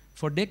it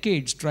for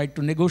decades, tried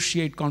to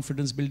negotiate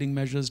confidence-building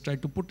measures,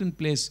 tried to put in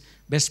place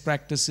best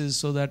practices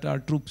so that our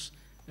troops,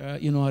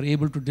 are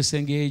able to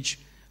disengage,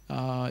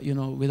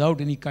 without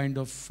any kind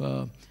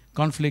of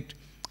conflict.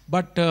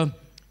 But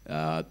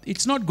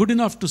it's not good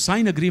enough to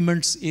sign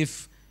agreements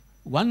if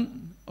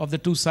one of the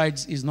two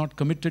sides is not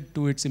committed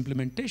to its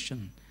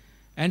implementation.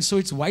 And so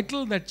it's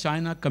vital that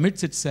China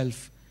commits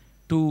itself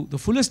to the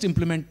fullest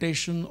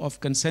implementation of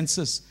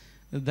consensus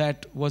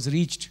that was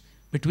reached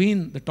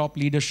between the top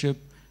leadership,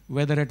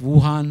 whether at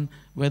Wuhan,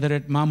 whether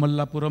at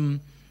Mamallapuram,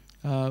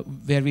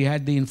 where we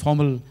had the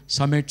informal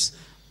summits,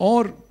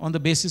 or on the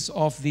basis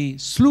of the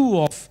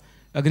slew of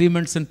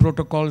agreements and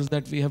protocols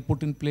that we have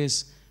put in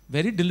place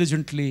very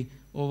diligently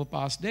over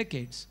past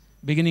decades,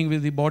 beginning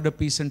with the Border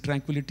Peace and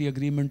Tranquility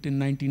Agreement in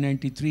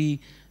 1993,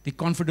 the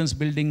Confidence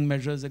Building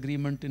Measures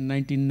Agreement in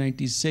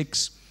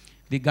 1996,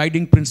 the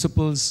Guiding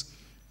Principles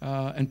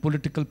and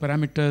Political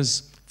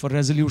Parameters for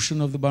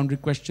Resolution of the Boundary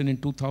Question in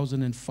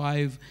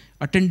 2005,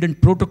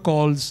 attendant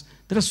protocols.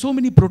 There are so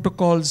many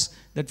protocols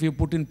that we have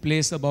put in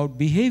place about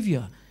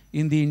behavior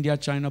in the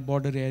India-China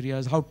border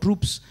areas, how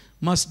troops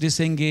must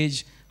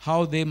disengage,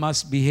 how they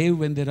must behave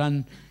when they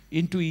run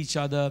into each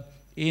other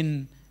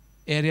in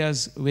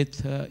areas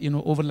with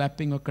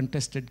overlapping or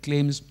contested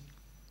claims.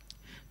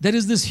 There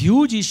is this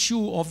huge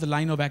issue of the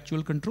line of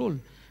actual control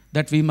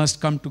that we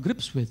must come to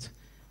grips with.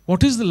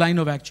 What is the line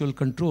of actual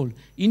control?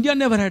 India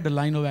never had a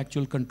line of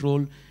actual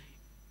control.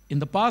 In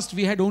the past,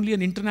 we had only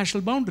an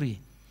international boundary.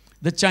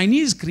 The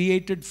Chinese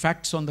created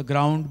facts on the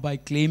ground by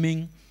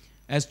claiming,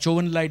 as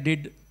Chou Enlai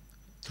did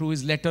through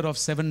his letter of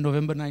 7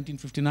 November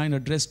 1959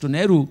 addressed to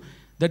Nehru,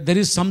 that there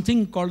is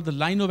something called the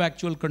line of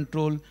actual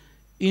control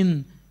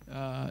in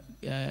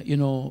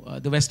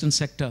the western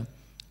sector,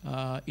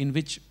 in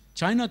which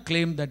China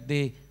claimed that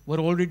they were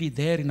already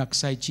there in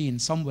Aksai Chin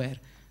somewhere.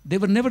 They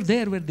were never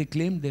there where they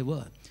claimed they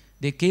were.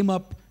 They came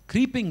up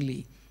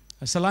creepingly,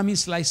 salami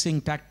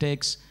slicing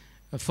tactics,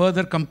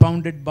 further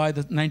compounded by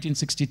the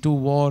 1962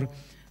 war,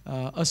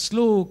 a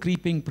slow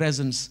creeping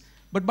presence.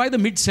 But by the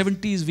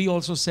mid-70s, we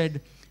also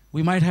said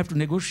we might have to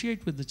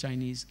negotiate with the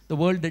Chinese. The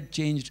world had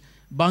changed.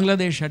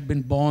 Bangladesh had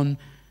been born.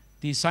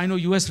 The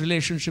Sino-US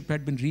relationship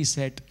had been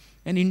reset.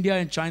 And India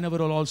and China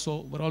were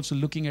also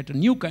looking at a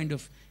new kind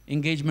of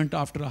engagement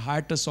after a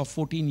hiatus of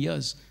 14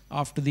 years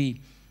after the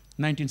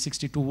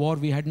 1962 war.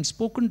 We hadn't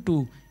spoken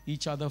to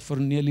each other for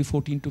nearly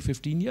 14 to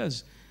 15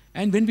 years.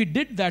 And when we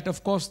did that,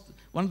 of course,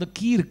 one of the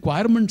key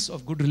requirements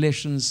of good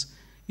relations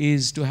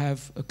is to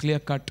have a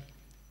clear-cut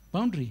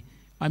boundary.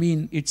 I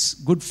mean, it's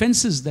good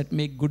fences that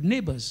make good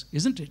neighbors,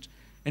 isn't it?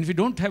 And if you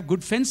don't have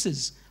good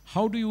fences,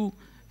 how do you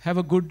have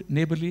a good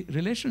neighborly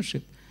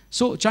relationship?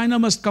 So China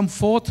must come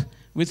forth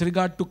with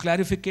regard to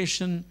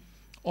clarification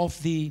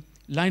of the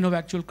line of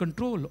actual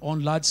control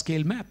on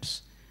large-scale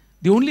maps.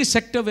 The only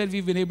sector where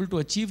we've been able to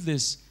achieve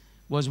this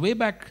was way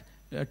back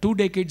 2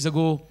 decades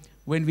ago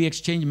when we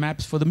exchanged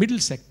maps for the middle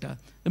sector.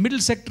 The middle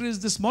sector is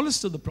the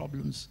smallest of the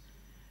problems.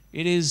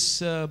 It is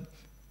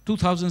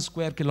 2,000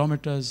 square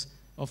kilometers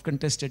of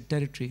contested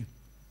territory.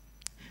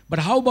 But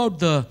how about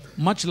the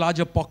much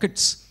larger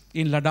pockets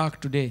in Ladakh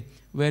today,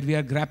 where we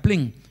are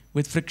grappling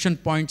with friction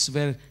points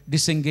where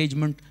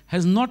disengagement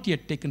has not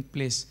yet taken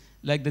place,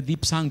 like the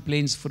Deepsang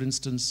Plains, for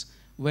instance,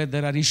 where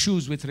there are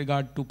issues with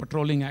regard to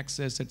patrolling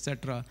access,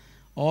 etc.,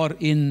 or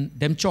in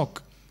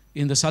Demchok,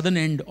 in the southern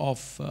end of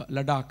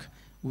Ladakh,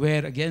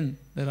 where again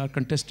there are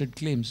contested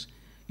claims.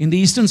 In the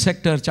eastern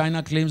sector,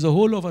 China claims the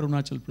whole of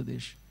Arunachal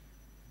Pradesh.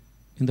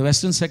 In the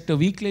western sector,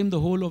 we claim the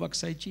whole of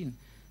Aksai Chin.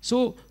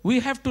 So we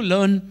have to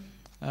learn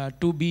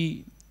to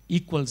be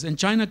equals, and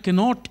China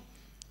cannot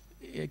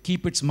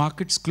keep its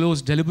markets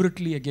closed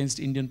deliberately against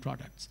Indian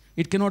products.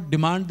 It cannot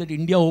demand that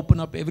India open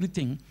up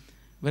everything,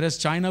 whereas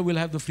China will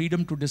have the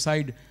freedom to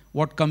decide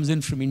what comes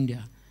in from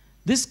India.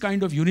 This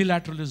kind of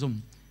unilateralism,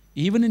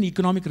 even in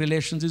economic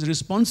relations, is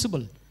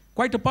responsible,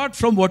 quite apart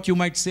from what you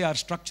might say are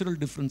structural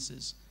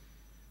differences.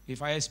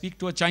 If I speak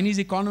to a Chinese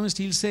economist,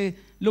 he'll say,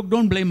 look,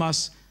 don't blame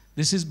us.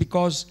 This is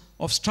because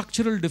of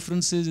structural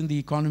differences in the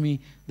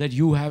economy that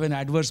you have an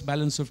adverse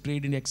balance of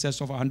trade in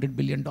excess of $100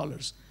 billion.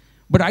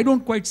 But I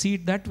don't quite see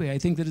it that way. I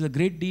think there is a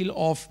great deal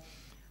of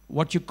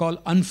what you call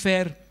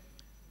unfair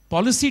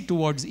policy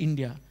towards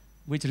India,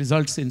 which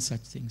results in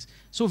such things.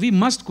 So we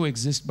must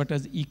coexist, but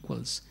as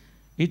equals.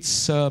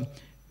 It's a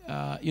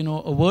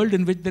world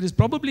in which there is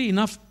probably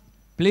enough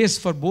place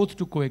for both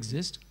to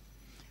coexist,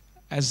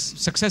 as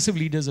successive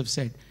leaders have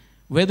said.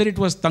 Whether it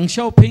was Deng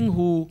Xiaoping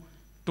who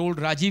told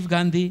Rajiv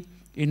Gandhi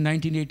in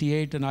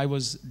 1988, and I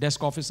was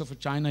desk officer for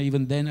China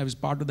even then, I was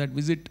part of that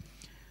visit,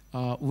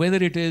 whether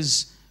it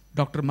is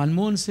Dr.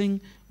 Manmohan Singh,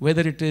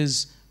 whether it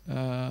is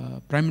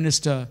Prime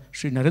Minister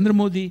Shri Narendra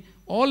Modi,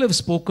 all have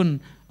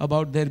spoken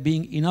about there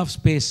being enough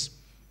space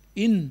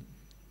in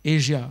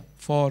Asia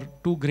for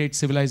two great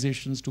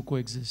civilizations to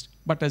coexist,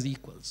 but as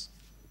equals.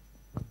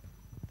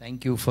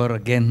 Thank you for,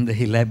 again,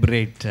 the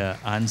elaborate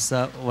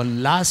answer.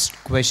 One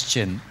last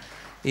question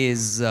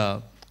is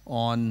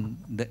on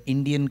the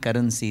Indian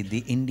currency,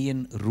 the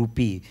Indian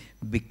rupee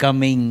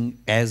becoming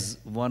as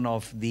one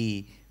of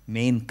the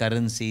main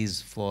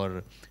currencies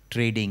for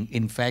trading.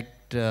 In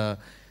fact, there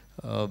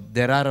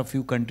are a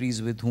few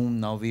countries with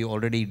whom now we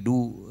already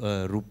do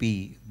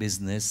rupee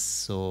business.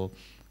 So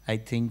I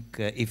think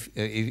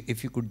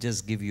if you could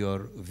just give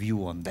your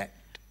view on that.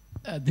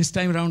 This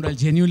time around, I'll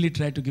genuinely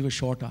try to give a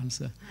short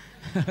answer.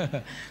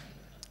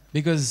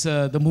 Because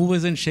the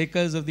movers and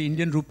shakers of the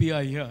Indian rupee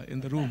are here in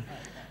the room.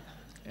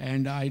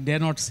 And I dare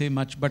not say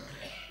much. But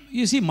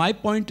you see, my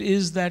point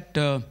is that,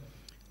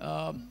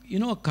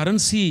 a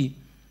currency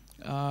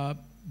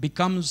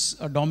becomes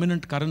a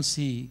dominant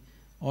currency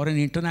or an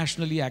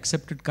internationally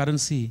accepted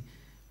currency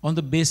on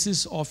the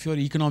basis of your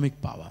economic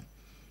power.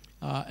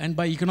 And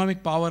by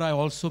economic power, I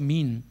also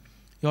mean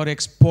your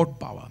export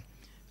power.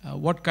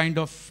 What kind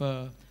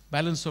of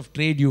balance of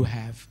trade you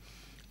have.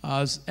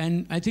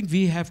 And I think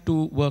we have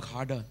to work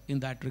harder in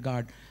that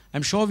regard.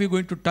 I'm sure we're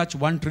going to touch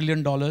 $1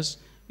 trillion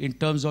in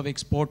terms of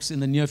exports in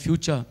the near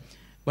future.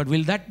 But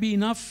will that be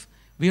enough?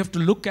 We have to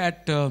look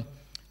at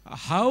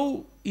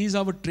how is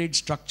our trade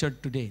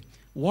structured today?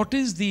 What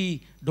is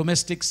the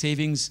domestic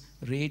savings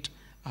rate?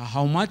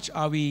 How much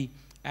are we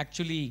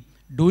actually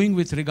doing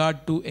with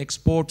regard to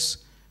exports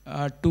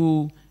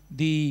to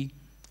the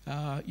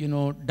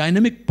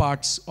dynamic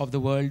parts of the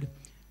world?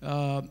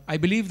 I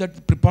believe that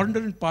the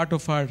preponderant part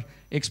of our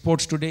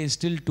exports today is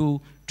still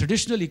to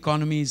traditional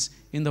economies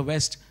in the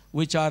West,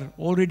 which are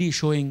already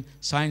showing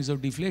signs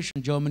of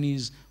deflation. Germany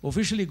is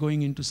officially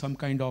going into some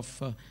kind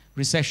of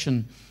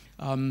recession.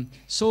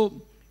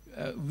 So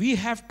we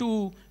have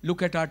to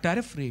look at our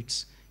tariff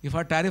rates. If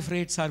our tariff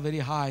rates are very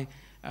high,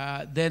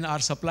 then our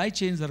supply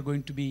chains are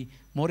going to be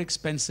more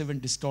expensive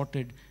and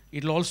distorted.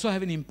 It'll also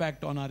have an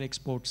impact on our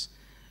exports.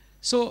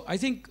 So I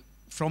think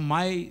from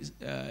my,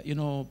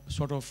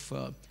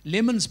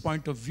 layman's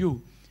point of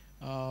view,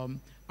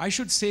 I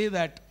should say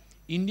that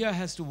India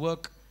has to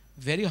work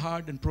very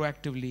hard and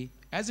proactively,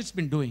 as it's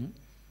been doing,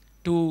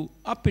 to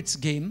up its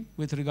game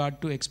with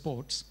regard to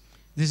exports.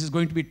 This is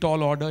going to be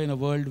tall order in a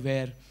world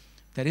where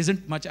there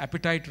isn't much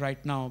appetite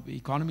right now.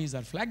 Economies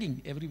are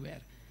flagging everywhere.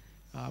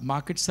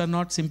 Markets are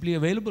not simply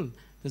available.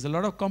 There's a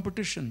lot of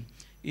competition.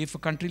 If a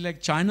country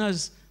like China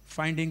is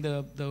finding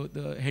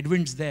the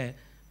headwinds there,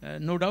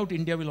 no doubt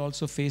India will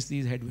also face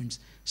these headwinds.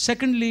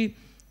 Secondly,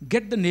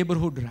 get the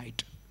neighborhood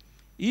right.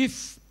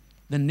 If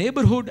the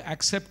neighborhood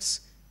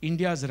accepts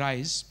India's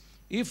rise,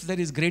 if there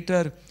is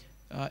greater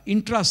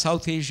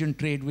intra-South Asian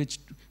trade, which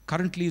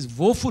currently is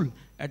woeful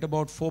at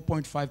about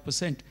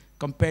 4.5%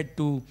 compared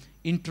to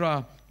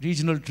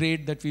intra-regional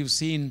trade that we've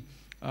seen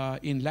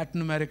in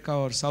Latin America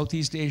or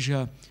Southeast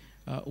Asia,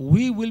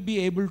 we will be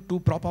able to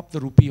prop up the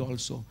rupee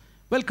also.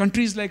 Well,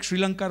 countries like Sri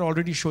Lanka are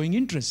already showing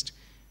interest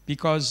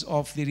because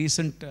of the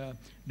recent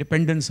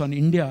dependence on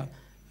India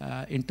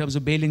in terms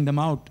of bailing them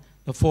out,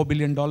 the $4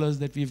 billion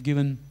that we've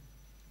given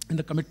and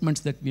the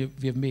commitments that we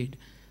have made.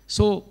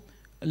 So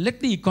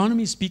let the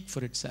economy speak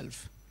for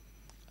itself.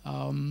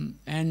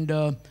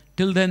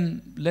 Till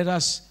then, let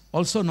us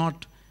also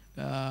not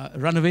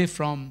run away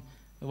from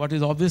what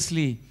is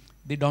obviously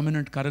the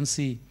dominant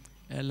currency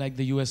like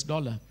the US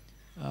dollar.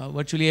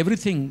 Virtually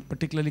everything,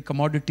 particularly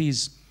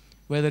commodities,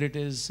 whether it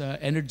is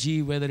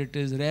energy, whether it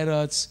is rare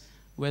earths,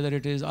 whether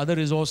it is other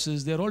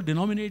resources, they're all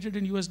denominated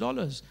in US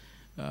dollars.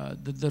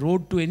 The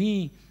road to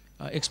any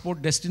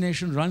export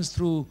destination runs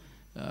through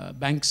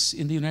banks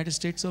in the United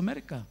States of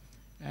America.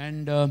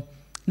 And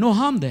no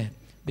harm there,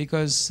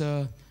 because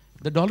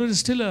the dollar is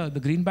still the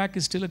greenback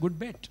is still a good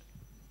bet.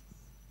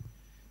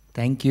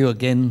 Thank you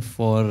again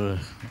for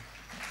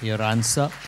your answer.